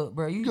fucked up,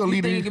 bro. You gonna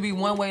leave think it- it could be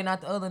one way,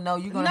 not the other? No,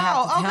 you're gonna No,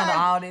 have to okay. handle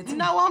all that too.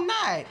 No, I'm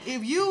not.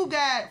 If you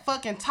got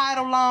fucking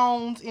title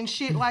loans and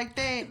shit like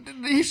that,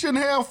 He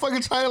shouldn't have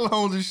fucking title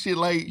loans and shit.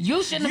 Like,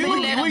 You shouldn't have You-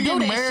 been let we him do getting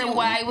that married- shit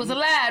while he was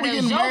alive. we That was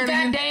getting your married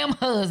again- goddamn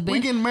husband. we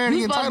getting married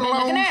You again, supposed to title be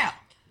looking loans? out.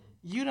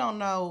 you don't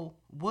know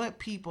what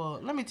people.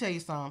 Let me tell you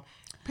something.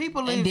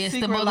 People live And that's the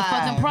secret motherfucking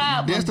lives.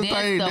 problem. That's That's the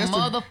the, thing. That's the-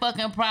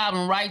 motherfucking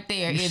problem right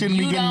there. You If shouldn't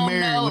be you getting don't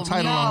married know, with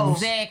title no,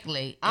 loans.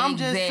 exactly. I'm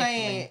just Exactly.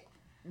 saying.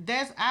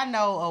 I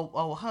know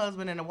a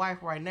husband and a wife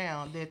right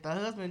now that the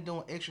husband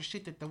doing extra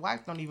shit that the wife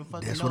don't even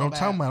fucking that's know what I'm about.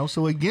 talking about. I'm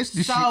so against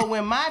this So shit.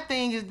 when my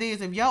thing is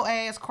this, if your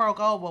ass croak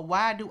over,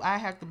 why do I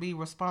have to be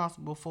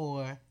responsible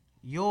for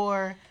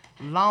your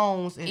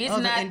loans and It's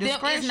other not them.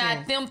 indiscretions? It's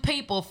not them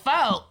people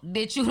fault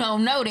that you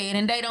don't know that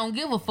and they don't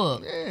give a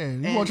fuck. Yeah,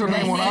 you want your And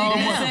name on they- all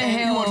they my.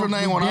 say You want your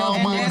name on all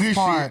and my that's good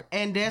shit.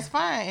 And that's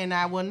fine, and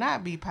I will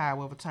not be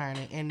power of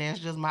attorney, and that's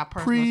just my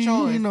personal Pre,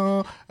 choice. you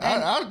know,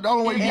 I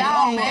don't want If to And get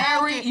y'all and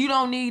married, after- you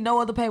don't need no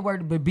other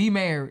paperwork but be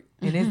married,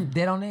 and it's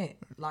dead on that.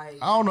 Like,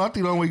 I don't know. I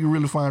think the only way you can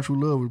really find true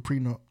love is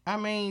prenup. I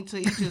mean, to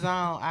each his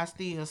own. I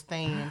still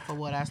stand for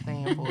what I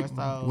stand for.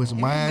 So With some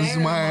if you minds, married a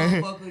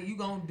mine. motherfucker, you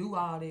gonna do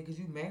all that because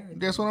you married them.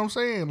 That's what I'm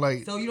saying.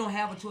 Like, So you don't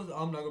have a choice.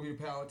 I'm not gonna be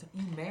the power.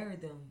 You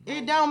married them.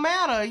 it don't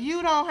matter.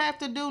 You don't have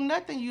to do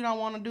nothing you don't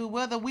want to do.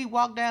 Whether we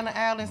walk down the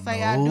aisle and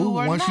say I do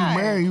or once not.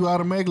 you marry, you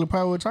automatically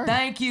power of attorney.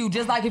 Thank you.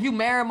 Just like if you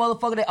marry a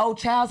motherfucker that owe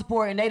child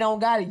support and they don't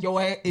got it,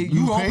 your ass,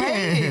 you gonna pay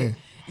paying. it.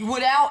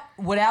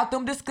 Without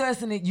them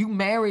discussing it, you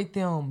married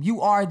them.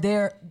 You are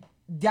there.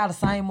 Y'all the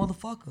same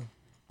motherfucker.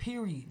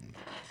 Period.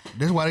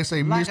 That's why they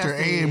say Like I Mr.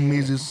 and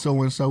said. Mrs.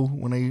 So and so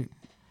when they.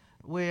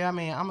 Well, I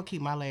mean, I'm gonna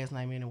keep my last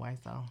name anyway.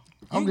 So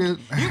I'm You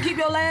just. keep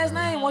your last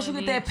name once you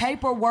get that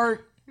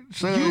paperwork.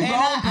 Son, You you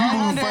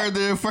gon' moving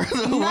further and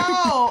further away.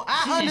 no,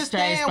 I She just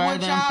strays understand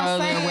what further and y'all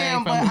further away saying,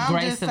 from but the I'm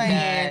grace just of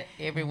saying. God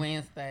every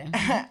Wednesday.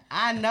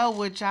 I know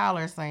what y'all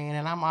are saying,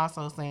 and I'm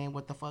also saying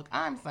what the fuck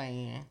I'm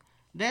saying.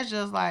 That's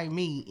just like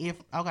me.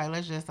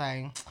 Let's just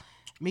say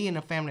me and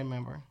a family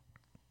member.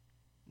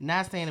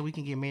 Not saying that we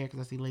can get married because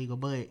that's illegal,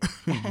 but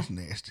It's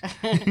nasty.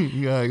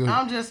 Yeah, go ahead.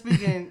 I'm just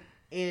speaking.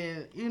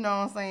 You know what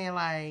I'm saying?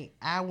 Like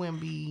I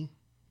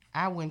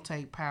wouldn't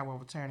take power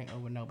of attorney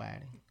over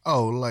nobody.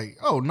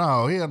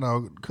 No, hell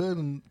no.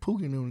 Cousin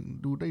Pookie and them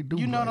do what they do.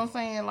 You know like, what I'm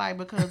saying? Like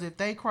because if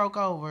they croak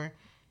over,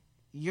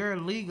 you're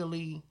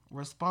legally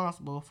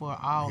responsible for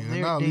all Yeah,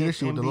 their nah, leave that debts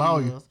shit and with the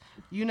lawyer. bills.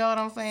 You know what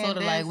I'm saying? Sort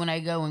of like That's- when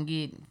they go and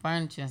get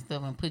furniture and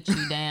stuff and put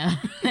you down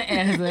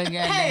as a goddamn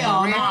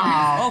Hell reference.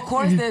 no. Of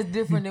course, that's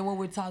different than what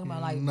we're talking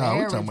about, like Nah, we're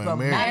marriage. talking about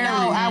but marriage. I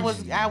know.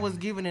 marriage- I was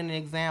giving an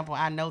example.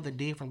 I know the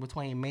difference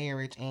between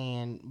marriage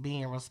and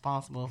being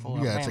responsible for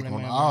You a gotta family take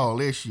on member. all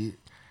that shit.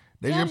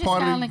 They Yeah, I'm just just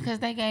part calling of because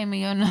they gave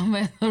me your number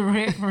as a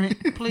reference.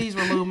 Please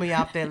remove me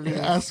off that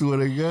list. I swear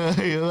to God.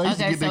 I used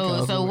to Okay, get that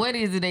call so what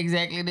is it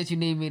exactly that you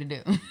need me to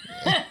do?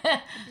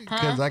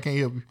 Because I can't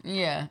help you.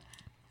 Yeah.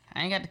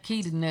 I ain't got the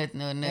key to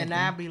nothing or nothing. And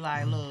I'd be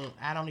like, look,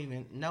 I don't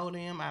even know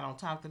them. I don't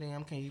talk to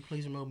them. Can you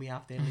please remove me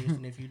off that list?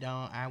 And if you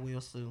don't, I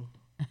will sue.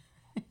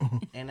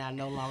 And I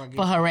no longer get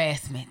for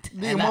harassment.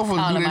 Then And I motherfuckers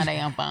call do them my this-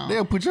 damn phone.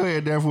 They'll put your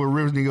head down for a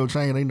ribbon and go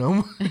change they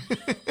number.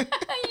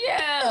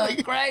 Yeah,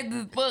 crazy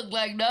as fuck.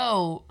 Like,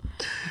 no.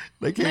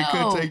 They can't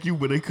No. contact you,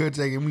 but they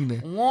contacting me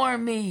now.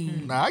 Warn me.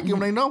 Nah, I give them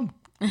their number.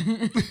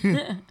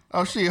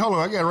 Oh shit, hold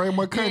on, I gotta write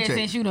my Yeah, contact.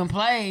 since you done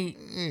played.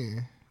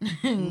 Yeah.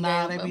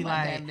 Nah, they Put be my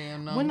like,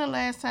 goddamn number. when the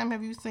last time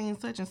have you seen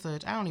such and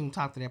such? I don't even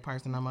talk to that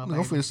person no more. I'm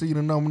Baby. finna see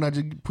the number, not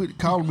just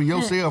call me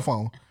your cell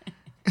phone.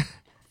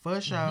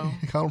 For sure.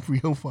 Call them for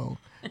your phone.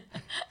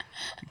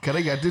 Cause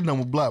they got this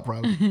number blocked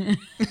probably.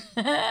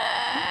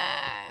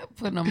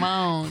 Putting them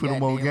on. Put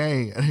them on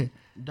goddamn. game.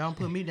 Don't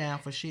put me down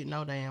for shit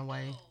no damn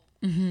way.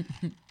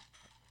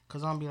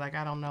 Cause I'm be like,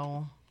 I don't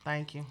know.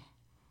 Thank you.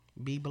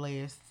 Be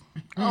blessed.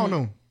 I don't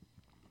know.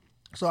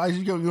 So I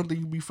you don't think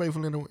you be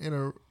faithful in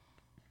a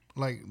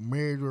like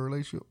marriage or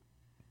relationship?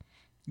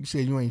 You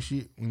said you ain't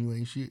shit when you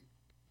ain't shit.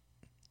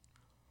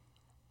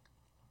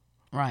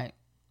 Right.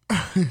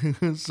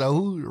 So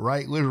who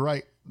right? What's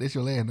right? That's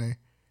your last name.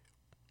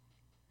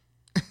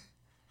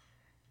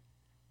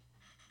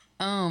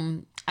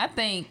 I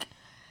think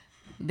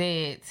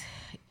that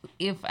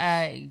if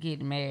I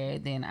get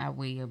married, then I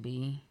will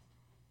be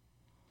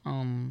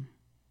Don't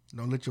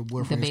let your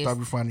boyfriend best. stop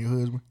you finding your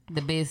husband.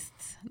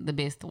 the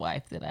best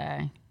wife that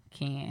I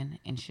can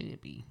and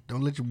should be.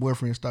 Don't let your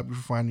boyfriend stop you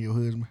from finding your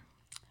husband.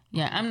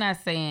 Yeah, I'm not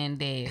saying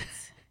that,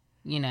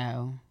 you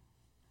know,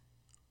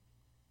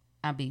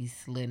 I be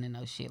slitting and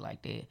no shit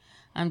like that.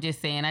 I'm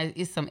just saying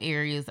it's some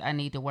areas I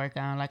need to work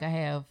on. Like I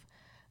have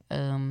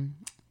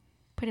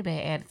pretty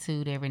bad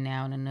attitude every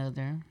now and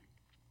another.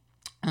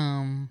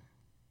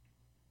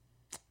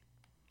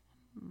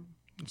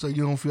 So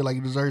you don't feel like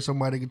you deserve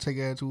somebody that can take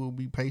attitude and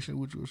be patient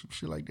with you or some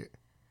shit like that?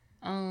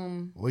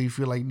 Or you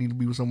feel like you need to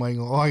be with somebody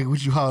gonna argue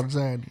with you all the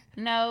time?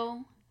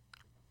 No.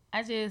 I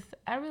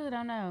really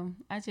don't know.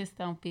 I just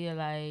don't feel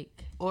like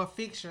Or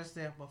fix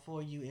yourself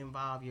before you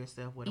involve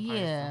yourself with a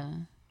yeah.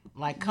 person.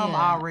 Like come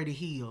Yeah. already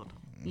healed.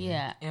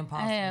 Yeah.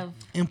 Impossible.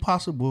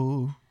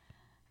 Impossible.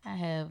 I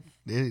have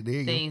There you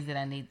go. things that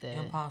I need to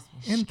Impossible.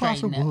 straighten up.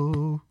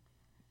 Impossible.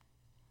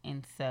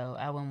 And so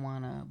I wouldn't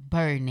want to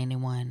burden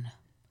anyone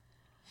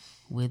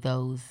with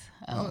those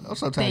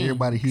Sometimes things.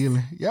 everybody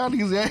healing. Y'all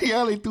niggas,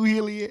 y'all ain't through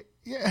healing yet.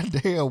 Yeah,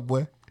 damn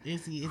boy.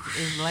 It's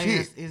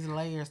layers. It's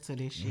layers to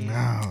this shit.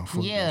 Nah,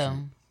 fuck Yeah.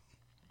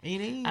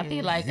 It is. I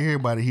feel like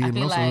Everybody I healing.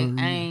 feel I'm like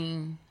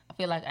sorry. I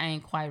feel like I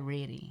ain't quite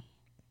ready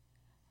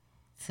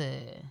to,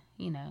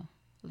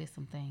 let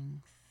some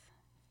things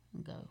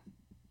go.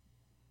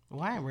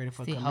 Well, I ain't ready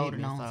for Still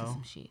holding commitment, on to so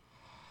some shit.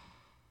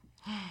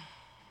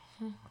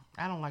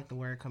 I don't like the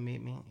word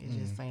commitment. It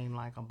just seems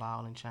like a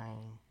ball and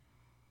chain.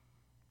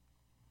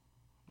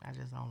 I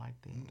just don't like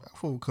that. I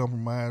fuck with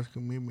compromise,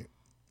 commitment.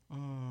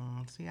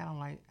 See, I don't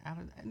like.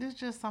 There's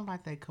just something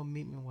about that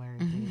commitment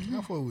word.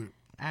 I fuck with it.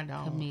 I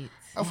don't. Commit.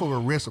 I fuck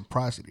with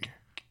reciprocity.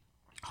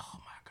 Oh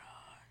my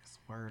God, it's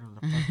word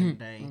of the fucking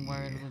day.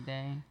 Word of the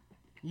day.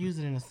 Use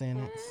it in a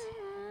sentence.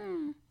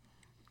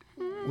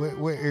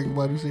 What Erica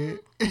Badu said?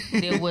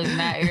 That was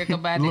not Erica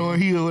Badu. Lauren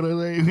Hill, what I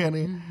say? You got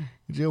it.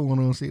 Jill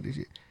went on said this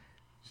shit.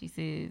 She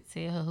said,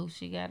 "Tell her who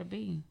she gotta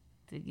be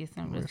to get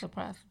some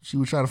reciprocity." She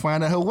was trying to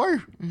find out her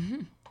worth.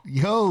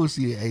 Yo,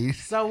 see, hey.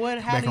 So what?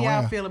 How Back do y'all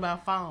around. feel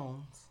about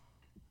phones?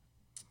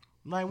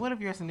 Like, what if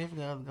your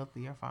significant other go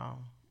through your phone?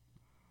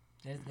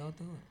 Let's go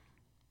through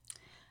it.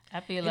 I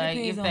feel It like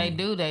if depends they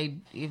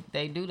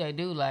on- do, they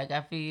do. Like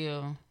I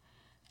feel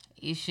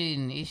it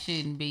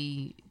shouldn't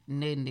be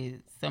nothing that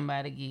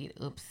somebody get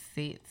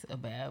upset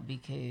about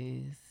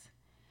because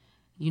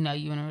you're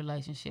in a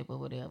relationship or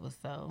whatever.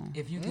 So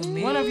If you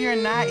commit, What if you're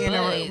not in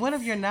But- what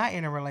if you're not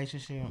in a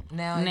relationship?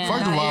 now, Now- if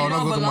First you of all, don't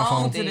don't go through my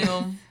belong phone. to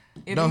them.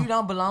 If No. you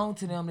don't belong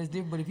to them, it's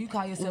different. But if you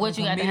call yourself What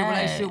in you a got to committed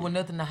hide? relationship with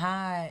nothing to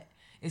hide,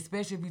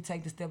 especially if you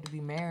take the step to be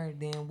married,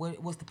 then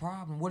what's the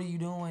problem? What are you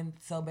doing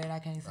so bad I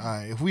can't see? All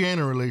right, if we ain't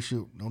in a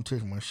relationship, don't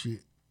touch my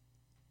shit.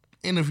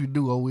 And if you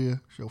do, I will.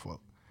 It's your fault.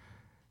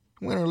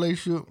 If we're in a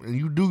relationship and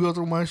you do go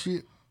through my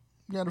shit,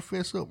 you gotta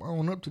fess up. I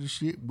own up to the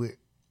shit, but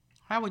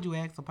How would you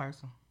ask a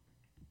person?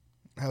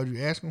 how would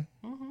you ask them?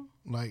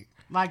 Like,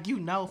 Like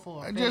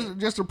for a fact.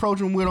 just approach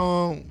them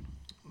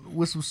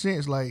with some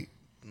sense. Like,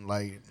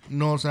 you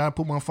know what I'm saying? I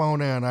put my phone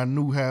down. I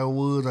knew how it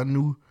was. I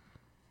knew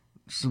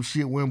some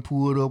shit wasn't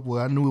pulled up,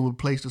 or I knew it was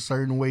placed a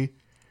certain way.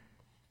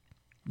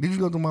 Did you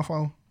go through my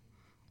phone?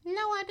 No,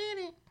 I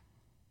didn't.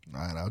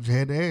 All right, I just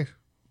had to ask.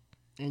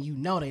 And you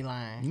know they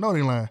lying. No,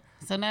 they lying.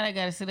 So now they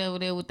gotta sit over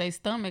there with their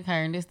stomach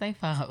hurting. This they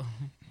fault.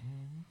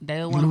 They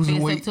don't want to Losing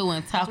fess weight. up to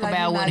and talk like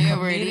about you're not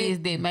whatever it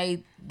committed.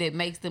 is that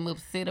makes them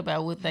upset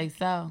about what they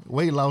saw.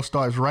 Weight loss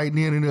starts right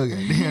then and there.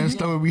 Damn,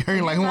 stomach be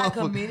hurting like If a you're not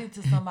motherfucker. committed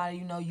to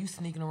somebody, you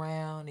sneaking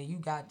around and you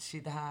got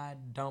shit to hide.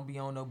 Don't be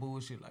on no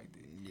bullshit like that.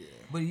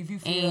 But if you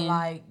feel And-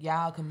 like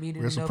y'all committed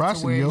enough to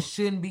Reciprocity, where yo. it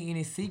shouldn't be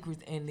any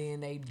secrets, and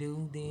then they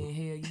do, then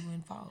hell, you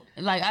in fault.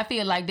 Like I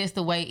feel like that's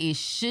the way it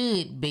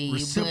should be.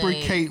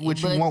 Reciprocate but,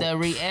 what you but want. the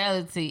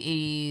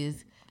reality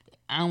is,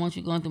 I don't want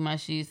you going through my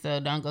shit,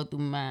 so don't go through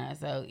mine.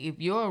 So if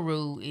your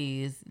rule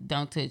is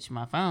don't touch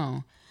my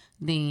phone,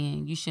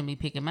 then you shouldn't be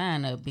picking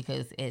mine up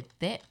because at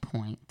that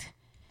point,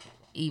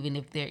 even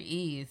if there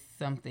is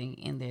something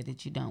in there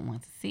that you don't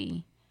want to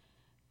see,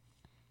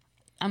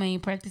 I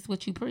mean, practice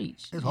what you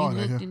preach. It's You hard out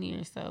looked here. in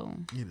here, so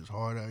It is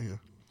hard out here.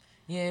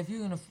 Yeah, if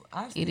you're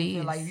I still It feel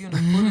is. like if you're in a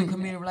fully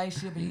committed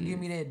relationship and you give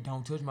me that,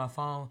 don't touch my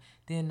phone,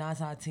 then 9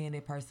 times out of 10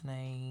 that person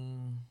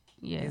ain't.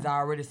 yeah. There's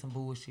already some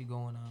bullshit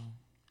going on.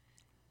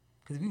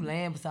 Cause if you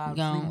laying beside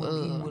Gone, him, sleeping with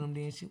him, eating uh, with him,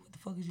 then shit, what the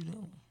fuck is you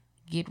doing?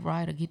 Get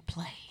right or get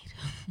played.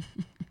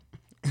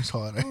 It's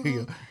hard out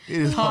here.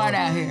 It is Hard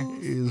out here.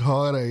 It is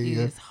hard out It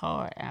here. is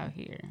hard out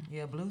here.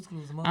 Yeah, Blue's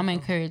Clues. I'm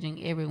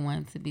encouraging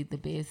everyone to be the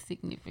best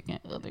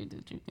significant other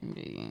that you can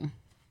be.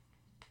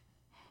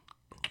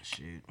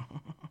 Shit.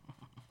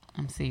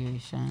 I'm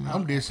serious, Sean.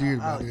 I'm dead serious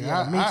about it.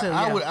 yeah, me too,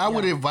 I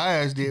would yeah.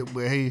 advise that,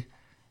 but hey,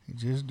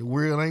 it's just the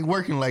world ain't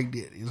working like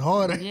that. It's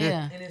hard out here.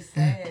 Yeah, And it's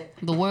sad.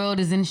 the world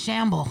is in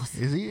shambles.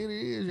 It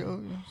is,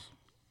 yo.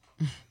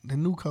 The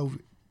new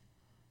COVID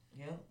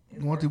Yep. it's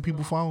going worse through than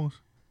people's I- phones.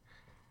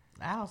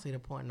 I don't see the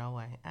point. No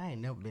way. I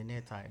ain't never been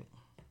that type.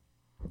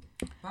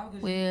 Probably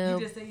 'cause Well,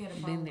 you just say you had a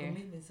been phone there.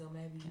 commitment, so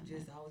maybe you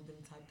just always been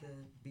the type to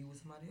be with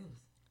somebody else.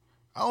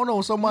 I don't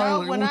know.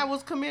 Somebody No, when I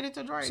was committed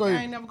to Drake, So, I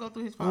ain't never go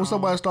through his phone. when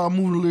somebody start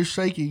moving a little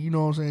shaky, you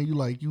know what I'm saying? You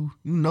like you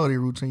know their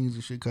routines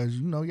and shit because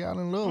you know y'all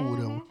in love with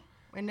them.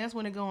 And that's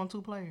when it go on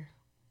 2 players.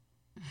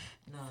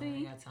 No, I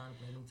ain't got time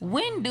to play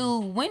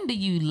them. When do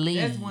you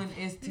leave? That's when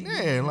STD.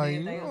 Yeah, like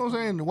you know what I'm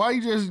saying. Why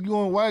you just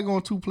going? Why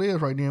going 2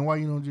 players right then? Why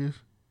you don't just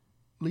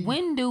leave?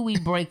 When do we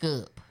break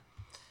up?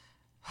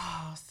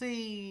 Oh,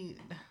 see,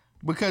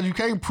 Because you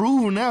can't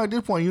prove him now at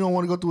this point. You don't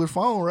want to go through his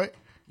phone, right?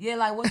 Yeah,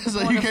 like what's the So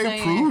point you of can't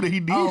saying, prove that he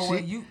did oh, well,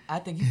 shit. I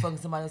think you fucking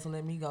somebody else and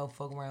let me go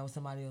fuck around with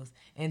somebody else,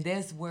 and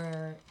that's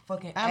where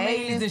fucking I mean,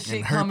 AIDS and it's- shit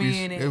And come herpes.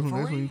 in. And That's when- for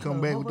that's when you real,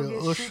 come back with the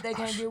motherfuckers get ush. shit they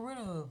can't get rid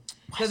of.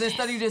 Because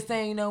instead of you just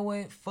saying, you know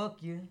what,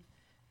 fuck you,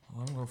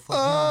 I'm gonna fuck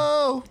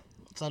Oh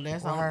so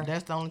that's Or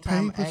the only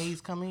time papers.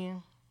 AIDS come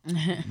in.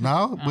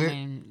 no, I but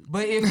mean, you.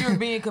 But if you're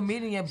being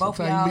committed and both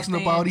of Sometimes you y'all mixing up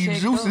staying all these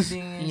checked juices. up,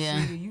 then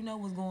Yeah. shit, you know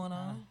what's going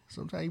on.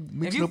 sometimes you If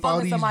mixing you up all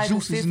fucking these somebody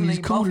juices and consistently, these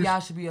both of coolers. y'all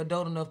should be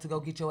adult enough to go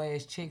get your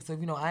ass checked. So if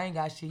you know I ain't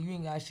got shit, you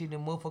ain't got shit,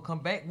 then motherfucker come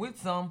back with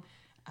some,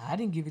 I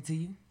didn't give it to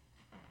you.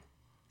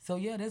 So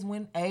yeah, that's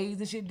when AIDS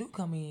and shit do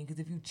come in. Because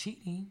if you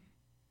cheating,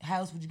 how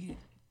else would you get?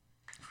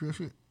 Real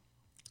shit.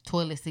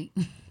 toilet seat.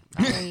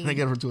 They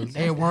get it for toilet.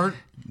 At work.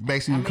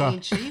 Backseat I of the car.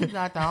 mean, cheating's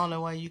not the only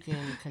way you can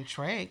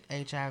contract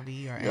HIV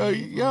or Yo,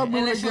 AIDS. y'all remember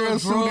Unless that you're girl a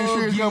sued the drug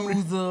insurance company?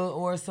 user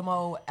or some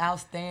old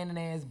outstanding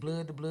ass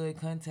blood-to-blood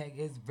contact,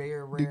 it's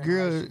very rare. The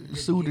girl like, you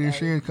sued the get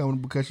insurance company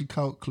because she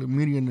caught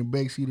chlamydia in the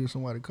backseat of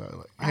somebody's car.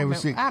 Like having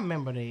sex. I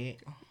remember that.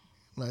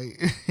 Like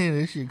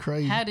that shit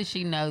crazy. How did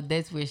she know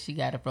that's where she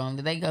got it from?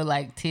 Did they go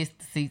like test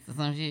the seats or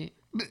some shit?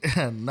 no,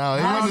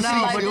 it I wasn't don't a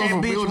know, seat. but It was that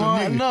from, it bitch was a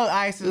won. nigga. Look, It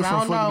ISIS, was I from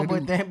don't know, fucking but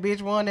dude. that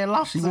bitch won that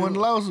lawsuit. She won the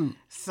lawsuit.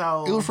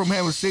 So It was from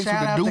having sex with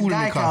shout the out to dude in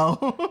the car.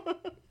 Geico.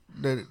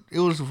 that it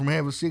was from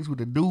having sex with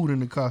the dude in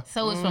the car.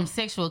 So it's from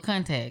sexual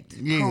contact.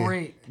 Yeah,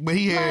 Correct. But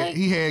he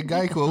had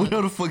Geico,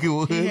 whatever the fuck it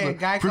was. He had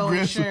Geico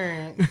Progressive.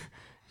 insurance.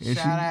 And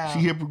Shout out. she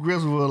hit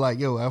Progressive was like,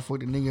 yo, I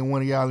fucked the nigga in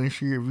one of y'all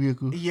insured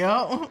vehicles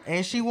Yup.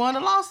 And she won a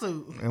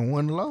lawsuit. and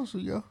won the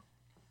lawsuit, yo.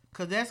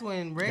 Cause that's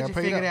when Reggie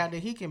paid figured out. out that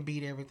he can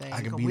beat everything.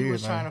 I can 'Cause beat we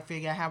was everything. trying to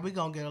figure out how we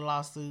gonna get a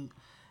lawsuit,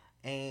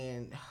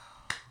 and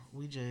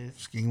we just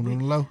Schemed on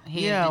the low.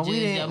 He yeah had to we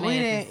judge didn't your we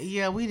man's- didn't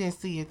yeah we didn't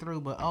see it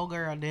through. But old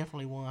girl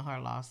definitely won her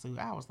lawsuit.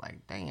 I was like,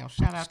 damn!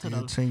 Shout out Still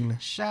to the tingling.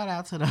 shout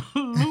out to the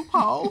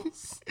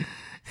loopholes.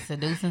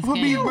 Seducing We'll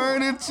be scam.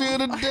 burning till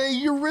the day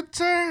you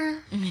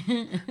return.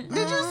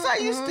 Did you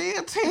say you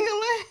still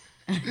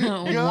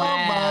tingling? Your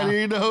Wow.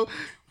 body, know.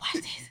 Watch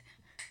this.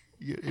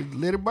 Yeah,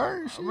 let it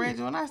burn. Shit.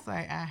 Reggie, when I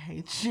say I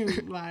hate you,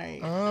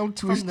 like I'm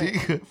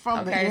twisted.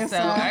 from the Okay, so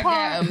inside I part.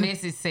 got a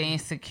message saying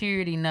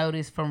security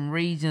notice from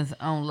Regions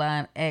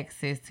online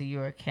access to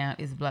your account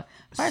is blocked.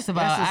 First of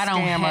all, That's a I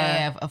don't scammer.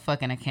 have a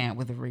fucking account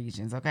with the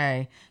Regions.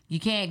 Okay,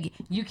 you can't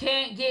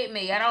get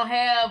me. I don't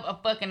have a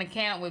fucking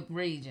account with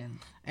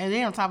Regions. And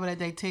then on top of that,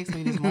 they text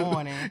me this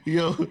morning.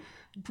 Yo,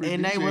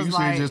 And they was you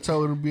like- just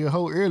told her to be a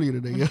hoe earlier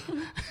today. Yo.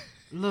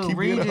 Look, Keep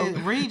it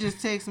up. Regis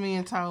texted me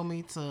and told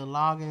me to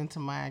log into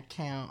my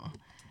account,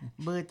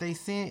 but they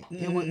sent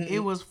it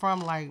was from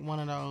like one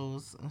of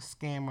those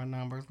scammer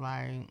numbers,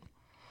 like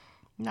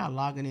not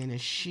logging in as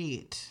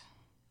shit.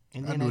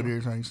 And I then do it they-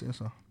 every time you say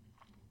so.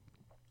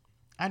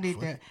 I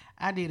did that.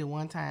 I did it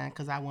one time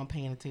because I wasn't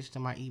paying attention to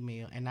my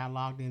email, and I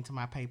logged into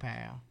my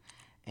PayPal,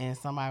 and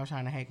somebody was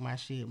trying to hack my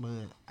shit, but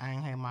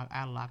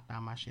I locked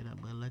all my shit up,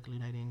 but luckily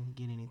they didn't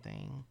get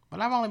anything. But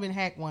I've only been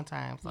hacked one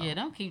time, so Yeah,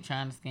 don't keep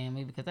trying to scam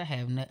me because I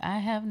have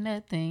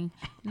nothing.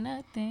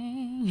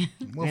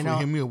 Motherfucker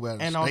hit me up out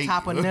of and state. on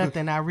top of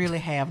nothing, I really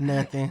have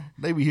nothing.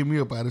 They be hitting me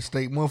up out of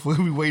state.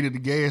 Motherfucker be waiting at the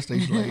gas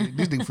station like,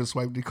 this nigga for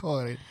swipe the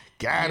card. And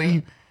got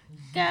him.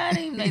 God,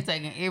 even they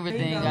taking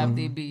everything off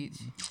their beach.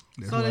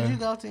 That's So did why- you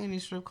go to any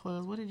strip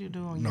clubs? What did you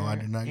do on No, your I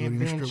did not go to any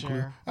strip club.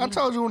 adventure? I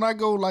told you when I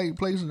go like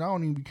places, I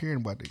don't even be caring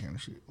about that kind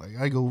of shit. Like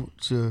I go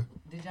to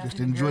Did y'all just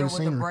see the enjoy girl the with the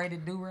scenery.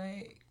 braided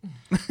do-rag?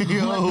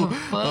 Yo, a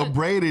fuck?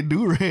 braided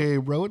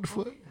do-rag, bro. What the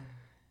fuck?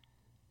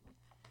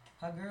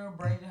 Her girl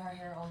braided her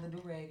hair on the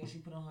do-rag and she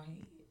put it on her head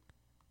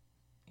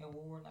and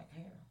wore it like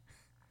hair.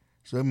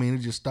 So that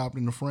means it just stopped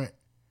in the front.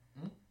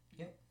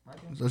 Yep, right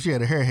there. So she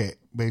had a hair hat,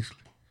 basically.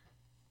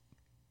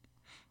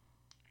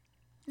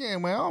 Yeah,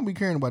 man, I don't be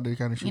caring about that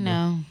kind of shit. You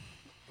know,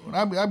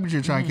 I be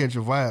just trying to catch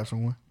a vibe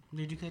somewhere.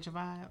 Did you catch a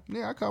vibe?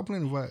 Yeah, I caught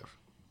plenty of vibes.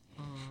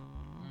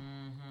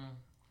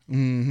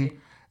 Mm-hmm.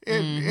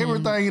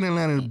 Everything in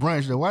Atlanta is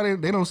brunch though. Why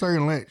they don't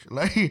serve lunch?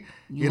 Like you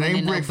it went ain't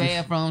in no breakfast.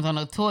 bathrooms on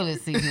the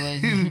toilet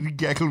situation. You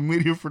got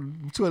chlamydia for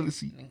the toilet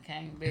seat. and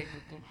came back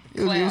with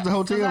It was the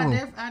hotel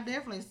 'Cause room. I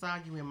definitely saw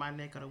you in my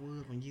neck of the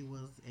woods when you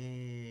was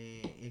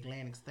at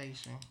Atlantic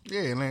Station.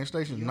 Yeah, Atlanta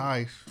Station,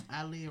 nice.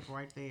 I live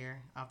right there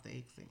off the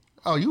exit.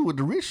 Oh, you with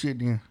the rich shit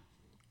then?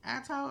 I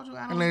told you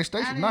I don't. Atlantic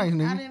Station I didn't-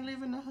 nice, nigga. I didn't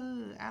live in the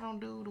hood. I don't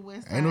do the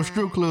West Side. Ain't no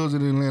strip clubs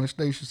in Atlanta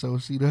Station, so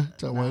see that?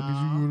 Talking about, did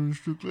you go to the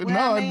strip club? Well,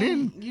 No, I mean,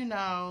 didn't. You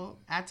know,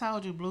 I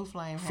told you Blue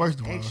Flame has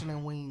First of all-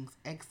 excellent wings.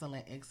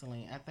 Excellent.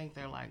 I think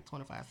they're like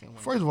 25-cent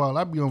wings. First of all,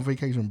 I be on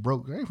vacation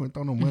broke. I ain't finna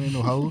throw no money in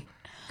no hole.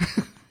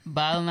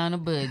 balling on a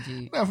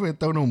budget. I ain't finna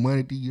throw no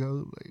money at these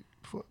hoes. Like,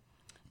 fuck.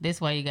 That's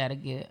why you gotta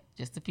get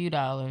just a few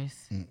dollars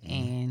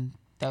and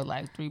throw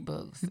like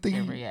 $3 think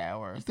you- every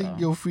hour. Or You think so.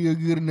 you'll feel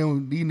good and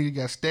then these niggas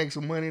got stacks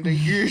of money in their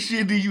gear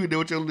shit, then you in there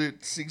with your little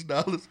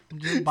 $6.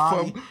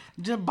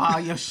 Just ball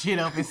your shit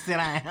up and sit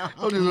down.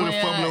 I'm just on the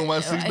fumbling on my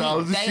 $6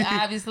 and they shit.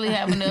 obviously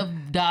have enough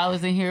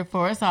dollars in here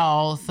for us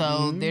all,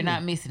 so they're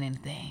not missing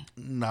anything.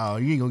 No,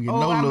 you ain't gonna get Oh, I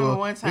no remember love.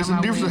 one time It's a I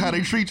difference in went- how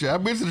they treat you.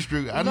 I've been to the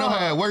strip. I know No.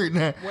 how it works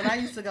now. When I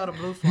used to go to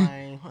Blue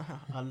Flame,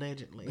 They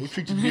allegedly,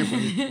 treat you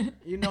differently.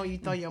 you know, you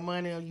throw your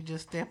money or you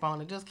just step on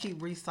it. Just keep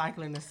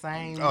recycling the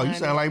same. Oh, you money.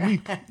 sound like me.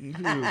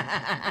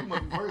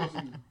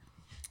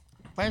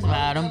 First of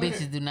all, them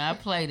bitches do not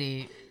play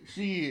that.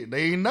 Shit,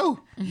 they ain't know.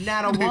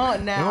 Not a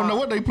one. They don't know Now,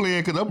 what they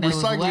playing because I'm They was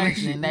recycling this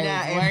working. shit. They now,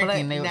 was in working.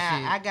 Black, They was now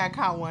shit. I got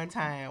caught one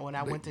time when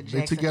I went to they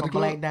Jackson took you out for the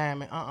Black club?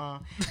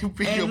 Diamond.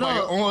 Pick you And up by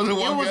your arms and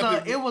it walk was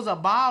out it was a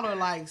baller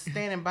like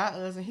standing by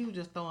us, and he was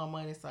just throwing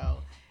money.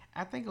 So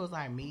I think it was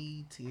like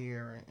me,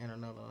 Tier, and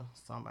another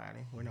somebody.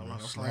 We're no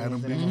longer slide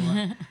friends them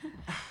anymore.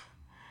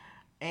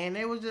 And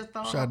they was just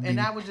throwing, Shot up, D. and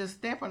I was just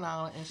stepping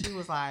on it, and she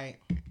was like,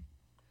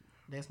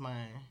 "That's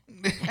mine."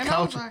 And I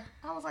Caught was you.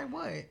 like,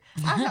 "What?"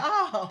 I said,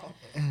 "Oh."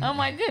 Oh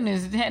my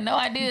goodness, had no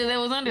idea that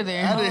was under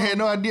there. I didn't had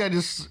no idea. I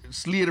just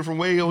slid it from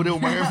way over there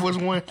with my Air Force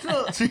One.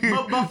 Look,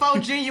 but before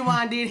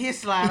Genuine did his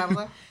slide, I was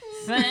like,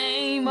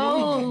 Same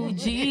old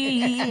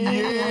G.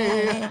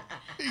 Yeah.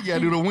 You gotta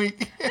do the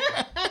wink.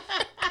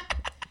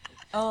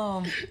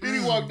 Then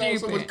he walked out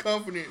with so much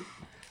confidence.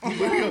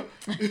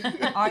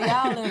 Are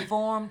y'all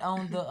informed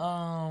on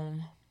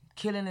the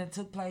killing that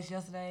took place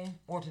yesterday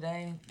or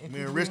today? If you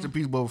Man, rest will? in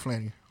peace, Bo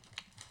Flanagan.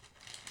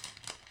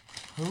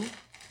 Who?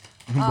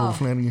 Bo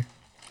Flanagan.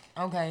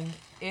 Okay,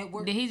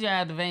 Edward. Did he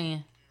drive the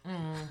van?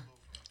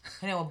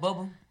 His name was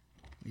Bubba.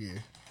 Yeah.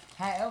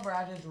 However,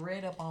 I just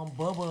read up on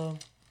Bubba.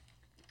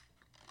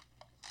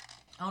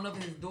 I don't know if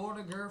it's his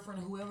daughter,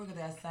 girlfriend, or whoever, got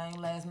that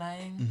same last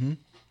name. Mm-hmm.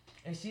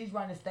 And she's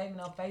writing a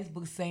statement on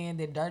Facebook saying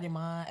that Dirty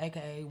Mind,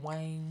 a.k.a.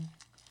 Wayne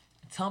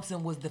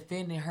Thompson, was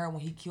defending her when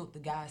he killed the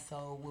guy.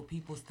 So will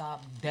people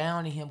stop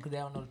downing him because they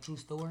don't know the true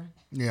story?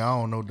 Yeah, I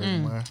don't know Dirty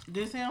Mind.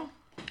 This him?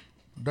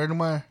 Dirty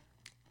Mind.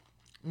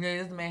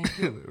 Yeah, this man. he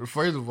killed-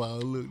 First of all,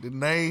 look, the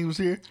names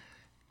here.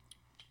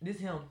 this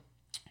him.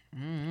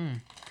 Mm-hmm.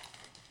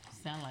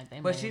 Sound like they.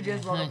 But made she him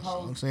just wrote a hunch.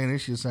 I'm post. saying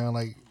this shit sound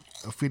like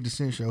a 50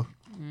 Cent show.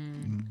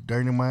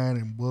 Dirty Mind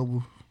and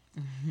Bubble.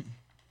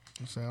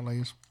 It sound like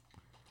it's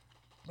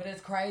But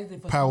it's crazy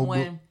for Power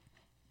someone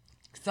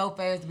so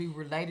fast to be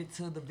related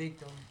to the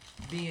victim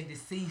being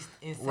deceased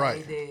and say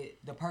Right. that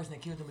the person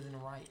that killed him is in the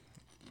right.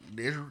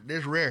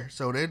 that's rare.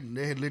 So they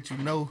had let you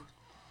know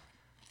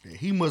that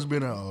he must have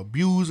been an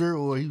abuser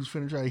or he was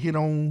finna try to hit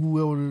on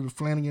whoever the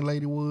Flanagan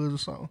lady was or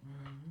something.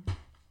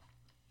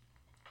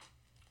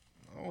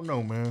 I don't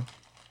know, man.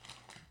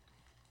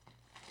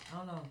 I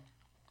don't know.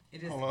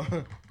 It is. Hold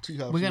on.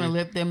 T-Hop We're gonna said-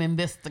 let them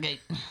investigate.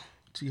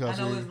 T-Hop I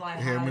know said it's like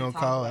they had how me they on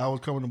talk call. about- I was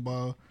coming to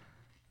ball.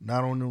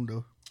 Not on them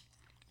though.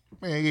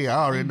 Man, yeah,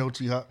 I already know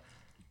T-Hop.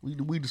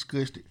 We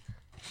discussed it.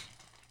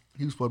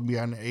 He was supposed to be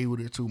out in the A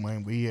with it too,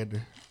 man, but he had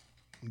to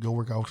go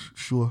work out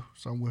sure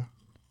somewhere.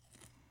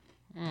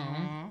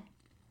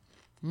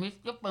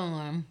 Mr.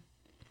 Fun.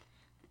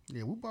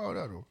 Yeah, we balled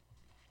out though.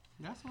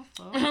 That's what's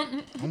up.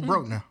 I'm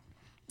broke now.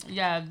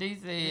 Yeah, they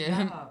said,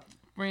 Yeah.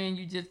 friend,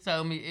 you just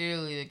told me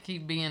earlier,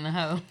 keep being a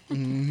hoe.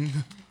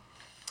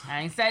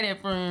 I ain't say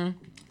that, friend.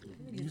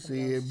 You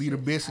said be the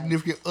best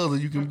significant other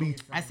you can be.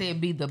 I said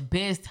be the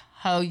best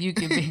hoe you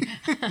can be.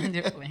 I'm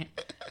just playing.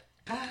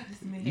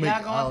 Make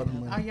Y'all all the going?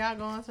 money. Are y'all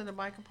going to the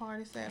biker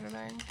party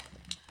Saturday?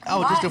 I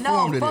was just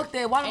informed no, of fuck that.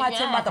 that. Why am I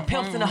talking about the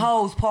pimps and the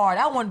hoes part?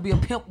 I want to be a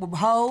pimp with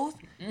hoes.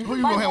 Who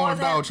you gonna have on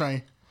a dog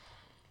chain?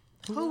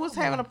 Who was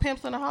having a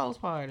pimps and a hoes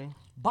party?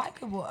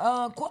 Biker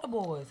boy, quarter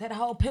boys had a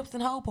whole pimps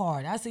and hoe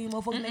party. I seen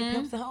motherfuckers in their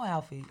pimps and hoe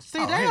outfits. See,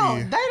 Oh, they hell don't.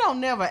 yeah. They don't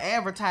never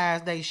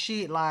advertise they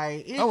shit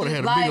like. I would have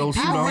had a Like big old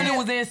suit people on. really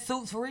was in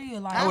suits for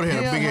real. Like I would've had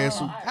a feel- big ass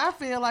suit. I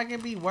feel like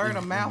it'd be word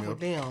of mouth yeah. with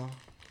them.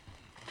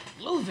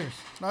 Losers.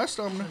 No, that's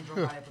something. Drunk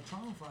Yeah. out at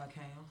Patron before I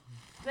came.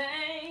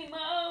 Same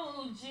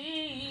OG,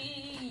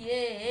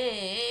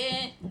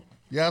 yeah.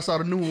 Yeah, I saw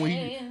the new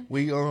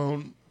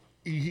one.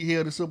 He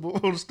held us up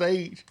on the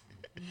stage.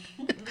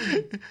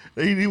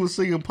 he was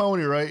singing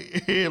Pony,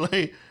 right? And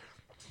like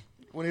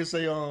when they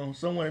say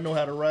someone that know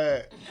how to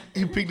ride,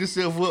 he picked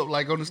himself up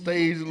like on the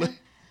stage and like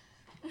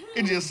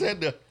and just sat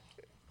there.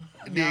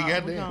 And then Y'all, we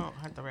goddamn. gonna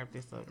have to wrap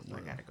this up. I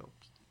gotta go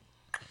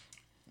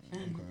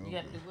You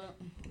got to what?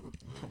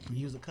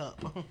 use a cup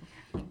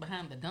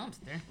Behind the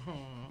dumpster.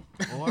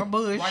 or a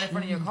bush. Right in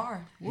front of your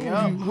car. What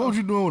was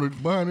you doing with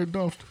it behind that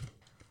dumpster?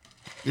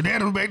 Your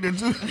dad was back there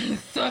too.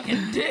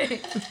 Sucking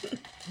dick.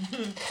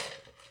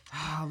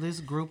 Oh, this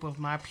group of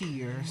my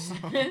peers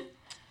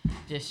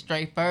Just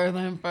straight further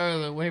and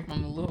further away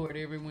from the Lord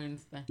every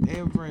Wednesday.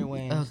 every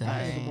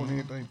Wednesday. On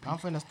everything. I'm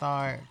finna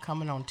start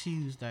coming on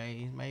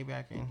Tuesdays. Maybe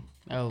I can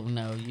Oh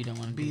no, you don't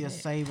want to be do a that.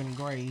 saving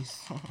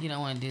grace. You don't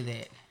want to do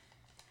that.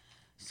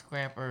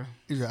 Scrapper.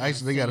 He said,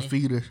 ISIS, they gotta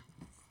feed us.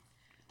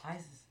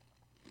 ISIS.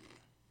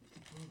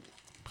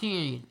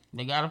 Period.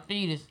 They gotta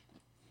feed us.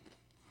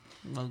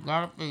 They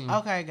gotta feed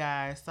us. Okay,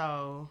 guys.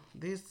 So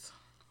this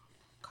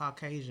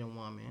Caucasian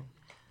woman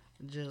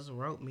just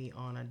wrote me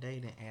on a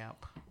dating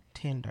app,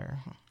 Tinder.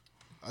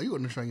 Oh, you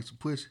on the train get some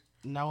pussy.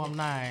 No, I'm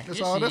not. That's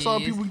Yes, all. she That's all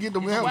is. people get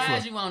them Why apps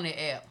is for. you on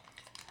the app?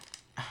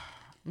 I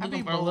Looking be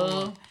for bored.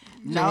 love?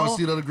 You just want to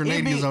see the other it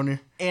Grenadians be- on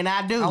there. And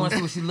I do. I want to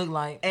see what she look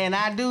like. And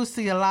I do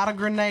see a lot of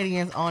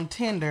Grenadians on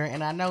Tinder,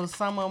 and I know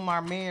some of them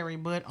are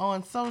married, but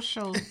on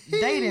social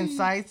dating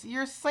sites,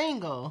 you're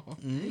single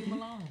Leave them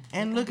alone.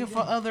 and looking for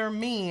other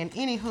men.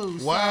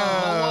 Anywho,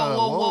 Wow.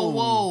 Whoa, whoa, whoa,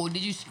 whoa. whoa.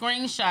 Did you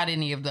screenshot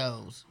any of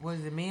those?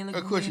 Was it men Of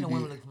looking for course men you or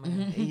women did. looking for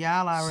men? so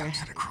y'all already.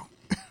 To the crew.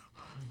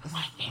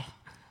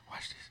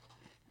 Watch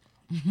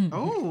this.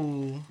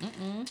 Ooh.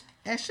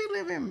 And she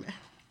live in.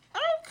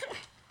 Okay.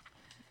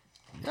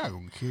 Y'all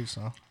gonna kill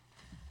some.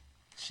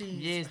 She.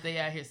 Yes, they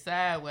out here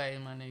sideways,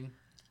 my nigga.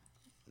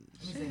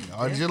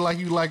 Oh, just like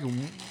you like them.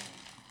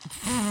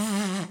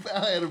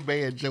 I had a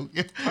bad joke.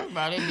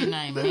 About it be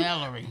named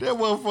Mallory. That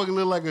motherfucker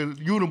look like a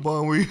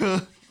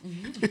Unabomber.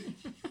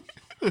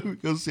 We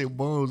gonna set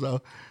bombs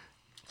out.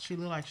 She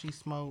look like she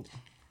smoked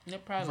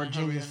That probably ain't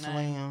her Virginia real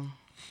name. Slim.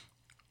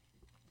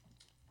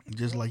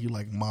 Just like you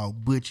like Maul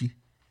Butchie.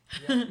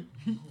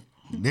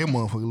 That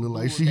motherfucker look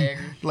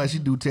like Bull she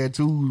do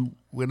tattoos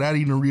without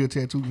even a real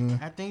tattoo gun.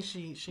 I think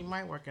she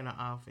might work in an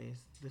office.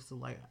 This is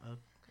like a.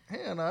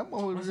 Hell no, that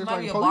motherfucker She just might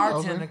like be a a police bartender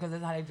officer. because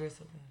that's how they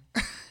dress up.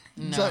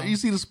 No. So you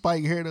see the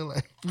spike hair? They're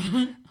like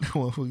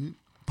motherfucker,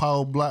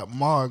 Paul Block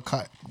Mall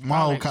cop.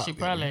 She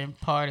probably in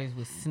parties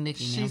with Snicky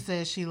She now.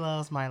 says she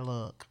loves my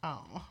look.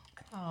 Oh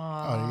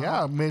Oh,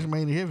 y'all match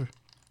made in heaven.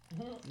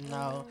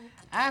 no,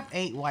 I've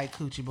ate white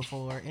coochie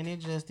before, and it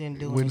just didn't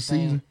do With the anything.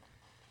 season.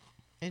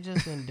 It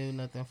just didn't do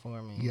nothing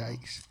for me.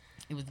 Yikes.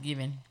 It was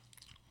given.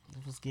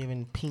 It was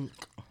giving pink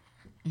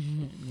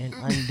and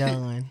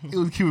undone. It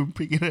was keeping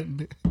picking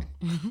up.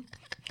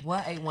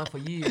 Well, I ate one for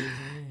years.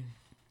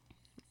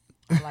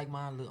 I like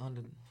mine a little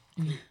under.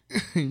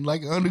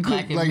 Like undercooked,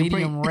 Like a like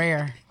medium pink.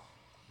 rare.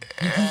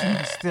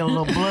 Still a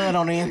little blood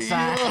on the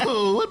inside.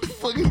 Yo, what the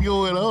fuck is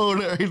going on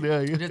right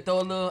now? Just throw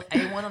a little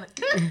A1 on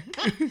it.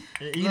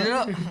 Eat it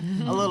up.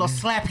 A little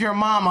slap your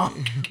mama.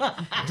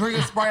 Drink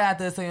a Sprite out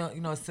there so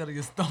you know settle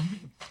your stomach.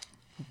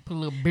 Put a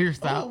little beer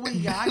Oh, salt. we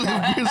got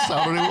It's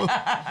all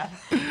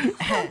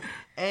that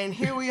And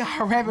here we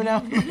are wrapping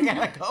up. We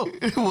gotta go.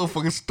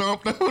 motherfucker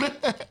stomped over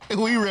there.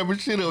 We wrapping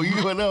shit up.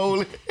 You going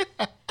on?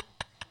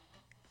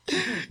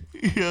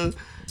 Yeah.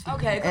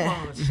 Okay, come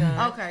on,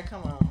 Sean. Okay,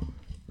 come on.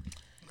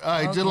 All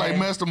right, just like Okay.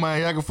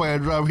 Mastermind, y'all can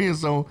find drop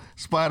hits on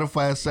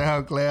Spotify,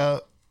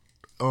 SoundCloud,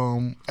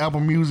 Apple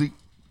Music,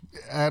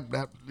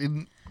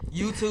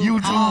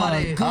 YouTube. All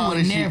that. all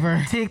this shit.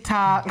 Never.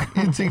 TikTok.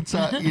 And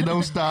TikTok. You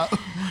don't stop.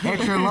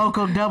 At your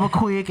local Double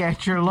Quick.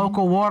 At your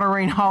local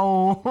watering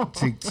hole.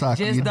 TikTok.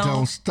 Just You don't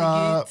don't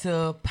stop. forget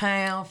to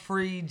pound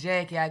free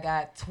Jackie. I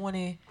got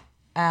 20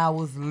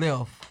 hours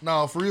left.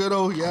 No, for real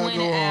though, y'all 20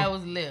 go.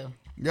 hours left.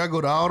 Y'all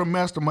go to all the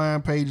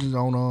Mastermind pages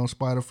on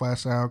Spotify,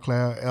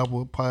 SoundCloud,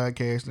 Apple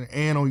Podcasting,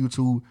 and on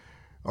YouTube.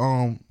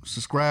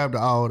 Subscribe to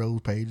all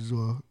those pages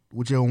or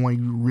whichever one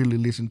you really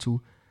listen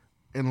to,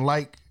 and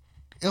like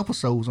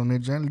episodes on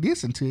that channel.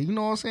 Listen to it. You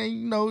know what I'm saying?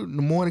 You know, in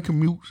the morning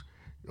commutes,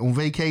 on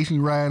vacation,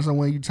 you riding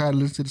somewhere, you tired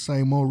of listening to the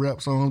same old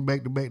rap songs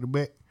back to back to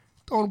back.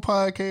 Throw on the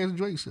podcast,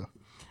 enjoy yourself.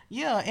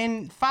 Yeah,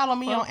 and follow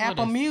me on Fuck with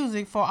Apple us.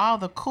 Music for all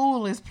the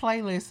coolest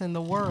playlists in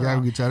the world. Y'all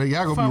gonna get tired.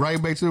 Y'all gonna be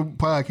right back to the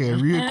podcast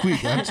real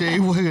quick. I tell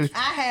you what. I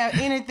have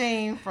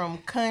anything from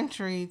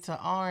country to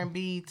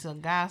R&B to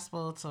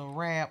gospel to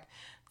rap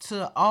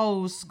to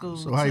old school.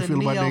 So how you to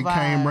feel about that neo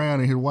Kane vibe. Brown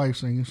and his wife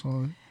singing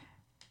song?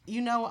 You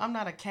know, I'm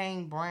not a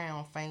Kane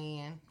Brown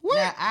fan. What?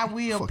 Now, I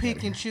will Fuck pick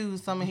outta and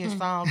choose some of his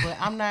songs, but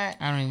I'm not.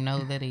 I don't even know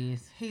who that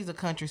is. He's a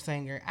country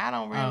singer. I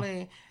don't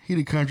really. He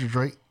the country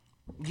Drake.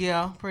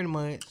 Yeah, pretty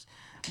much.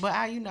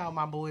 But you know,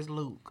 my boy's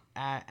Luke.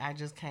 I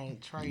just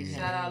can't trade him.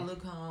 Shout out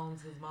Luke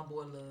Holmes, cause my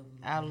boy loves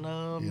Luke. I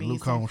love Yeah, me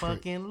Luke some Holmes straight.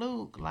 fucking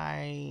Luke.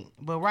 Like,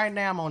 but right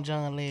now I'm on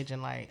John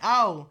Legend. Like,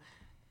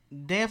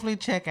 definitely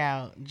check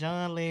out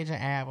John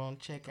Legend album.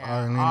 Check out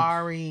Ari Lennox.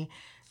 Ari.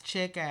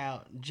 Check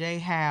out Jay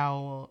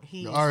Howell.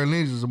 He Ari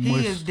Lennox is a he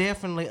must. is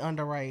definitely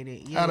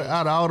underrated. Yeah. Out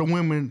of all the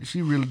women,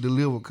 she really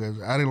delivered.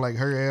 Cause I didn't like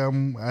her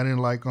album. I didn't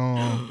like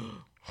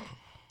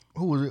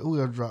who was it? Who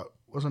else dropped?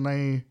 What's her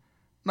name?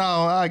 No,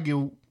 I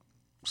give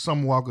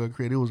Summer Walker a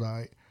credit. It was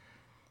alright.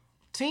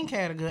 Tink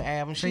had a good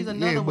album. She's Tink-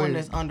 another yeah, one but-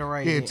 that's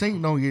underrated. Yeah,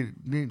 Tink don't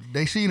get.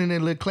 They she in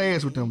that little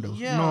class with them though.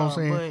 Yeah, You know what I'm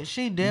saying? but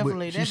she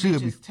definitely But that she should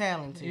bitch be. is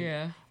talented.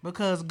 Yeah.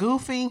 Because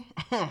Goofy,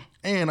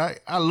 And I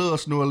love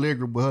Snow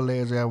Allegra, but her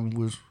last album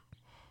was.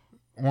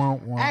 hey,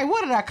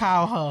 what did I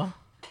call her?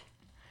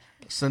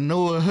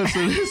 Sanoa.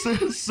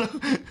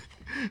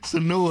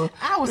 Sanoa.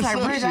 I was like,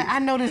 some Bridget, shit. I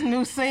know this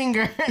new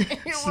singer.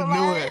 It was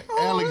Sanoa like, who?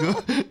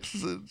 Algebra.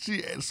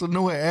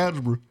 Sanoa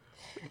Algebra.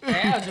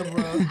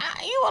 Algebra.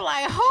 You were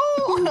like,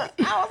 who? I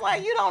was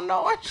like, you don't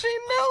know what she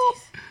knew.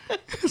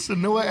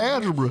 Sanoa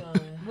Algebra.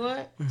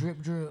 What? Drip,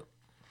 drip.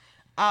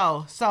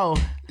 Oh, so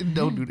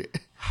Don't do that.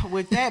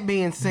 with that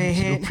being She'll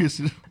said, piss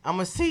it. I'm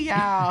gonna see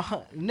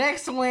y'all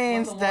next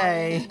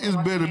Wednesday. It's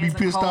better to be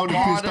pissed off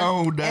than pissed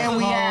on. And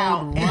we dog.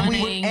 out.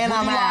 running. And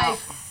I'm You out. like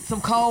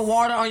some cold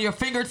water on your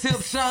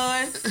fingertips,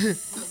 Sean?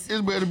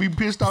 It's better to be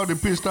pissed off than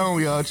pissed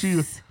on, y'all.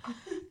 Chill.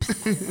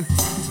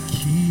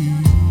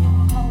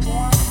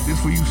 This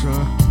for you,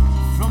 son.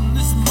 From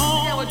this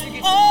moment, what you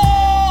get.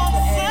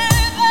 say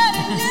that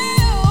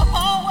you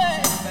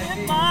always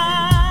been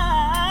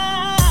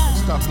mine.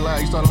 Stop the lie.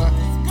 You start the lie.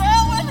 Girl,